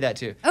movie. I say that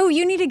too. Oh,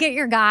 you need to get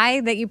your guy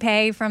that you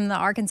pay from the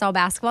Arkansas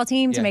basketball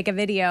team to make a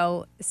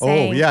video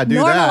saying yeah, do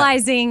that.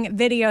 normalizing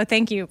video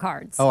thank you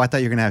cards. Oh, I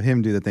thought you were going to have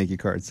him do the thank you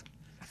cards.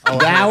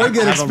 That would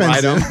get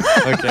expensive.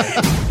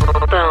 Okay.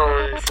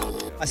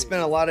 I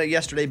spent a lot of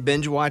yesterday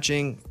binge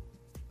watching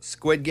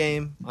Squid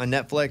Game on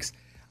Netflix.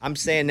 I'm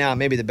saying now,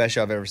 maybe the best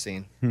show I've ever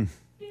seen.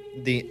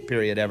 The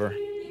period ever.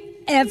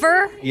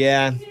 Ever?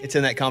 Yeah, it's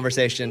in that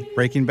conversation.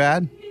 Breaking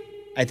Bad?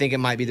 I think it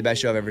might be the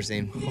best show I've ever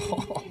seen.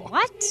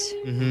 What?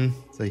 Mm-hmm.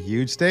 It's a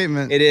huge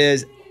statement. It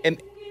is.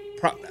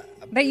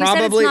 But you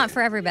said it's not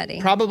for everybody.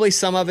 Probably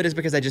some of it is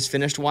because I just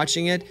finished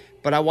watching it,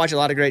 but I watch a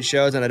lot of great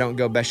shows and I don't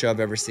go best show I've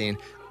ever seen.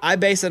 I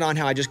base it on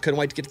how I just couldn't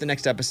wait to get to the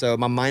next episode.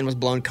 My mind was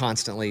blown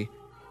constantly.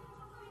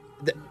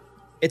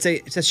 It's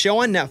a show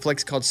on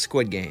Netflix called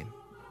Squid Game.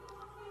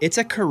 It's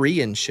a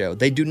Korean show.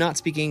 They do not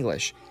speak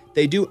English.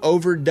 They do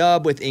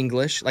overdub with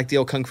English, like the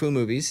old Kung Fu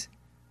movies,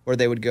 where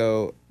they would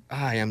go,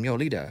 I am your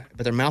leader,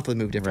 but their mouth would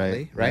move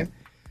differently, right?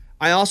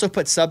 I also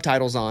put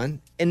subtitles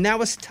on, and that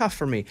was tough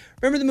for me.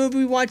 Remember the movie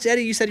we watched,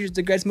 Eddie? You said it was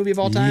the greatest movie of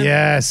all time?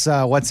 Yes.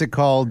 What's it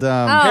called?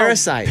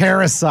 Parasite.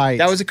 Parasite.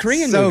 That was a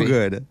Korean So movie.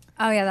 good.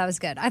 Oh, yeah, that was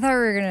good. I thought we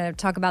were going to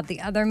talk about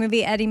the other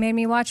movie Eddie made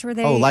me watch where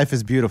they... Oh, Life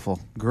is Beautiful.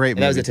 Great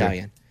movie. That was too.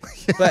 Italian.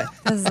 But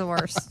This is the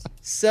worst.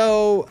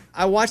 So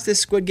I watched this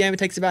Squid Game. It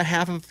takes about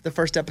half of the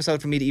first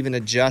episode for me to even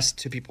adjust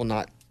to people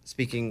not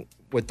speaking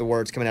with the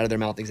words coming out of their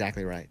mouth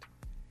exactly right.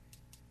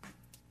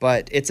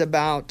 But it's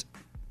about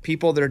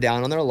people that are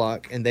down on their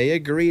luck, and they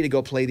agree to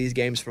go play these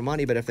games for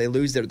money, but if they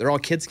lose they're all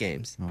kids'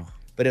 games. Oh.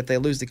 But if they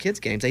lose the kids'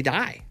 games, they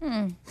die.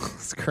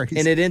 It's crazy.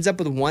 And it ends up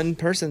with one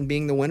person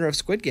being the winner of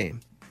Squid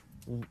Game.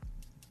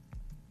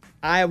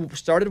 I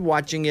started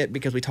watching it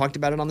because we talked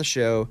about it on the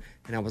show,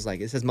 and I was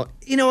like, it says, and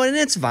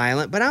it's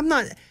violent, but I'm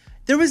not,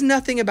 there was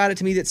nothing about it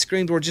to me that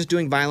screamed we're just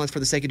doing violence for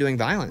the sake of doing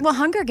violence. Well,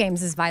 Hunger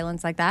Games is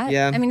violence like that.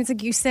 Yeah. I mean, it's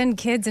like you send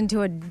kids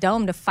into a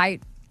dome to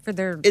fight for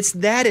their... It's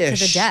that-ish.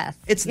 To the death.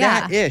 It's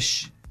Yeah.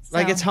 that-ish.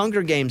 Like So- it's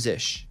Hunger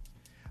Games-ish.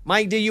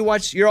 Mike, do you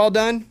watch, you're all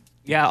done?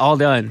 Yeah, all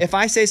done. If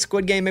I say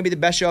Squid Game, maybe the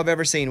best show I've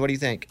ever seen, what do you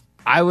think?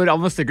 I would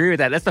almost agree with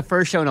that. That's the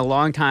first show in a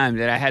long time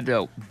that I had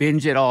to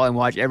binge it all and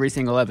watch every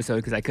single episode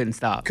because I couldn't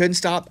stop. Couldn't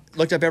stop,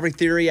 looked up every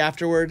theory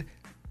afterward.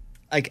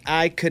 Like,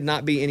 I could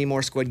not be any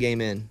more Squid Game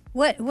in.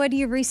 What do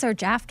you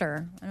research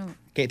after? I don't...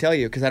 Can't tell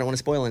you because I don't want to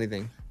spoil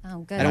anything.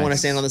 Oh, good. I don't want to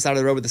stand on the side of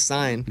the road with a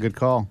sign. Good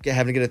call.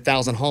 Having to get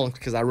 1,000 honks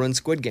because I run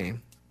Squid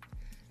Game.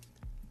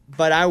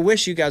 But I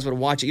wish you guys would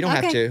watch it. You don't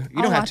have to. You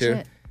I'll don't have watch to.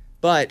 it.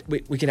 But we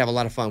could have a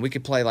lot of fun. We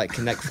could play like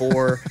Connect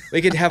 4.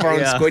 We could have our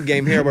own Yeah. Squid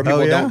Game here where Oh,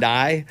 people yeah? don't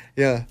die.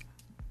 Yeah.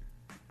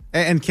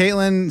 And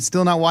Caitlin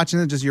still not watching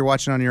it? Just you're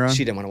watching on your own?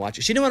 She didn't want to watch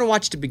it. She didn't want to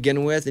watch it to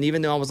begin with. And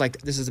even though I was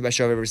like, this is the best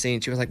show I've ever seen,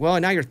 she was like, well,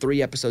 now you're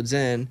 3 episodes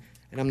in,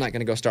 and I'm not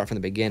going to go start from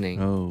the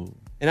beginning. Oh.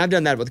 And I've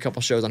done that with a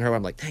couple shows on her where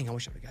I'm like, dang, I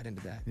wish I would have got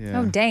into that.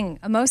 Oh, dang.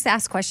 A most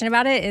asked question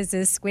about it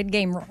is Squid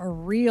Game a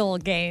real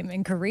game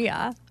in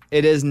Korea?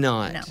 It is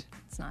not. No,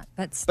 it's not.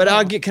 But But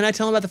can I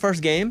tell them about the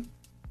first game?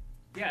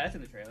 Yeah, that's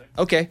in the trailer.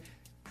 Okay.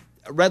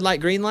 Red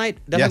light, green light.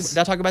 Yes. Did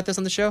I talk about this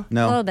on the show?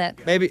 No. A little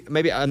bit.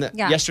 Maybe on the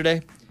Yeah.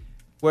 yesterday,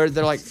 where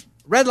they're like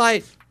red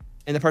light,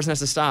 and the person has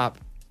to stop,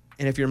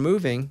 and if you're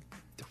moving,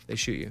 they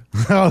shoot you.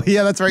 Oh,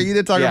 yeah, that's right. You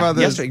did talk about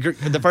this.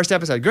 Yesterday, the first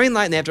episode, green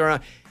light, and they have to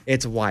run.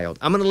 It's wild.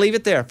 I'm gonna leave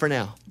it there for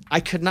now. I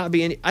could not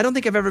be any. I don't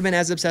think I've ever been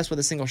as obsessed with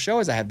a single show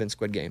as I have been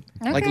Squid Game.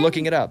 Like Okay.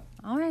 looking it up.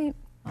 All right.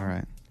 All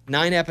right.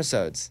 9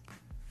 episodes.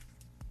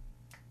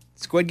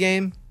 Squid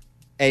Game,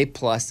 A+,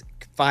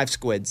 5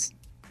 squids.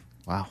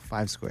 Wow,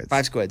 5 squids.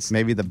 5 squids.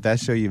 Maybe the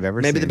best show you've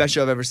ever seen. Maybe the best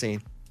show I've ever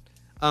seen.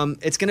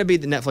 It's going to be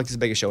the Netflix's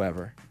biggest show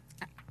ever.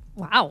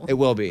 Wow. It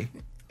will be.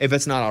 If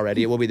it's not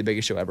already, it will be the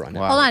biggest show ever on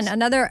Netflix. Hold on.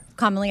 Another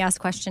commonly asked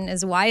question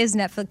is why is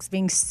Netflix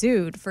being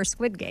sued for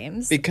Squid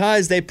Games?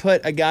 Because they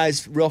put a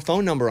guy's real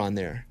phone number on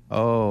there.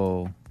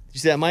 Oh. Did you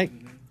see that, Mike?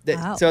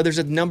 Wow. So there's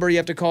a number you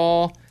have to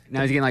call.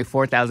 Now he's getting like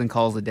 4,000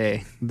 calls a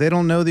day. They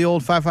don't know the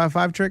old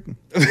 555 trick?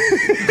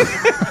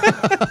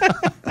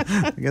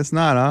 I guess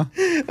not, huh?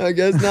 I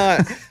guess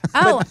not.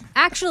 Oh,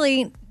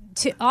 actually,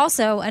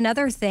 Also,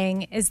 another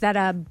thing is that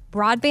a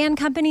broadband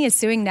company is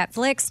suing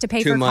Netflix to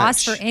pay Too for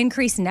costs much. for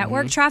increased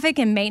network traffic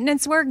and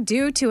maintenance work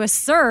due to a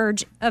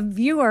surge of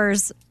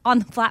viewers on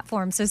the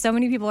platform. So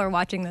many people are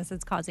watching this,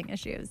 it's causing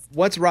issues.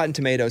 What's Rotten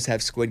Tomatoes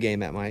have Squid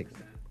Game at, Mike?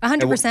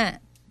 100%.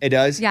 It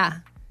does? Yeah.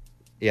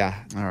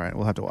 Yeah. All right,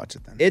 we'll have to watch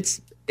it then.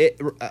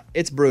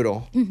 It's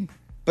brutal.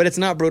 But it's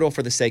not brutal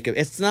for the sake of.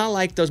 It's not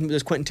like those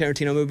Quentin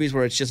Tarantino movies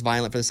where it's just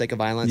violent for the sake of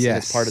violence. And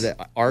Yes. it's part of the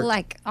art.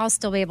 Like, I'll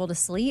still be able to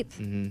sleep.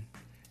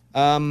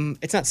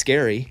 It's not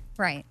scary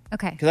Right.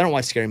 Okay. because I don't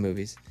watch scary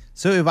movies.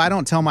 So if I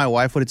don't tell my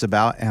wife what it's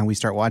about and we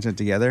start watching it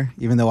together,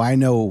 even though I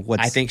know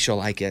what's... I think she'll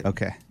like it.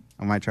 Okay.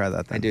 I might try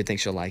that then. I do think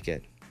she'll like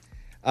it.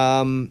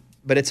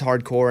 But it's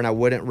hardcore, and I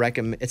wouldn't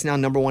recommend. It's now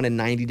 #1 in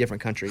 90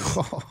 different countries.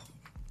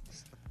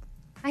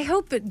 I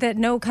hope that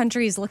no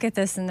countries look at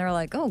this and they're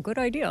like, oh, good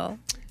idea.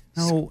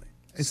 No,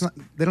 it's not.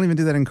 They don't even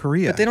do that in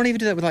Korea. But they don't even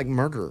do that with like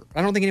murder.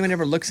 I don't think anyone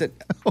ever looks at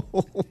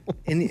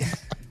any.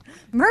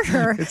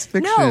 Murder? It's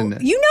fiction. No,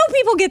 you know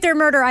people get their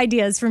murder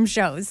ideas from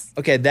shows.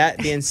 Okay, that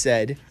being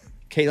said,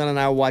 Caitlin and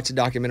I watched a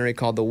documentary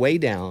called The Way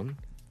Down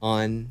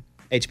on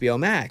HBO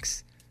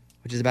Max,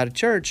 which is about a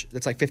church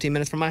that's like 15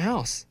 minutes from my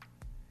house.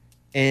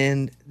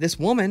 And this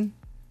woman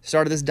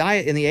started this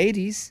diet in the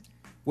 80s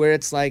where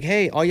it's like,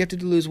 hey, all you have to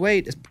do to lose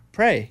weight is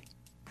pray.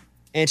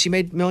 And she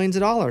made millions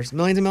and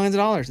millions of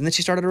dollars. And then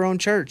she started her own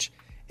church.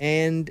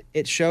 And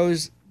it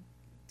shows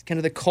kind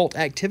of the cult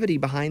activity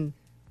behind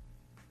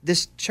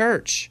this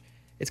church.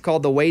 It's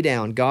called The Way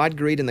Down, God,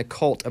 Greed, and the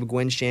Cult of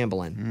Gwen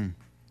Shamblin.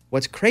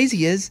 What's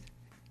crazy is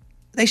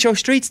they show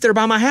streets that are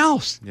by my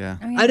house. Yeah.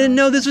 Oh, yeah. I didn't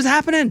know this was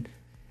happening.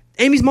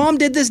 Amy's mom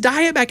did this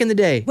diet back in the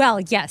day. Well,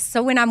 yes.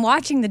 So when I'm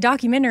watching the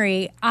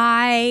documentary,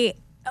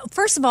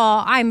 first of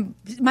all,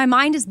 my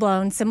mind is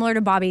blown, similar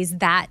to Bobby's,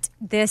 that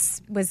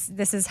this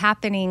is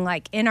happening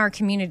like in our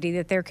community,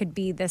 that there could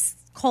be this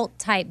cult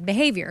type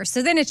behavior.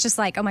 So then it's just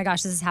like, oh my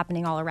gosh, this is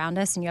happening all around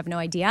us and you have no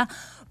idea.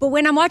 But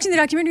when I'm watching the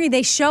documentary,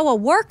 they show a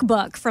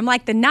workbook from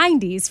like the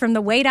 90s from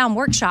the Way Down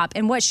workshop.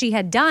 And what she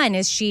had done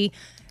is she's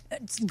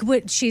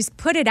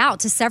put it out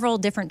to several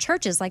different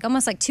churches, like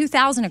almost like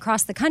 2,000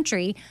 across the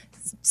country,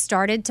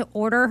 started to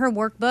order her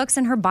workbooks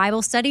and her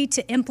Bible study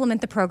to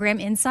implement the program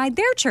inside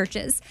their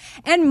churches.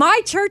 And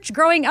my church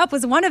growing up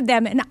was one of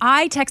them. And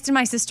I texted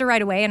my sister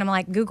right away and I'm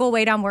like, Google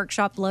Way Down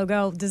Workshop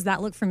logo. Does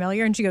that look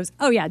familiar? And she goes,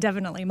 oh yeah,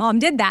 definitely. Mom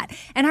did that.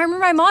 And I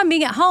remember my mom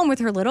being at home with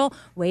her little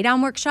Way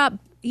Down Workshop,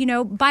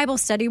 Bible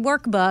study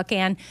workbook.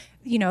 And,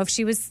 if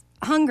she was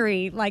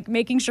hungry, like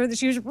making sure that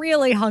she was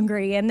really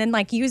hungry, and then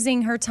like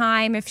using her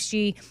time if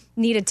she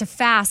needed to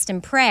fast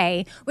and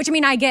pray, which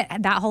I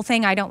get that whole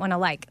thing. I don't want to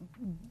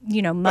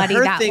muddy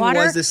her that thing water.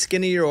 was the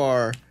skinnier you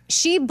are.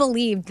 She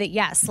believed that,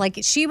 yes, like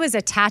she was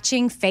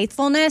attaching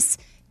faithfulness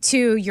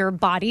to your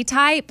body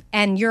type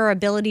and your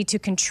ability to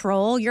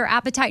control your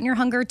appetite and your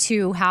hunger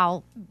to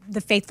how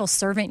the faithful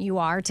servant you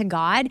are to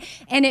God.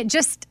 And it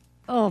just,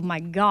 oh my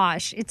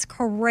gosh, it's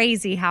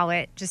crazy how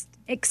it just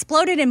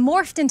exploded and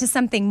morphed into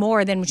something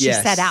more than she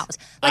set out.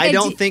 Like I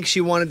don't think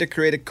she wanted to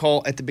create a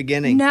cult at the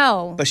beginning.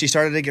 No. But she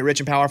started to get rich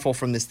and powerful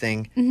from this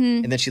thing.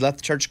 Mm-hmm. And then she left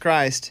the Church of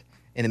Christ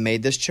and then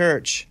made this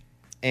church.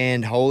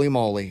 And holy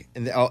moly.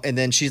 And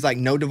then she's like,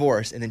 no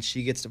divorce. And then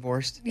she gets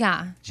divorced.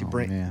 Yeah. Dude.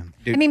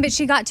 But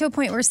she got to a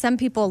point where some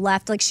people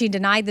left, like she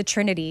denied the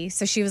Trinity.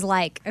 So she was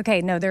like, okay,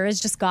 no, there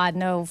is just God,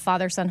 no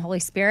Father, Son, Holy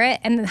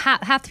Spirit. And then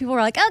half the people were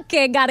like,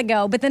 okay, gotta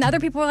go. But then other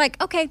people were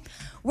like, okay,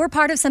 we're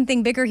part of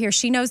something bigger here.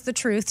 She knows the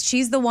truth.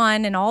 She's the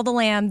one and all the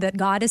lamb that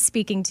God is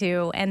speaking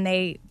to. And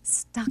they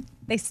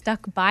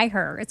stuck by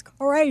her. It's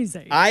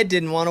crazy. I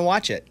didn't want to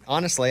watch it.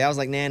 Honestly, I was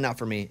like, nah, not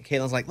for me.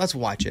 Caitlin's like, let's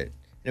watch it.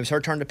 And it was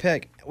her turn to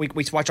pick. We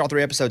watched all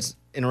 3 episodes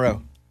in a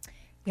row.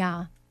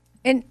 Yeah.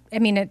 And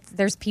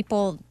there's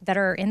people that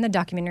are in the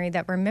documentary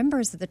that were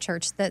members of the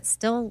church that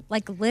still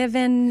like live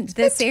in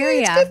this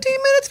area. It's 15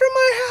 minutes from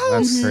my house.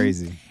 That's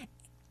crazy.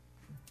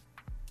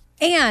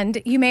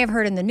 And you may have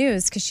heard in the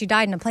news because she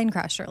died in a plane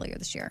crash earlier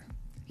this year.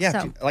 Yeah,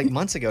 So- like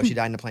months ago, she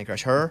died in a plane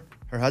crash. Her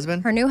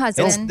husband? Her new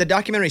husband. The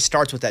documentary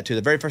starts with that, too.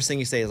 The very first thing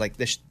you say is like,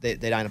 they died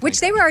in a plane Which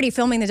they were already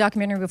filming the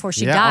documentary before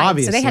she Yeah,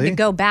 died. So they had to obviously.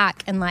 go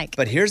back and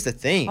But here's the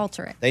thing.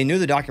 alter it. They knew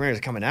the documentary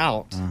was coming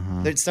out.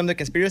 Some of the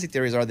conspiracy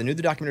theories are they knew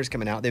the documentary was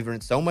coming out. They've been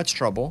in so much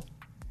trouble.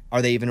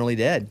 Are they even really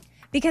dead?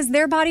 Because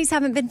their bodies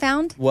haven't been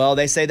found. Well,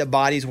 they say that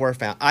bodies were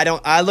found. I've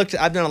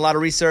done a lot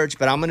of research,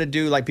 but I'm going to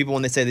do like people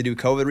when they say they do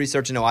COVID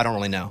research. No, I don't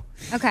really know.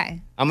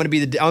 Okay. I'm going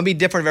to be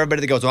different from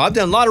everybody that goes, well, I've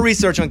done a lot of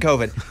research on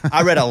COVID.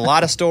 I read a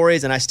lot of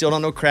stories and I still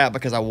don't know crap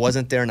because I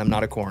wasn't there and I'm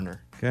not a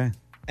coroner. Okay.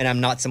 And I'm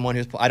not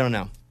someone I don't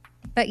know.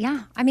 But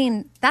yeah,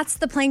 that's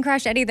the plane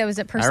crash, Eddie, that was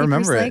at Percy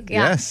remember Priest it, Lake.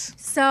 Yeah. yes.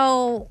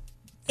 So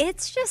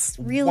it's just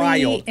really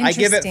Wild. I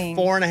give it interesting.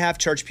 4.5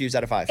 church pews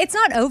out of 5. It's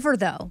not over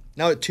though.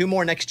 No, 2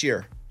 more next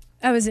year.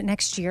 Oh, is it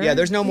next year? Yeah,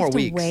 there's no We more have to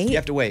weeks. wait? You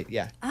have to wait.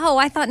 Yeah. Oh,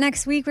 I thought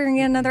next week we were going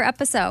to get another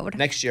episode.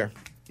 Next year.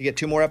 You get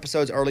 2 more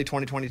episodes early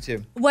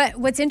 2022.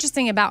 What's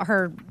interesting about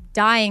her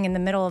dying in the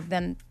middle of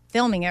them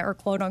filming it, or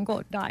quote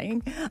unquote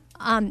dying,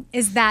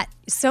 is that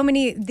so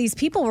many these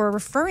people were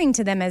referring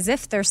to them as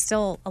if they're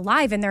still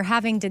alive, and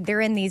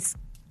they're in these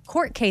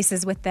court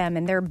cases with them,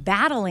 and they're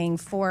battling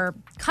for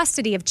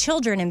custody of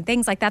children and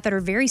things like that are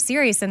very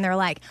serious. And they're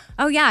like,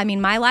 oh yeah, I mean,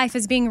 my life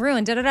is being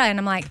ruined, and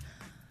I'm like,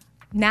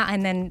 now,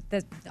 and then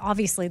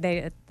obviously they,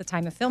 at the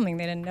time of filming,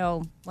 they didn't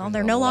know, well,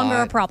 they're no longer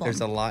a problem. There's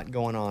a lot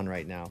going on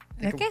right now.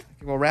 Okay.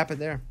 We'll wrap it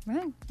there.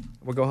 Right.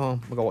 We'll go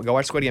home. We'll go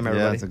watch Squid Game,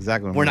 everybody. Yeah, that's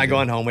exactly what We're I'm not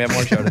gonna going home. We have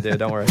more show to do.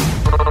 Don't worry.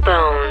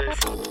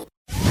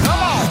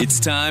 It's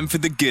time for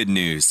the good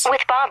news.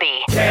 With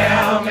Bobby.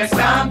 Tell me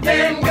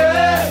something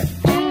good.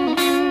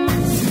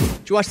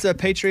 Did you watch the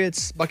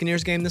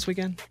Patriots-Buccaneers game this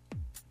weekend?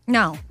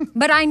 No,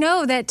 but I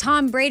know that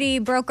Tom Brady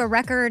broke a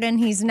record, and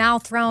he's now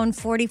thrown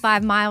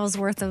 45 miles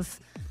worth of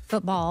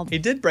football. He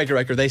did break a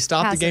record. They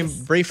stopped the game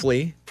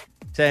briefly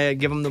to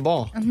give him the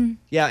ball. Mhm.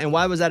 Yeah, and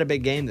why was that a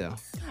big game, though?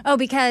 Oh,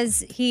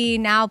 because he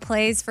now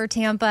plays for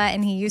Tampa,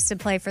 and he used to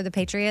play for the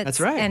Patriots. That's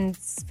right. And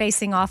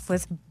facing off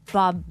with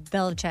Bob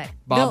Belichick.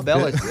 Bob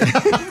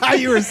Belichick.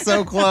 You were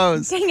so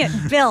close. Dang it,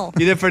 Bill.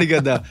 You did pretty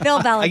good, though. Bill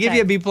Belichick. I give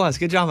you a B+.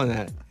 Good job on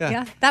that.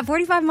 Yeah, that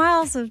 45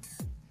 miles is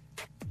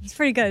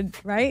pretty good,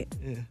 right?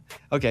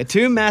 Okay,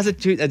 2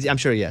 Massachusetts. I'm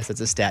sure, yes, that's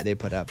a stat they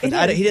put up.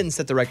 But he didn't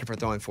set the record for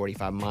throwing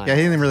 45 miles. Yeah,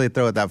 he didn't really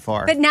throw it that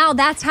far. But now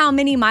that's how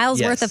many miles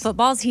Yes. worth of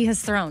footballs he has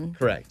thrown.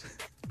 Correct.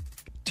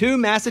 2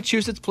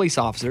 Massachusetts police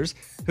officers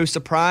who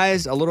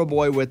surprised a little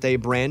boy with a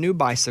brand new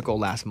bicycle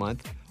last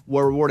month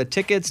were awarded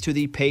tickets to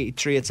the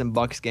Patriots and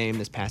Bucks game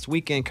this past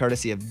weekend,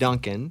 courtesy of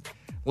Duncan.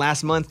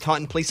 Last month,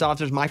 Taunton police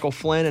officers Michael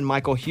Flynn and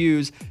Michael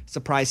Hughes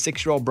surprised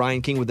 6-year-old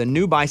Brian King with a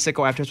new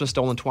bicycle after his was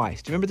stolen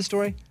twice. Do you remember the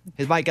story?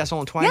 His bike got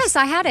stolen twice? Yes,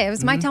 I had it. It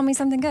was Mike Tell Me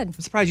Something Good. I'm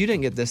surprised you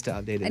didn't get this to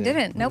update it. I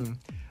didn't. Nope.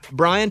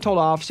 Brian told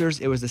officers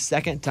it was the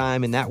second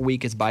time in that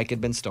week his bike had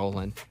been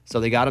stolen. So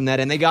they got him that,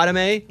 and they got him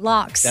a...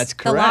 Locks. That's The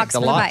correct. locks The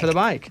for the lock bike. for the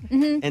bike.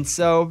 Mhm. And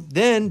so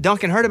then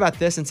Duncan heard about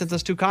this and sent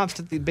those 2 cops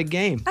to the big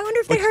game. I wonder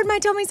if they heard my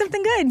Tell Me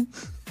Something Good.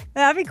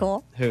 That'd be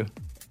cool. Who?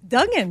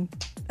 Duncan.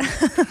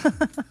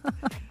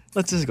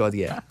 Let's just go with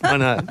yeah. Why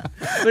not?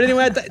 But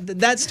anyway,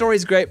 that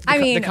story's great. I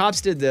mean- the cops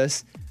did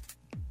this.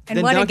 And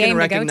then what a Duncan game to go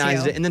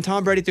recognized to. it, and then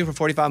Tom Brady threw for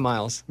 45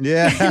 miles.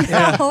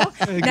 Yeah.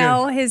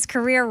 No, his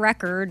career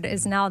record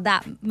is now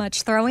that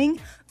much throwing.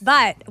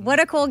 But what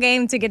a cool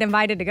game to get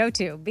invited to go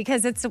to,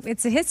 because it's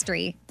a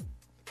history.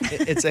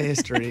 It's a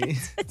history.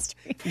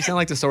 You sound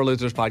like the Sore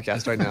Losers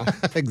podcast right now.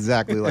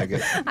 Exactly like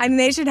it. I mean,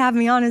 they should have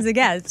me on as a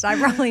guest. I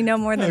probably know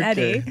more than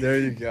Eddie. There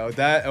you go.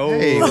 That. Oh.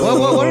 Hey,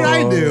 what did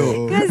I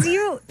do? Because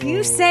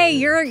you say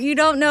you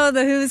don't know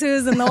the who's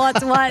and the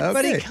what's what.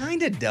 But he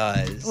kind of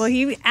does. Well,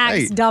 he acts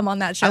Hey, dumb on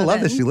that show. I love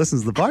then. that she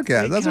listens to the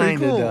podcast. That's really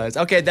Kinda cool. does.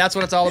 Okay, that's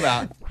what it's all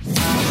about.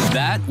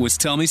 That was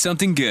Tell Me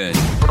Something Good.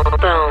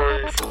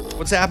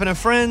 What's happening,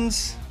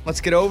 friends?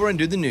 Let's get over and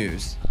do the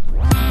news.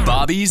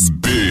 Bobby's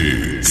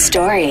Big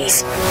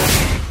Stories.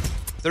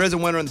 There is a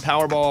winner in the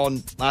Powerball.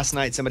 And last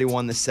night, somebody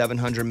won the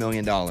 $700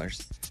 million.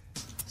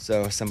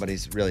 So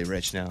somebody's really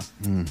rich now.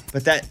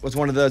 But that was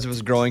one of those that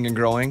was growing and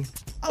growing.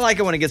 I like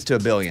it when it gets to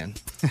 $1 billion.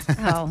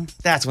 Oh,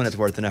 That's when it's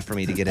worth enough for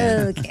me to get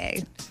in.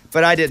 okay.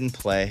 But I didn't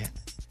play.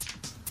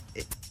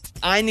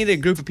 I need a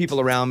group of people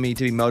around me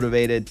to be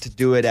motivated to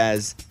do it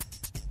as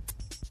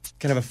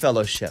kind of a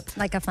fellowship.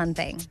 Like a fun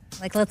thing.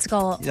 Like, let's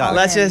go. Yeah, all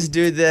let's in. just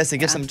do this and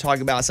get something to talk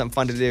about, something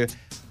fun to do.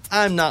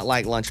 I'm not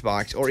like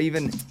Lunchbox or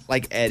even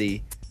like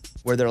Eddie,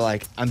 where they're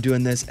like, I'm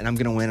doing this and I'm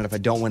going to win, and if I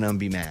don't win, I'm going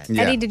to be mad.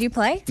 Yeah. Eddie, did you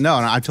play? No,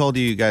 I told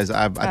you guys,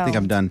 I think Oh.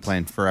 I'm done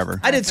playing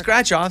forever. I did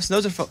scratch-offs.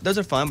 Those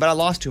are fun, but I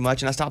lost too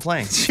much and I stopped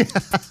playing.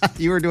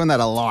 You were doing that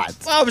a lot.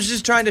 Well, I was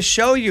just trying to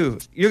show you.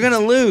 You're going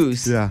to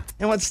lose. Yeah.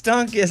 And what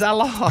stunk is I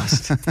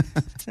lost.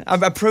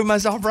 I proved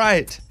myself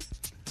right.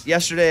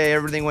 Yesterday,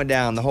 everything went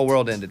down. The whole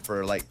world ended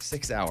for like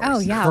 6 hours. Oh,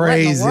 yeah.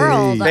 Crazy. What in the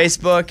world?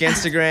 Facebook,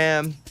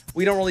 Instagram.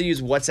 We don't really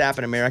use WhatsApp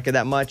in America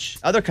that much.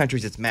 Other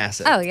countries, it's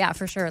massive. Oh, yeah,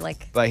 for sure.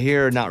 Like, But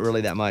here, not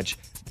really that much.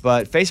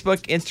 But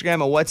Facebook, Instagram,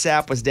 and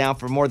WhatsApp was down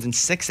for more than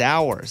 6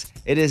 hours.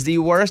 It is the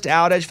worst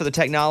outage for the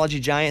technology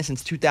giant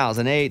since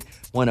 2008,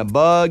 when a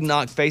bug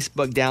knocked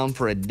Facebook down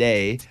for a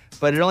day.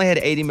 But it only had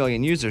 80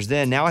 million users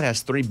then. Now it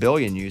has 3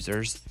 billion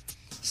users.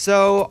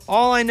 So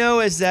all I know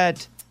is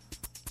that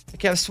I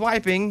kept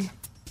swiping,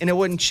 and it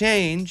wouldn't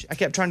change. I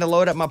kept trying to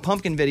load up my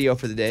pumpkin video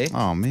for the day,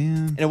 Oh,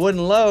 man. and it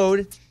wouldn't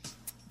load.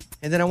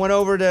 And then I went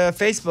over to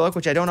Facebook,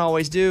 which I don't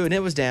always do, and it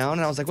was down.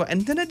 And I was like, what?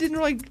 And then it didn't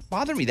really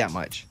bother me that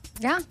much.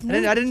 yeah. I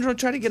didn't really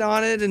try to get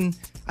on it, and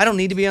I don't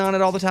need to be on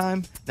it all the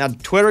time. Now,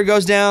 Twitter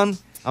goes down,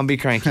 I'll be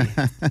cranky.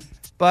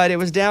 But it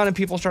was down, and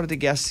people started to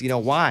guess,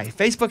 why.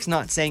 Facebook's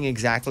not saying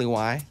exactly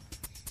why.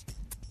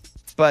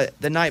 But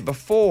the night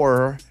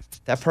before,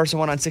 that person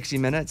went on 60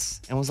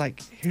 Minutes and was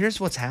like, here's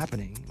what's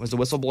happening. Was the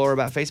whistleblower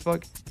about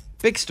Facebook?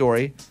 Big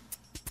story.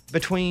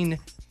 Between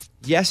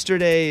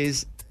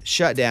yesterday's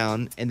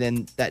shutdown and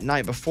then that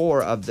night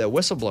before of the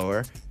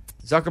whistleblower,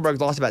 Zuckerberg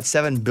lost about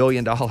 $7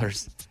 billion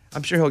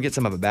I'm sure he'll get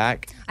some of it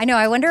back. I know.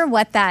 I wonder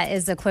what that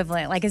is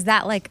equivalent. Like, is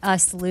that like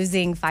us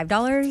losing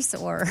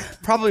 $5 or?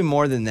 Probably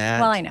more than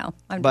that. Well, I know.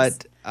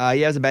 But yeah,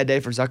 it was a bad day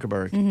for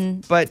Zuckerberg.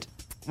 Mhm. But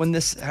when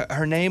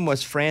her name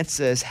was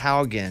Frances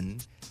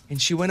Haugen,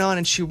 and she went on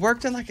and she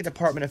worked in like a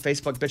department of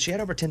Facebook, but she had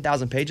over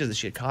 10,000 pages that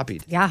she had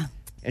copied. Yeah.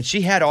 And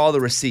she had all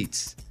the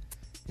receipts.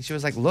 And she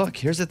was like, look,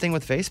 here's the thing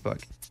with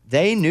Facebook.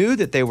 They knew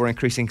that they were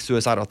increasing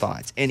suicidal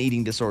thoughts and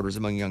eating disorders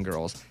among young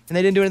girls. And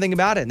they didn't do anything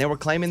about it. And they were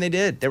claiming they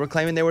did. They were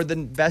claiming they were the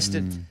best.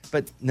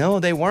 But no,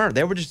 they weren't.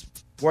 They were just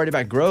worried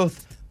about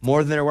growth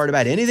more than they were worried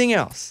about anything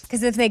else.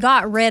 Because if they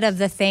got rid of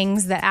the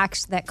things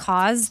that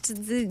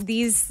caused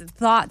these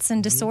thoughts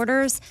and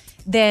disorders,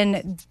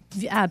 then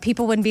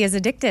people wouldn't be as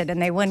addicted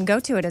and they wouldn't go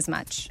to it as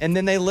much. And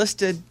then they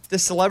listed the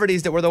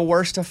celebrities that were the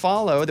worst to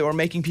follow, that were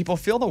making people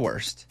feel the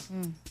worst.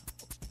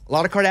 A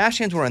lot of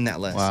Kardashians were in that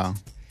list. Wow.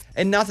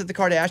 And not that the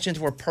Kardashians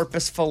were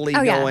purposefully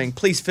Oh, yeah. going,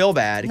 please feel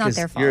bad Not because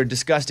their fault. you're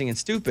disgusting and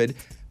stupid,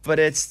 but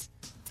it's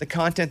the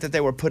content that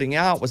they were putting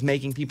out was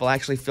making people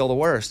actually feel the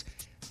worst.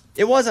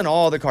 It wasn't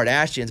all the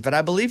Kardashians, but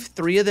I believe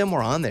 3 of them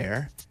were on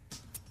there.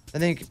 I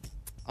think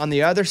on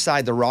the other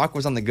side, The Rock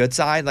was on the good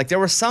side. Like there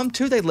were some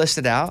too they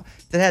listed out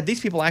that had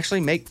these people actually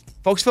make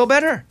folks feel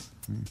better.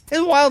 It's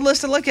a wild list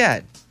to look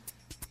at.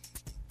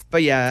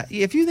 But yeah,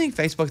 if you think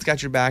Facebook's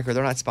got your back or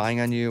they're not spying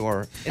on you,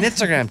 or and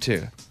Instagram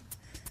too.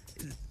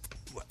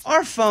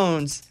 Our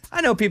phones,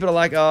 I know people are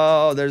like,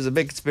 oh, there's a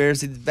big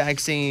conspiracy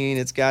vaccine.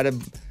 It's got a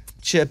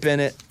chip in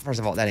it. First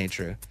of all, that ain't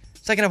true.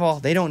 Second of all,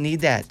 they don't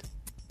need that.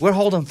 We're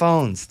holding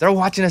phones. They're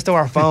watching us through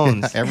our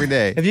phones. Every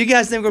day. If you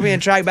guys think we're being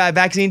tracked by a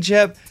vaccine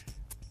chip,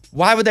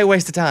 why would they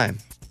waste the time?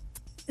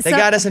 They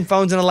got us in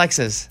phones and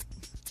Alexas.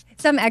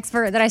 Some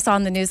expert that I saw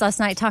in the news last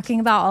night talking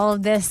about all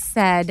of this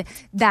said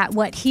that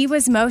what he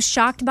was most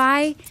shocked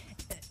by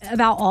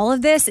about all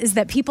of this is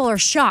that people are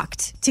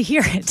shocked to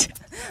hear it.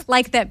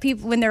 Like that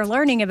people, when they're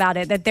learning about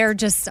it, that they're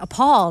just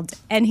appalled.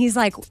 And he's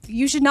like,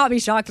 you should not be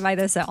shocked by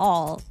this at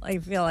all. I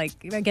feel like,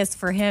 I guess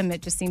for him,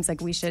 it just seems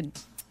like we should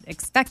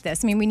expect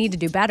this. I mean, we need to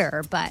do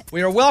better, but.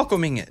 We are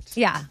welcoming it.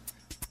 Yeah.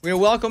 We are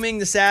welcoming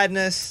the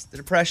sadness, the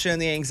depression,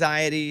 the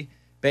anxiety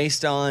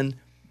based on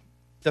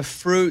the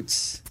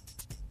fruits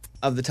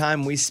of the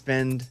time we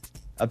spend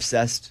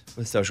obsessed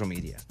with social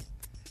media.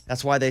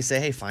 That's why they say,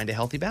 hey, find a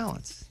healthy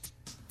balance.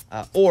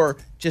 Or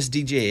just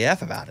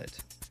DJAF about it.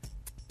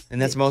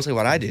 And that's mostly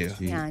what I do.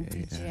 Yeah,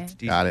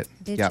 Got it.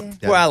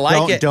 Yep. Where I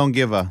like it. Don't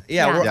give a.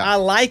 Where I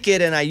like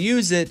it and I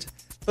use it,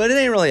 but it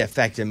ain't really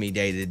affecting me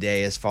day to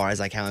day as far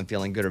as like how I'm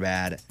feeling, good or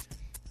bad.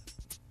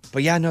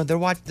 But yeah, no, they're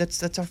watching.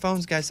 That's our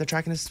phones, guys. They're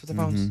tracking us with their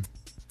phones.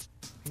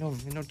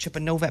 No chip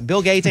and no vat.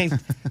 Bill Gates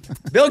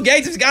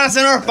has got us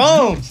in our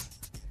phones.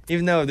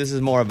 Even though this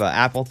is more of an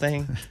Apple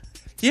thing.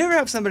 Do you ever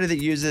have somebody that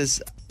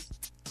uses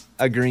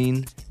a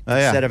green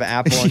instead of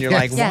Apple, and you're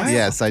like, why?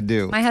 Yes, I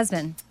do. My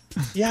husband.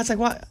 Yeah, it's like,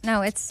 what?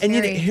 No, it's And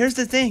very here's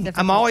the thing. difficult.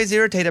 I'm always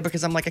irritated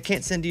because I'm like, I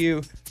can't send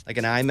you like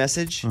an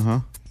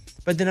iMessage.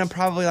 But then I'm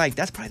probably like,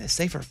 that's probably the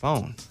safer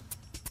phone.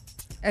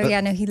 Oh, yeah,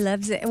 no, he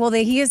loves it. Well,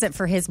 he uses it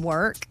for his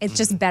work. It's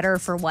just better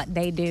for what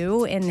they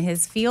do in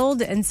his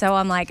field. And so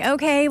I'm like,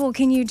 okay, well,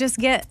 can you just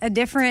get a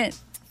different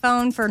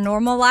phone for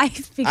normal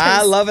life?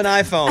 I love an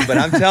iPhone, but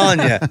I'm telling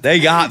you, they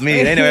got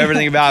me. They know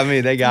everything about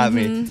me. They got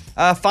me.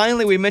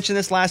 Finally, we mentioned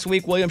this last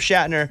week. William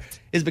Shatner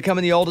is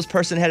becoming the oldest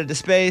person headed to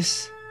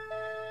space.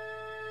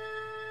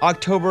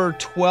 October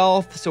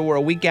 12th, so we're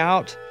a week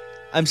out.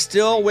 I'm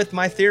still with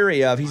my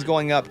theory of he's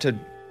going up to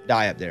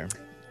die up there.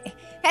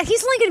 Yeah,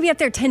 he's only going to be up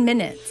there 10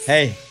 minutes.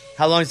 Hey,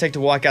 how long does it take to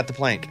walk out the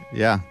plank?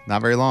 Yeah,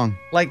 not very long.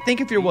 Like, think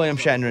if you're William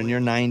Shatner and you're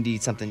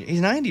 90-something.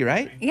 He's 90,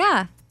 right?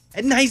 Yeah.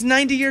 And he's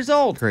 90 years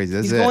old. Crazy,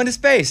 He's going to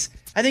space.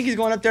 I think he's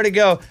going up there to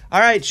go, all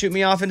right, shoot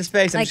me off into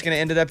space. I'm Like- just going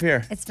to end it up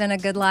here. It's been a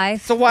good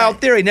life. It's a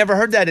wild theory. Never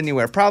heard that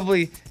anywhere.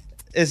 Probably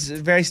is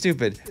very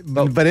stupid.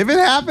 But if it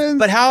happens.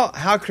 But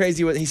how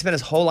crazy was he? Spent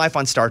his whole life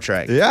on Star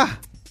Trek. Yeah.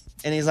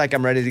 And he's like,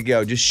 I'm ready to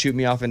go. Just shoot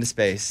me off into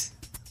space.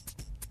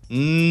 I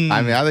mean,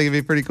 I think it'd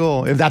be pretty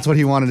cool if that's what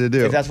he wanted to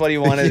do. If that's what he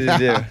wanted to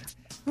do.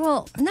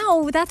 Well,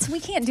 no, we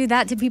can't do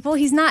that to people.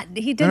 He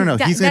didn't. No.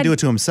 He's going to do it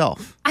to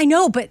himself. I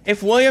know, but.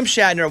 If William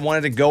Shatner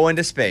wanted to go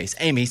into space,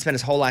 Amy, he spent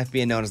his whole life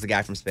being known as the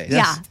guy from space.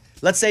 Yeah.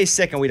 Let's say he's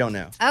sick and we don't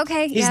know.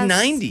 Okay, He's yes,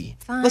 90.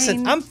 fine.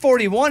 Listen, I'm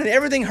 41 and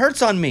everything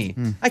hurts on me.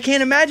 I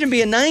can't imagine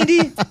being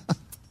 90.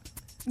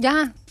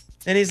 Yeah.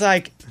 And he's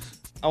like,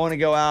 I want to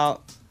go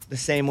out the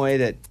same way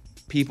that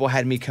people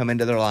had me come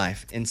into their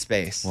life in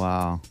space.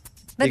 Wow.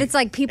 But it's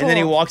like people. And then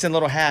he walks in a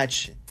little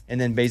hatch,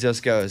 and then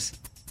Bezos goes,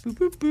 boop,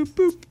 boop, boop,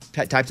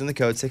 boop, types in the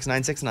code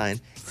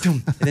 6969,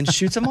 boom, and then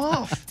shoots him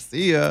off.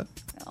 See ya.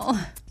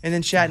 Oh. And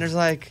then Shatner's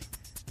like,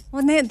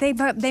 Well,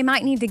 they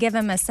might need to give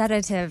him a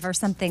sedative or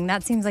something.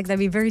 That seems like that'd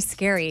be very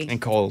scary. and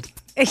cold.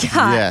 Yeah.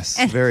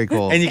 Yes, very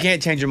cool. And you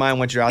can't change your mind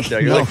once you're out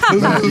there. You're like,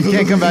 you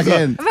can't come back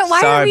in. But why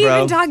Sorry, are we bro.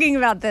 even talking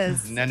about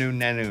this?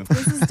 nanu.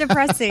 This is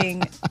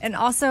depressing. And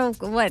also,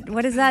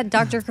 what is that,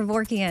 Dr.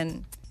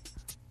 Kevorkian?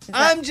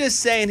 I'm just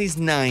saying he's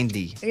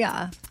 90.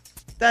 Yeah.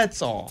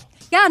 That's all.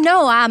 Yeah,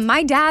 no,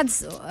 my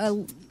dad's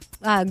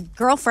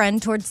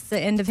girlfriend towards the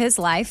end of his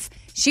life.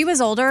 She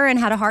was older and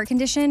had a heart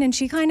condition, and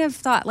she kind of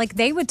thought, like,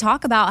 they would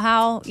talk about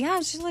how,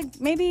 she's like,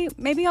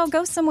 maybe I'll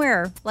go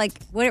somewhere,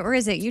 like, where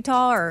is it,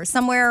 Utah or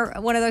somewhere,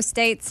 one of those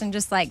states, and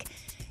just like,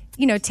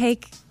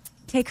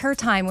 take her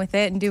time with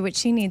it and do what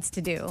she needs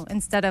to do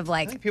instead of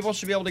like. I think people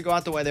should be able to go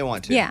out the way they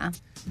want to. Yeah.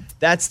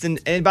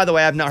 And by the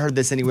way, I've not heard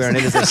this anywhere, and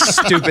it is a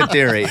stupid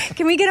theory.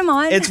 Can we get him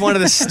on? It's one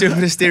of the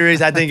stupidest theories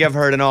I think I've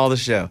heard in all the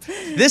show.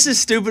 This is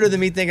stupider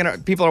than me thinking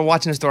people are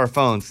watching us through our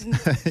phones.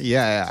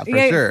 yeah,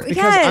 for sure.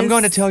 Because I'm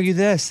going to tell you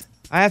this.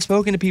 I have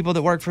spoken to people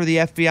that work for the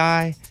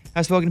FBI.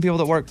 I've spoken to people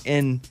that work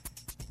in,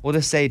 we'll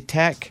just say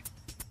tech.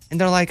 And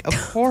they're like, of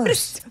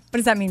course. What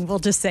does that mean? We'll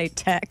just say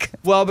tech.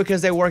 Well,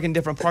 because they work in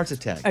different parts of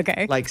tech.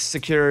 Okay. Like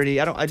security.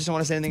 I just don't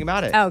want to say anything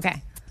about it. Oh,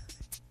 okay.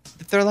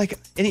 They're like,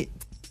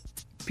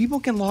 people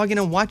can log in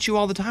and watch you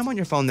all the time on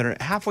your phone that are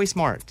halfway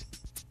smart.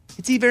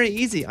 It's very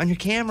easy on your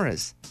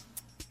cameras.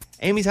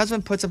 Amy's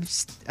husband puts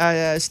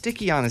a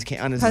sticky on his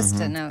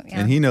Post-it note, yeah.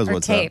 And he knows or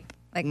what's tape.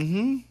 up. Like,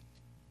 and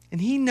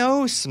he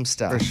knows some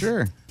stuff. For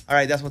sure. All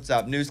right, that's what's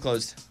up. News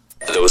closed.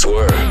 Those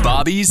were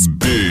Bobby's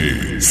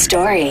Big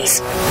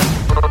Stories.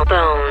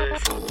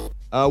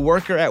 A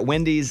worker at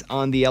Wendy's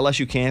on the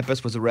LSU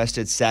campus was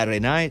arrested Saturday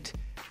night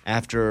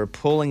after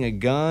pulling a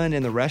gun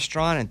in the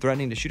restaurant and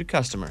threatening to shoot a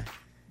customer.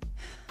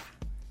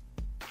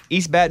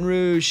 East Baton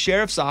Rouge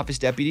Sheriff's Office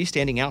deputies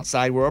standing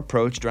outside were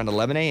approached around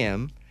 11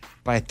 a.m.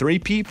 by 3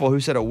 people who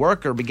said a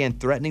worker began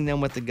threatening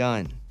them with a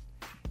gun.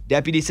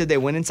 Deputies said they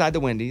went inside the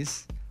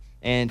Wendy's,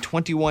 and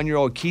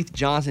 21-year-old Keith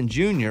Johnson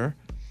Jr.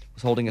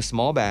 was holding a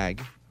small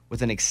bag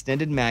with an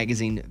extended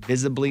magazine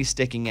visibly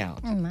sticking out.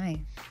 oh my.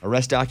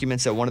 Arrest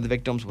documents said one of the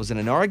victims was in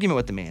an argument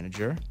with the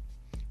manager.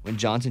 When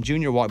Johnson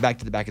Jr. walked back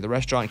to the back of the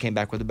restaurant and came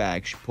back with a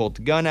bag, she pulled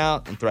the gun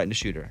out and threatened to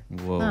shoot her.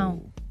 Whoa.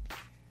 Oh.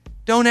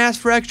 Don't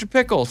ask for extra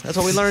pickles. That's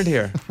what we learned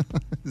here.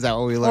 Is that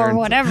what we learned? Or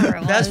whatever it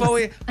was. That's what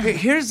we.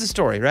 Here's the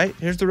story, right?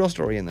 Here's the real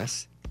story in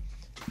this.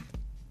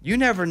 You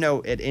never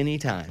know at any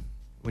time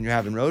when you're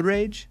having road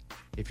rage,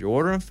 if you're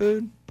ordering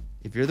food,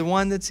 if you're the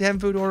one that's having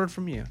food ordered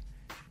from you.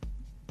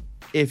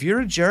 If you're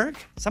a jerk,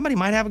 somebody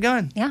might have a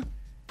gun. Yeah.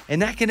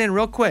 And that can end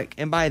real quick.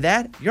 And by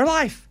that, your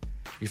life.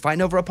 You're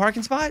fighting over a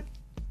parking spot.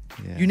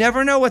 Yeah. You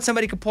never know what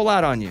somebody could pull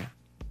out on you.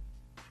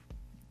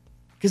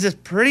 Because it's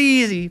pretty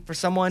easy for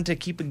someone to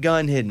keep a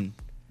gun hidden.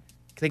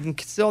 They can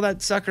conceal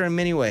that sucker in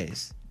many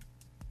ways.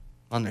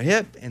 On their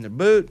hip, in their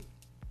boot,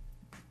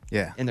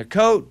 Yeah. in their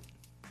coat.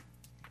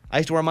 I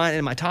used to wear mine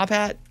in my top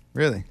hat.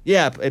 Really?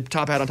 Yeah, a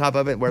top hat on top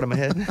of it, wear it on my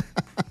head.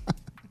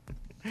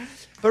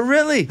 But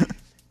really,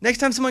 next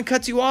time someone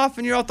cuts you off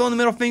and you're all throwing the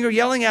middle finger,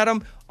 yelling at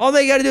them, all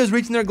they got to do is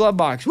reach in their glove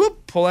box,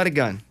 whoop, pull out a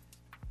gun.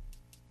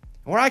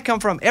 Where I come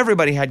from,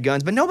 everybody had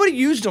guns, but nobody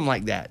used them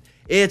like that.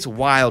 It's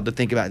wild to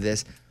think about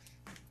this.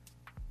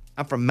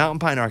 I'm from Mountain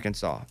Pine,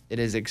 Arkansas. It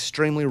is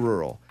extremely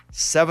rural.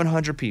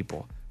 700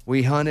 people.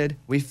 We hunted,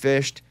 we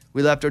fished,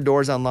 we left our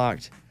doors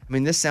unlocked. I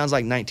mean, this sounds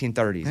like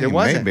 1930s. Hey, It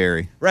wasn't.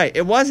 Mayberry. Right,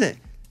 it wasn't.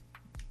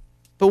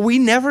 But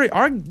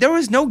there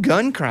was no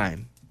gun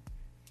crime.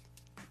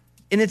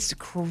 And it's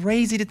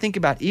crazy to think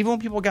about. Even when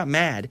people got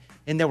mad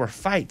and there were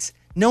fights,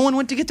 no one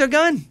went to get their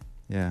gun.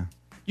 Yeah.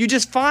 You You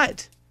just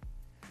fought.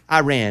 I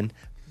ran.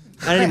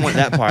 I didn't want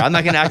that part. I'm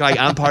not going to act like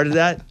I'm part of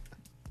that.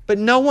 But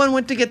no one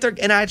went to get their...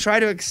 And I try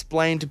to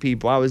explain to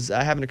people. I was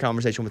having a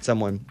conversation with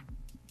someone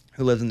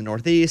who lives in the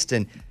Northeast,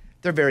 and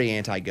they're very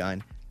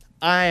anti-gun.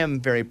 I am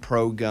very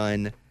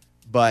pro-gun,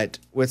 but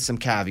with some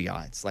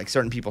caveats. Like,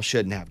 certain people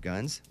shouldn't have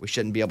guns. We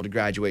shouldn't be able to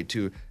graduate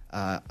to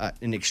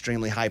an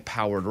extremely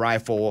high-powered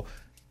rifle,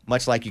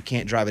 much like you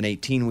can't drive an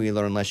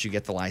 18-wheeler unless you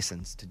get the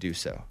license to do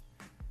so.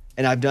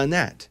 And I've done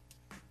that.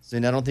 So I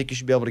don't think you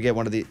should be able to get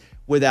one of the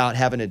without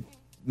having to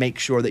make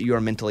sure that you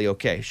are mentally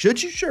okay.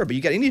 Should you? Sure, but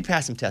you need to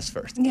pass some tests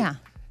first. Yeah.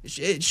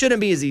 It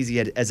shouldn't be as easy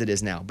as it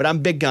is now. But I'm a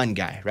big gun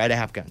guy, right? I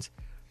have guns.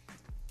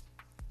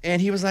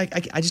 And he was like,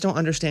 I just don't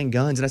understand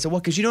guns. And I said, well,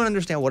 because you don't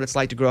understand what it's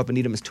like to grow up and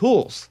need them as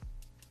tools.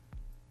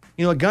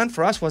 You know, a gun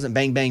for us wasn't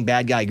bang, bang,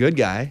 bad guy, good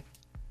guy.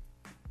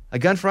 A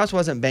gun for us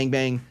wasn't bang,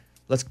 bang,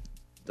 let's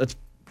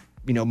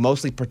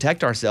mostly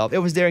protect ourselves. It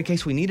was there in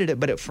case we needed it.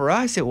 But for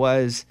us, it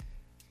was...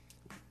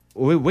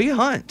 We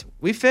hunt,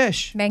 we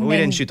fish. Bang, we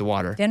bang, didn't shoot the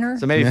water. dinner?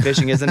 So maybe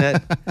fishing isn't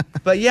it?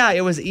 But yeah,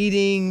 it was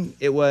eating.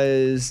 It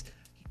was,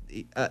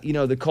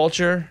 the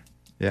culture.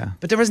 Yeah.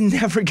 But there was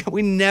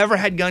we never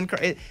had gun.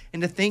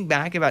 And to think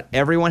back about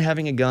everyone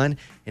having a gun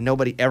and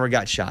nobody ever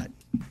got shot.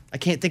 I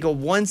can't think of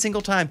one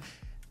single time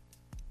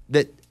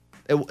that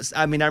it was.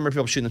 I mean, I remember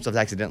people shooting themselves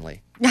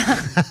accidentally.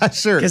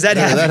 Sure. Because that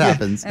Yeah, happened. that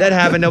happens. That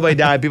happened. Nobody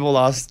died. People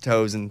lost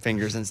toes and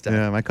fingers and stuff.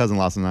 Yeah, my cousin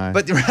lost an eye.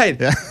 But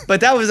right. Yeah. But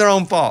that was their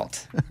own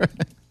fault.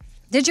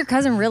 Did your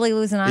cousin really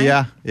lose an eye?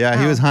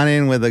 Yeah. He was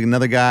hunting with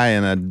another guy,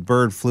 and a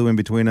bird flew in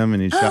between them,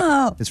 and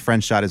his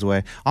friend shot his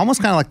way.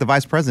 Almost kind of like the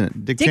vice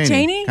president, Dick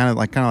Cheney. Kind of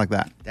like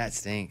that. That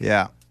stinks.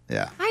 Yeah.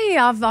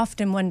 I've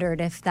often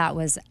wondered if that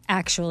was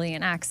actually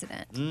an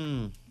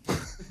accident.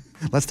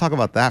 Let's talk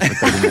about that for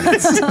 30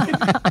 minutes.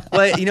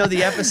 Well, you know,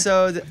 the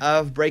episode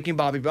of Breaking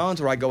Bobby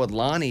Bones where I go with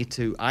Lonnie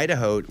to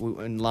Idaho,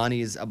 and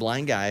Lonnie's a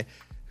blind guy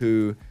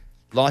who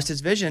lost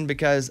his vision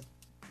because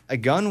a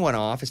gun went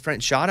off. His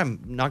friend shot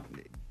him,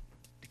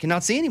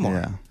 cannot see anymore.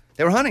 Yeah.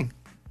 They were hunting.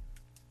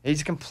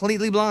 He's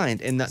completely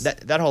blind. And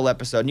that whole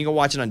episode, and you can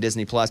watch it on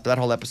Disney Plus, but that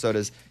whole episode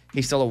is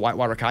he's still a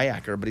whitewater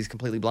kayaker, but he's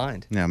completely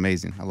blind. Yeah,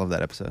 amazing. I love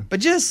that episode. But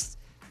just,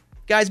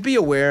 guys, be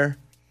aware.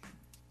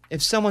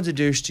 If someone's a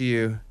douche to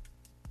you,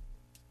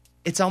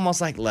 it's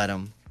almost like let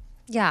them.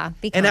 Yeah.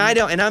 And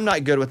I'm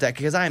not good with that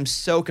because I am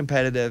so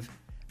competitive.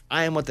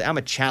 I'm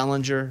a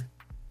challenger.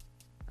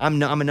 I'm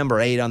a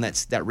number 8 on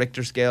that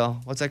Richter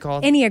scale. What's that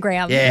called?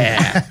 Enneagram.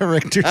 Yeah.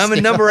 Richter I'm a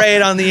scale. number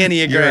 8 on the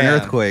Enneagram. You're an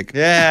earthquake.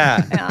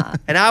 Yeah.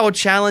 And I will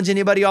challenge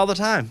anybody all the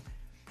time.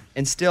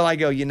 And still I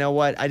go, you know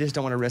what? I just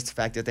don't want to risk the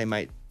fact that they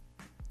might.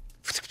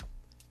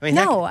 I mean,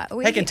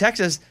 heck, in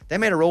Texas, they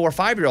made a rule where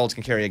 5-year-olds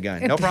can carry a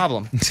gun. No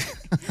problem.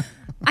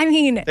 I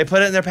mean, they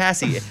put it in their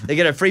passy. They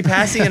get a free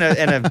passy and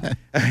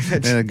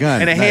a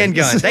gun and a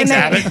handgun. Thanks,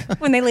 Abby.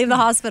 when they leave the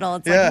hospital,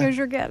 it's like, here's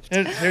your gift.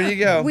 Here you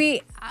go.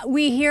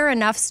 We hear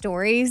enough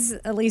stories,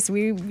 at least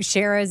we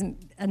share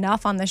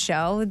enough on the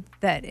show,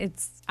 that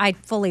I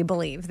fully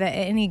believe that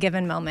at any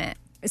given moment,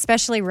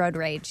 especially road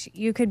rage,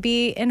 you could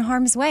be in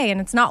harm's way and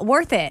it's not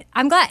worth it.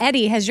 I'm glad,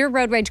 Eddie, has your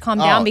road rage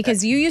calmed down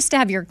because you used to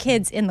have your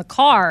kids in the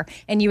car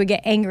and you would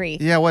get angry.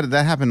 Yeah,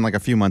 that happened like a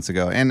few months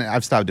ago, and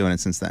I've stopped doing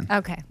it since then.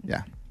 Okay.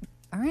 Yeah.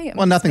 All right.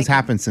 Well, nothing's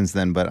happened since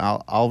then, but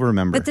I'll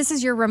remember. But this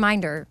is your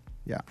reminder.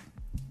 Yeah.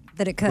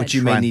 That it could. Which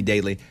you may need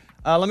daily.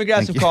 Let me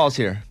grab some calls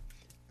here.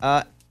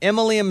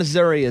 Emily in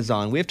Missouri is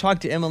on. We have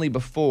talked to Emily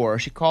before.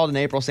 She called in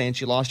April saying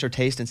she lost her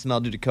taste and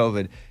smell due to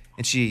COVID,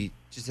 and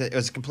it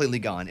was completely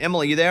gone.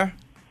 Emily, you there?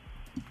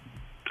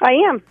 I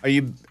am.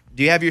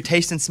 Do you have your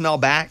taste and smell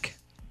back?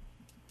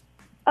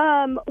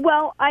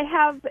 Well, I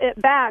have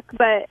it back,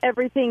 but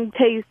everything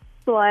tastes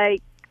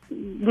like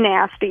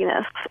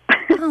nastiness.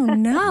 Oh,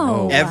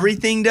 no.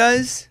 Everything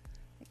does?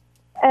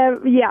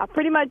 Yeah,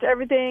 pretty much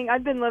everything.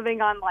 I've been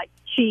living on like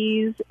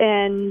cheese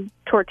and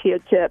tortilla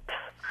chips.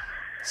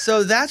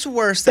 So that's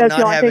worse than That's not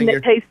the only having thing your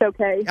that tastes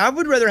okay. I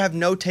would rather have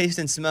no taste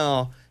and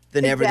smell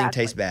than everything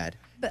Exactly. tastes bad.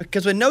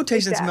 Because with no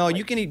taste and smell,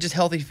 you can eat just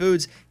healthy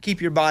foods,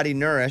 keep your body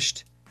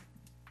nourished,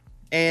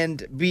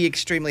 and be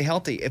extremely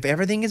healthy. If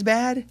everything is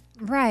bad,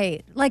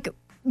 Right. Like,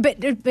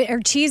 but are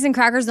cheese and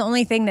crackers the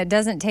only thing that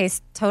doesn't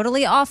taste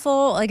totally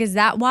awful? Like, is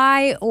that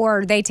why?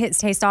 Or they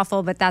taste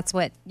awful, but that's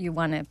what you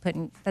want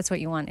to that's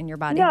what you want in your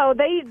body? No,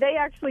 they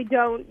actually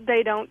don't.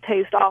 They don't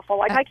taste awful.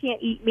 Like I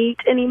can't eat meat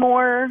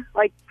anymore.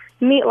 Like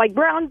meat, like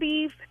ground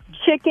beef,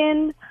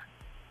 chicken.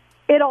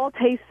 It all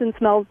tastes and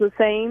smells the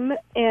same,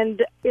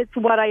 and it's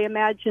what I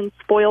imagine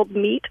spoiled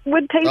meat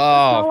would taste and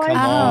smell like. Come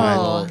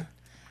on.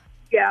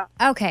 Yeah.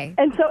 Okay.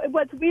 And so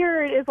what's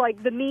weird is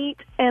like the meat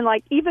and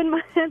like even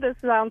this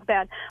sounds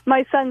bad.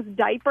 My son's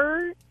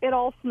diaper, it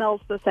all smells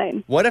the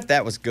same. What if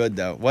that was good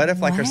though? What if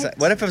what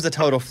if it was a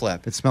total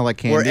flip? It smelled like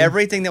candy. Where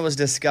everything that was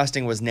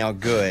disgusting was now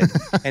good,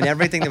 and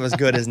everything that was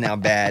good is now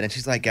bad. And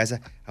she's like, guys,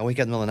 I wake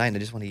up in the middle of the night and I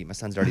just want to eat my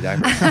son's dirty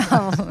diaper.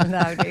 Oh,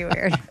 that would be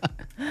weird.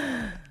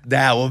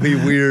 That would be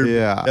weird.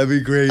 Yeah. That'd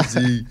be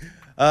crazy.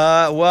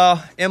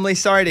 Well, Emily,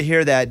 sorry to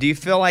hear that. Do you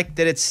feel like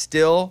that it's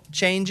still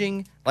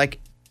changing? Like,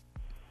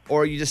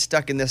 or are you just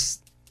stuck in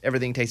this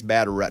everything tastes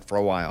bad rut for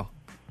a while?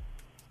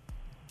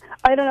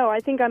 I don't know.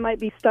 I think I might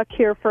be stuck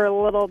here for a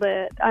little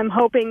bit. I'm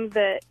hoping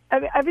that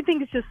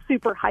everything is just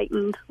super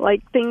heightened.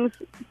 Like things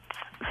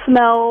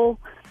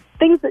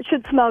that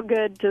should smell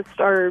good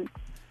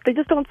they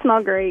just don't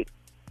smell great.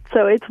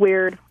 So it's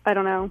weird. I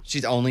don't know.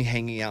 She's only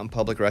hanging out in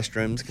public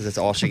restrooms because that's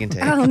all she can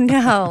take. Oh,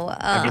 no.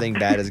 Everything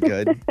bad is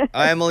good.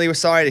 Emily, we're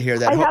sorry to hear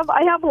that.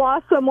 I have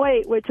lost some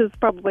weight, which is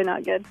probably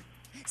not good.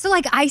 So,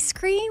 like, ice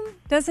cream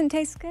doesn't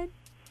taste good?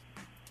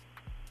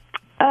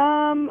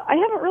 I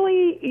haven't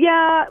really,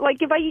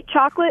 like if I eat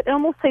chocolate, it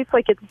almost tastes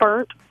like it's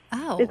burnt.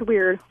 Oh. It's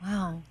weird.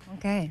 Wow.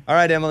 Okay. All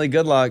right, Emily,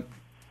 good luck.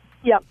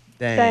 Yep.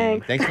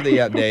 Dang. Thanks for the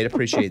update.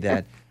 Appreciate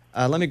that.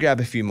 Let me grab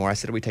a few more. I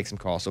said we take some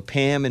calls. So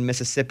Pam in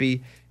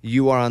Mississippi,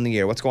 you are on the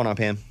air. What's going on,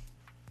 Pam?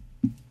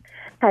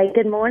 Hey,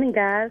 good morning,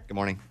 guys. Good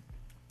morning.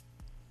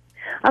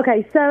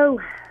 Okay, so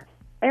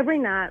every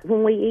night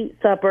when we eat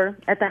supper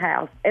at the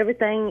house,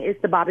 everything is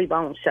the Bobby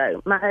Bones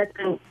show. My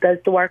husband goes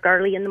to work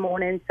early in the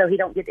morning, so he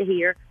don't get to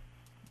hear.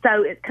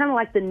 So it's kind of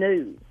like the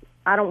news.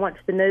 I don't watch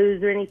the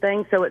news or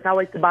anything, so it's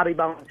always the Bobby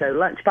Bones show.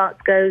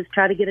 Lunchbox goes,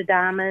 try to get a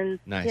diamond,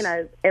 Nice.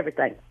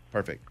 Everything.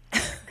 Perfect.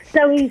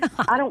 So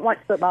I don't watch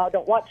football, I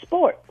don't watch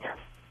sports.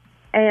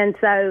 And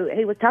so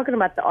he was talking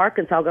about the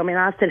Arkansas game, and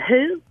I said,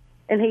 who?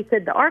 And he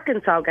said, the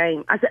Arkansas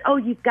game. I said, oh,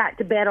 you've got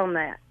to bet on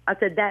that. I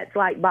said, that's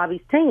like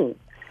Bobby's team.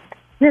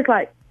 And he's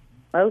like,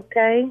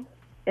 okay.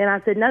 And I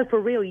said, no, for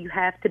real, you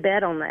have to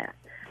bet on that.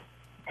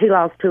 He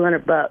lost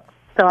 $200,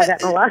 so I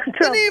got in a lot of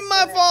trouble. It ain't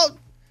my fault.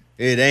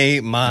 It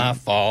ain't my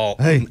fault.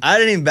 Hey. I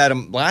didn't even bet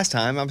him last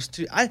time.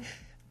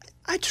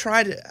 I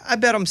tried. I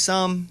bet him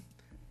some,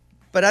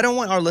 but I don't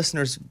want our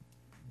listeners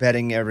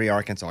betting every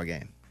Arkansas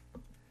game.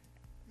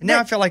 And now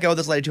I feel like I owe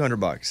this lady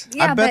 $200.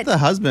 I bet the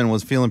husband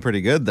was feeling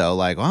pretty good though.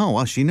 Like, oh,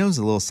 well, she knows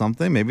a little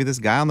something. Maybe this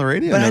guy on the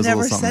radio But I knows a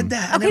never little something. said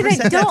that. I Okay, never but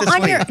said that don't this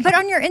on your week. but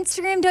on your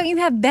Instagram, don't you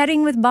have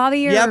betting with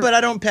Bobby? Or, Yeah, but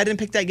I didn't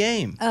pick that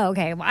game. Oh,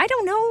 okay. Well, I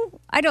don't know.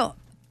 I don't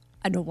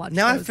watch.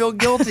 Now I those. feel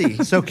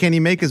guilty. So can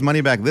he make his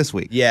money back this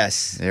week?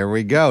 Yes. There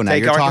we go. Now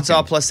Take you're Arkansas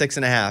talking. plus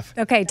 6.5.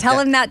 Okay, tell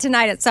him that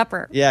tonight at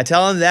supper. Yeah,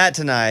 tell him that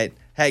tonight.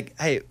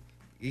 Hey,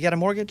 you got a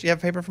mortgage? You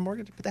have paper for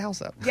mortgage? Put the house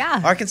up.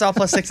 Yeah. Arkansas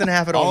plus 6.5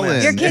 at Ole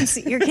Miss.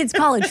 Your kids'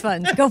 college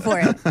funds. Go for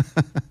it.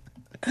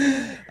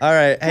 All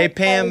right. Hey,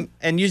 Pam,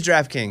 and use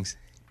DraftKings.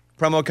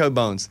 Promo code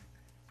BONES.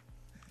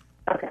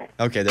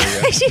 Okay, there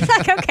you go. She's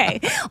like,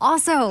 okay.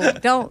 Also,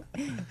 don't.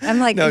 I'm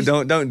like, No,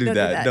 don't do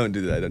that. Don't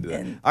do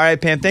that. All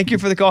right, Pam, thank you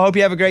for the call. Hope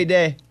you have a great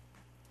day.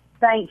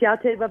 Thanks, y'all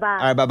too. Bye-bye.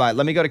 All right, bye-bye.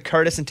 Let me go to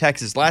Curtis in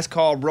Texas. Last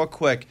call real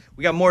quick.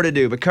 We got more to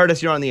do, but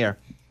Curtis, you're on the air.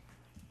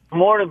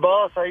 Morning,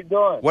 boss. How you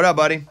doing? What up,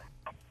 buddy?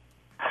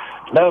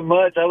 Not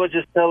much. I was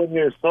just telling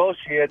your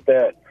associate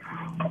that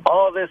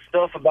all this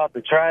stuff about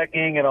the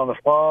tracking and on the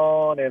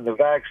phone and the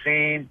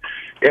vaccine,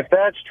 if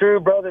that's true,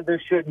 brother,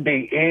 there shouldn't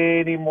be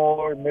any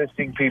more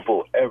missing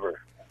people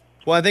ever.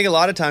 Well, I think a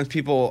lot of times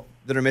people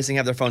that are missing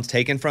have their phones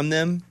taken from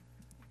them,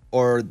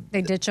 or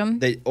they ditch them.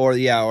 Or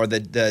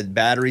the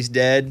battery's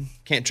dead.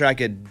 Can't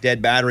track a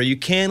dead battery. You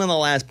can on the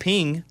last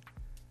ping,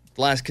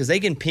 because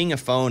they can ping a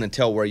phone and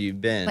tell where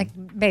you've been.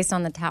 Like based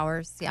on the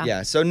towers. Yeah.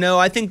 Yeah. So no,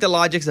 I think the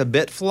logic's a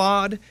bit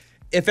flawed.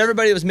 If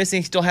everybody that was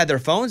missing still had their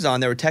phones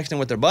on, they were texting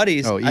with their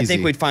buddies, I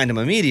think we'd find them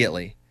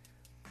immediately.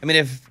 I mean,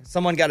 if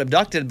someone got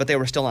abducted but they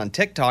were still on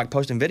TikTok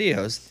posting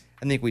videos,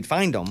 I think we'd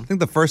find them. I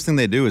think the first thing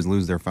they do is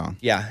lose their phone.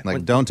 Yeah.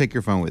 Like, don't take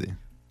your phone with you.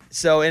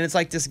 So, and it's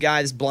like this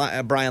guy,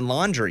 Brian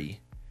Laundrie.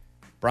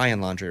 Brian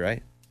Laundrie,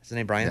 right? Is his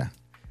name Brian?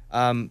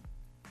 Yeah.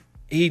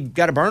 He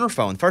got a burner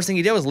phone. First thing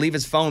he did was leave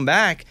his phone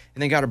back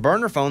and then got a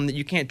burner phone that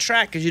you can't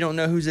track because you don't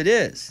know whose it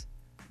is.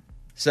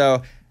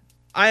 So,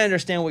 I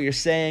understand what you're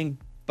saying,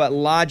 but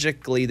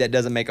logically, that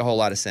doesn't make a whole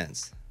lot of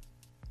sense.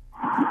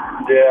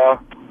 Yeah.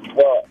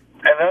 Well,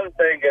 another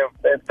thing,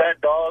 if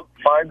that dog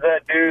finds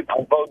that dude,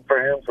 I'm voting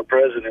for him for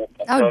president.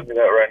 I'm telling you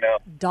that right now.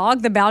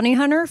 Dog the bounty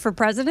hunter for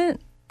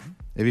president?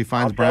 If he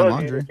finds Brian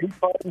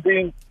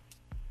Laundrie.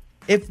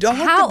 If Dog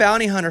the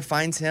bounty hunter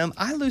finds him,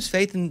 I lose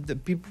faith in the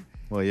people.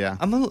 Well, yeah.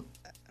 And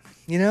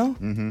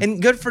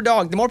good for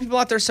Dog. The more people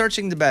out there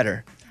searching, the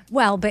better.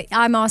 Well, but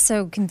I'm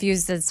also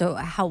confused as to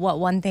what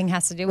one thing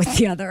has to do with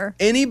the other.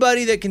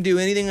 Anybody that can do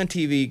anything on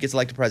TV gets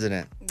elected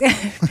president.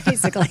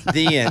 Basically.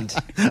 The end.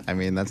 I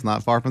mean, that's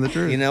not far from the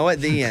truth. You know what?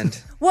 The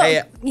end.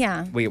 Well,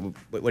 yeah. Wait, what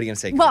are you going to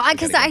say? Well,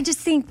 because I just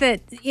think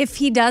that if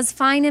he does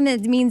find him,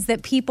 it means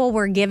that people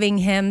were giving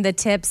him the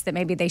tips that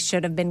maybe they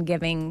should have been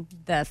giving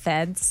the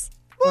feds.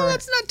 Well,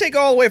 let's not take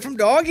all away from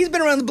Dog. He's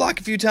been around the block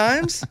a few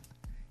times.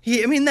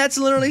 That's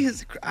literally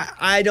his.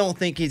 I don't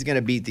think he's going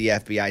to beat the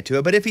FBI to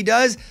it, but if he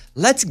does,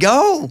 let's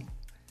go.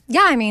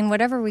 Yeah, I mean,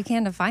 whatever we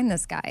can to find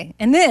this guy.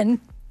 And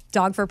then,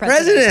 Dog for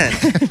president.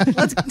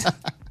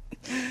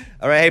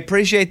 All right,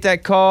 appreciate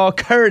that call.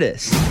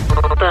 Curtis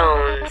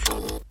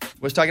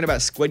was talking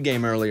about Squid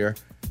Game earlier,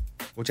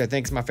 which I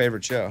think is my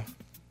favorite show.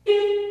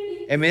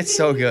 I mean, it's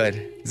so good.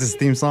 Is this a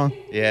theme song?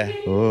 Yeah.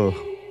 Oh.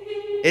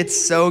 It's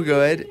so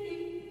good.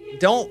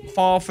 Don't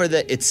fall for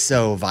it's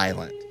so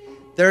violent.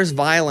 There's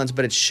violence,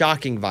 but it's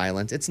shocking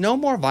violence. It's no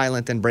more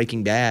violent than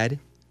Breaking Bad.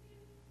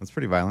 That's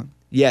pretty violent.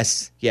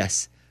 Yes.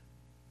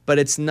 But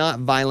it's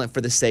not violent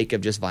for the sake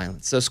of just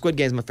violence. So Squid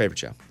Game is my favorite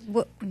show.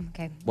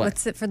 Okay. What?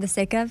 What's it for the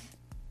sake of?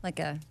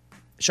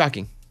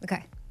 Shocking.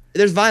 Okay.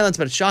 There's violence,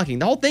 but it's shocking.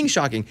 The whole thing's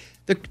shocking.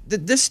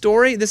 This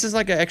story, this is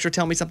like an extra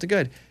tell me something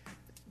good.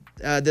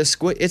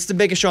 It's the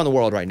biggest show in the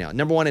world right now.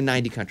 Number 1 in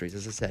 90 countries,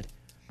 as I said.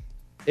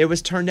 It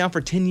was turned down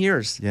for 10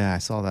 years. Yeah, I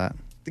saw that.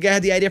 The guy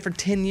had the idea for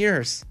 10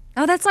 years.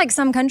 Oh, that's like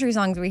some country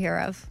songs we hear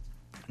of.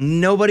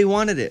 Nobody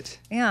wanted it.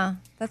 Yeah,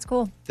 that's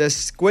cool. The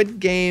Squid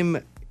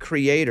Game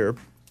creator,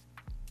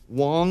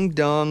 Wong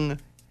Dung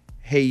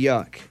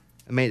Hae-yuk,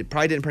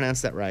 probably didn't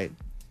pronounce that right,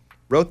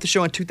 wrote the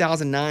show in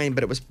 2009,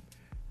 but it was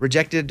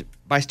rejected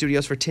by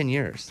studios for 10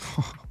 years.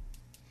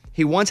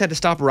 He once had to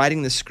stop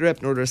writing the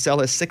script in order to sell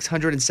his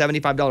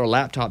 $675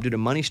 laptop due to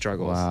money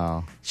struggles.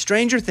 Wow.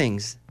 Stranger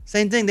Things,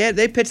 same thing.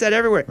 They pitched that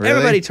everywhere. Really?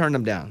 Everybody turned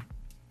them down.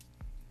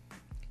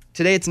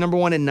 Today, it's number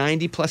 1 in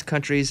 90-plus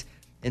countries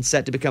and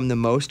set to become the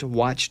most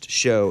watched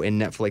show in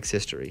Netflix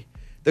history.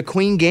 The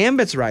Queen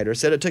Gambit's writer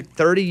said it took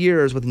 30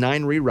 years with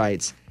 9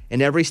 rewrites,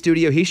 and every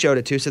studio he showed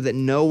it to said that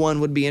no one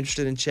would be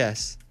interested in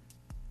chess.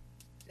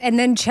 And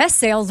then chess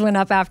sales went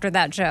up after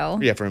that show.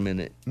 Yeah, for a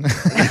minute. And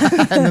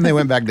then they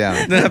went back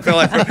down. Then I feel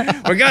like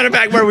we're going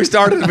back where we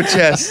started with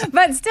chess.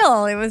 But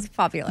still, it was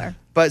popular.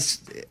 But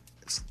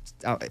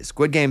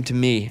Squid Game, to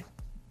me,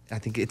 I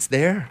think it's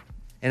there.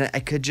 And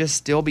I could just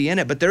still be in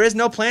it. But there is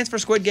no plans for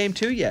Squid Game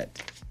 2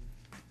 yet.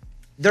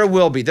 There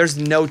will be. There's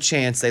no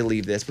chance they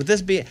leave this. With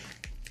this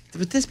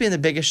being the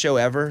biggest show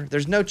ever,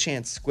 there's no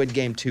chance Squid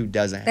Game 2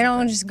 doesn't They happen.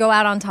 don't just go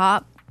out on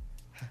top.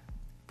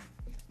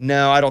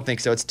 No, I don't think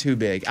so. It's too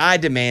big. I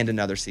demand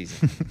another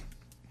season.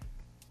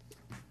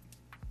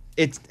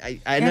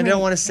 I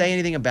don't want to say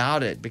anything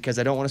about it because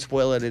I don't want to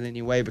spoil it in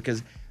any way,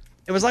 because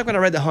it was like when I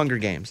read The Hunger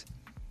Games.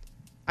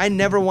 I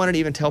never wanted to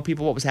even tell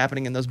people what was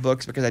happening in those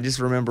books because I just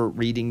remember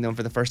reading them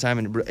for the first time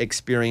and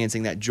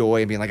experiencing that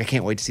joy and being like, I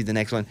can't wait to see the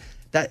next one.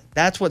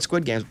 That's what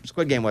Squid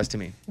Game was to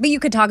me. But you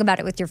could talk about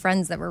it with your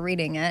friends that were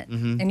reading it,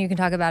 and you can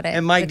talk about it.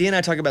 And Mike D and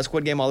I talk about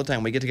Squid Game all the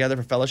time. We get together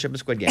for fellowship and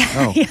Squid Game.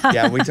 Oh,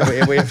 yeah. We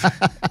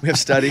have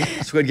study,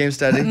 Squid Game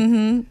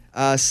study.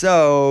 But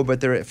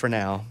for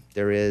now,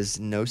 there is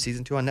no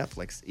season 2 on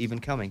Netflix, even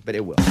coming, but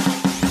it will.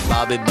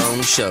 Bobby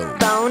Bones Show.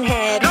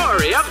 Bonehead.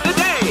 Story of the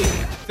day.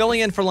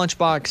 Filling in for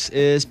Lunchbox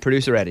is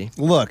producer Eddie.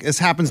 Look, this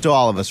happens to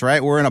all of us,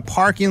 right? We're in a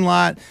parking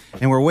lot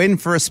and we're waiting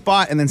for a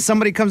spot, and then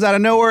somebody comes out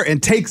of nowhere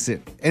and takes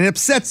it, and it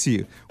upsets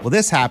you. Well,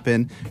 this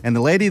happened, and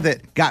the lady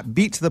that got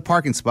beat to the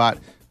parking spot,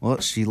 well,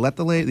 she let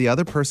the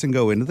other person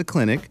go into the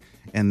clinic,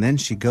 and then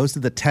she goes to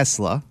the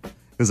Tesla. It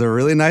was a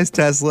really nice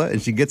Tesla,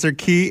 and she gets her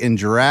key and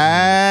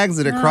drags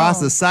it across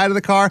the side of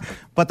the car.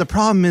 But the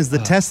problem is the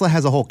Tesla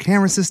has a whole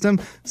camera system.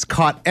 It's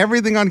caught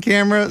everything on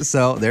camera,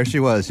 so there she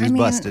was. She's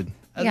busted.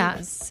 Yeah,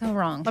 it's so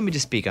wrong. Let me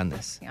just speak on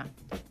this. Yeah.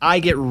 I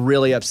get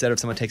really upset if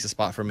someone takes a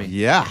spot from me.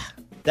 Yeah.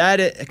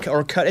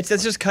 It's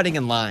just cutting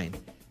in line.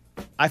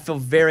 I feel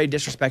very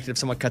disrespected if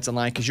someone cuts in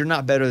line because you're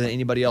not better than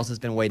anybody else that's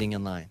been waiting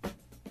in line.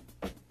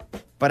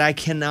 But I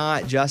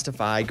cannot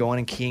justify going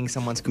and keying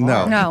someone's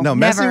car. No.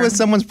 Messing with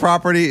someone's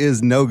property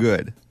is no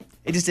good.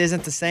 It just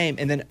isn't the same.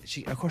 And then,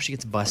 of course, she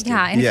gets busted.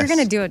 Yeah, and if you're going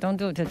to do it, don't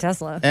do it to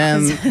Tesla.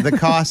 And the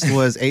cost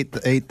was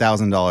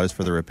 $8,000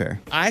 for the repair.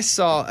 I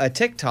saw a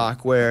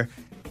TikTok where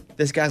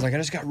this guy's like, I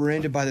just got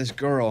rear-ended by this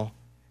girl,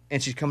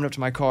 and she's coming up to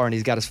my car, and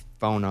he's got his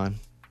phone on.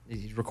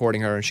 He's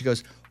recording her, and she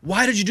goes,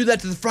 why did you do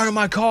that to the front of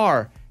my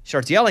car? She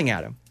starts yelling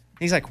at him. And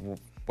he's like,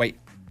 wait,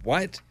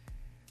 what?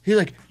 He's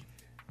like,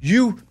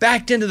 you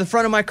backed into the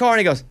front of my car. And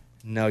he goes,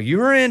 no,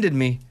 you rear-ended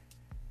me.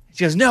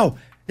 She goes, no,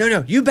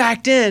 you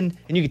backed in.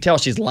 And you can tell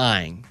she's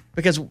lying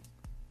because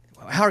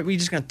how are we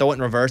just going to throw it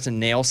in reverse and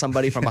nail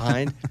somebody from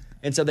behind?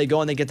 And so they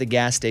go and they get the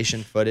gas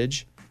station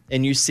footage.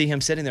 And you see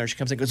him sitting there. She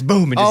comes and goes,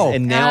 boom,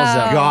 and nails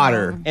him. Got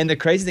her. And the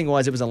crazy thing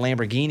was, it was a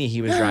Lamborghini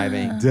he was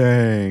driving.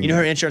 Dang. You know,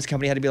 her insurance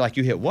company had to be like,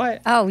 you hit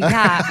what? Oh,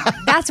 yeah.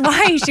 That's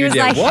why she was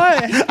like,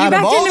 what? You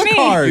backed into me.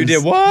 Cars. You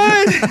did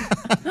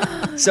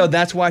what? So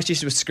that's why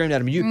she was screaming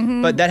at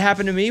him. But that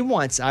happened to me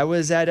once. I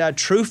was at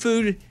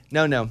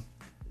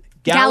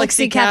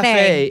Galaxy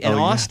Cafe in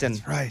Austin.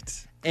 That's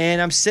right. And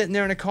I'm sitting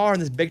there in a car,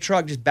 and this big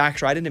truck just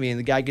backs right into me. And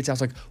the guy gets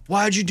out, like,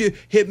 why'd you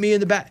hit me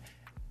in the back?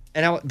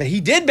 But he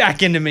did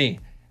back into me.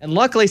 And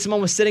luckily,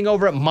 someone was sitting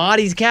over at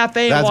Marty's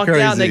Cafe and walked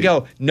out, and they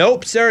go,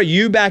 nope, sir,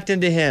 you backed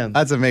into him.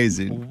 That's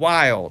amazing.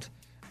 Wild.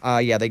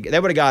 They would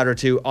have got her,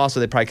 too.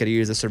 Also, they probably could have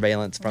used the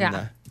surveillance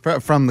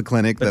from the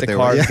clinic. But the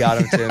cars got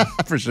him, too.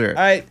 For sure.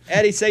 All right,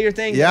 Eddie, say your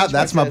thing. Yeah,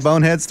 that's my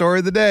bonehead story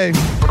of the day.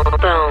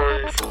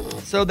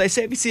 So they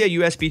say if you see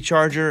a USB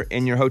charger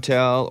in your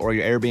hotel or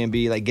your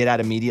Airbnb, get out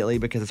immediately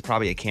because it's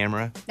probably a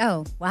camera.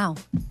 Oh, wow.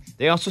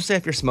 They also say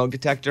if your smoke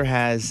detector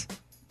has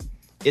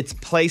its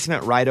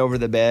placement right over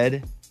the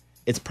bed,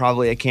 it's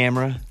probably a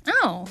camera.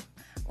 Oh,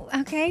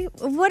 okay.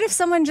 What if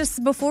someone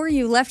just before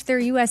you left their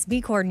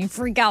USB cord and you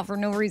freak out for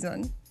no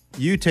reason?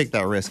 You take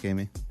that risk,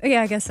 Amy.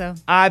 Yeah, I guess so.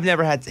 I've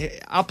never had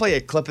I'll play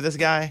a clip of this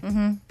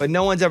guy, but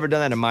no one's ever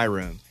done that in my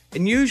room.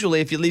 And usually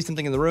if you leave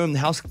something in the room, the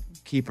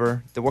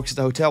housekeeper that works at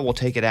the hotel will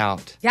take it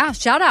out. Yeah,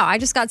 shout out. I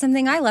just got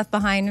something I left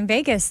behind in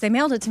Vegas. They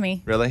mailed it to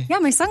me. Really? Yeah,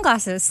 my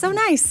sunglasses. So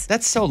nice.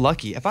 That's so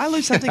lucky. If I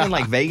lose something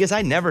in Vegas,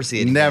 I never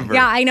see it. Never.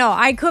 Yeah, I know.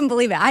 I couldn't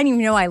believe it. I didn't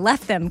even know I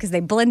left them because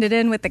they blended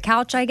in with the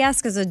couch, I guess,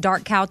 because of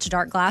dark couch,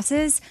 dark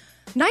glasses.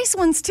 Nice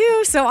ones,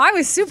 too. So I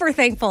was super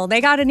thankful.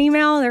 They got an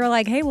email. They were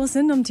like, hey, we'll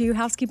send them to you.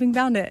 Housekeeping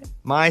found it.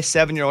 My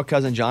 7-year-old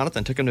cousin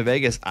Jonathan took him to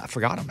Vegas. I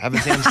forgot him. I haven't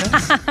seen him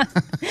since.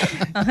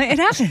 It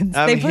happens.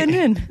 They put it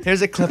in.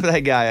 Here's a clip of that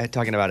guy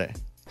talking about it.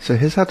 So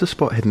here's how to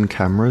spot hidden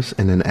cameras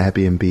in an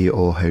Airbnb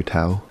or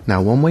hotel.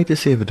 Now, one way to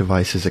see if a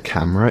device is a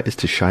camera is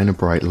to shine a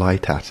bright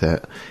light at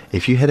it.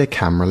 If you hit a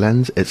camera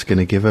lens, it's going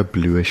to give a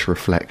bluish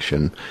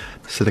reflection.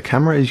 So the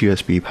camera is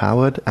USB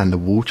powered, and the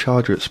wall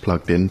charger it's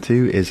plugged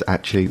into is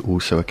actually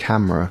also a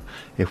camera.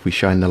 If we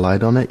shine the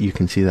light on it, you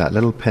can see that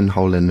little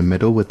pinhole in the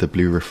middle with the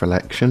blue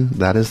reflection.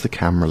 That is the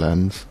camera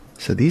lens.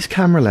 So these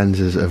camera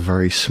lenses are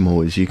very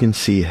small, as you can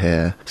see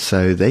here,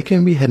 so they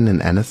can be hidden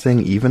in anything,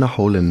 even a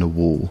hole in the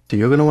wall. So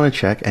you're going to want to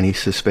check any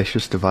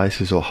suspicious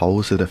devices or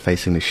holes that are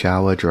facing the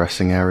shower,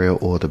 dressing area,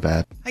 or the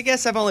bed. I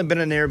guess I've only been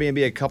in an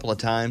Airbnb a couple of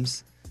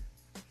times,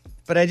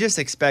 but I just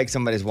expect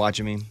somebody's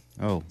watching me.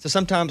 Oh. So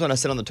sometimes when I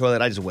sit on the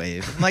toilet, I just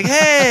wave. I'm like,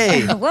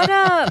 hey! What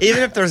up?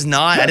 Even if there's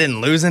not, I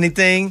didn't lose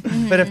anything,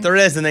 but if there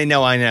is, then they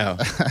know I know.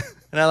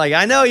 And I'm like,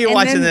 I know you're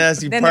watching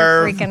this, you then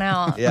perv. They're freaking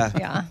out.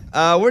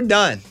 Yeah. We're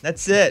done.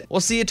 That's it. We'll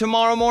see you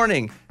tomorrow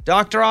morning.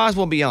 Dr. Oz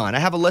will be on. I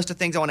have a list of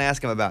things I want to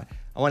ask him about.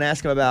 I want to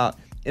ask him about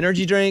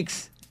energy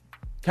drinks,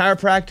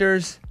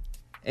 chiropractors,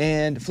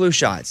 and flu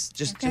shots.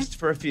 Just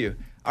for a few.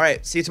 All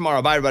right. See you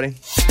tomorrow. Bye, everybody.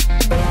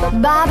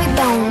 Bobby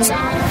Bones.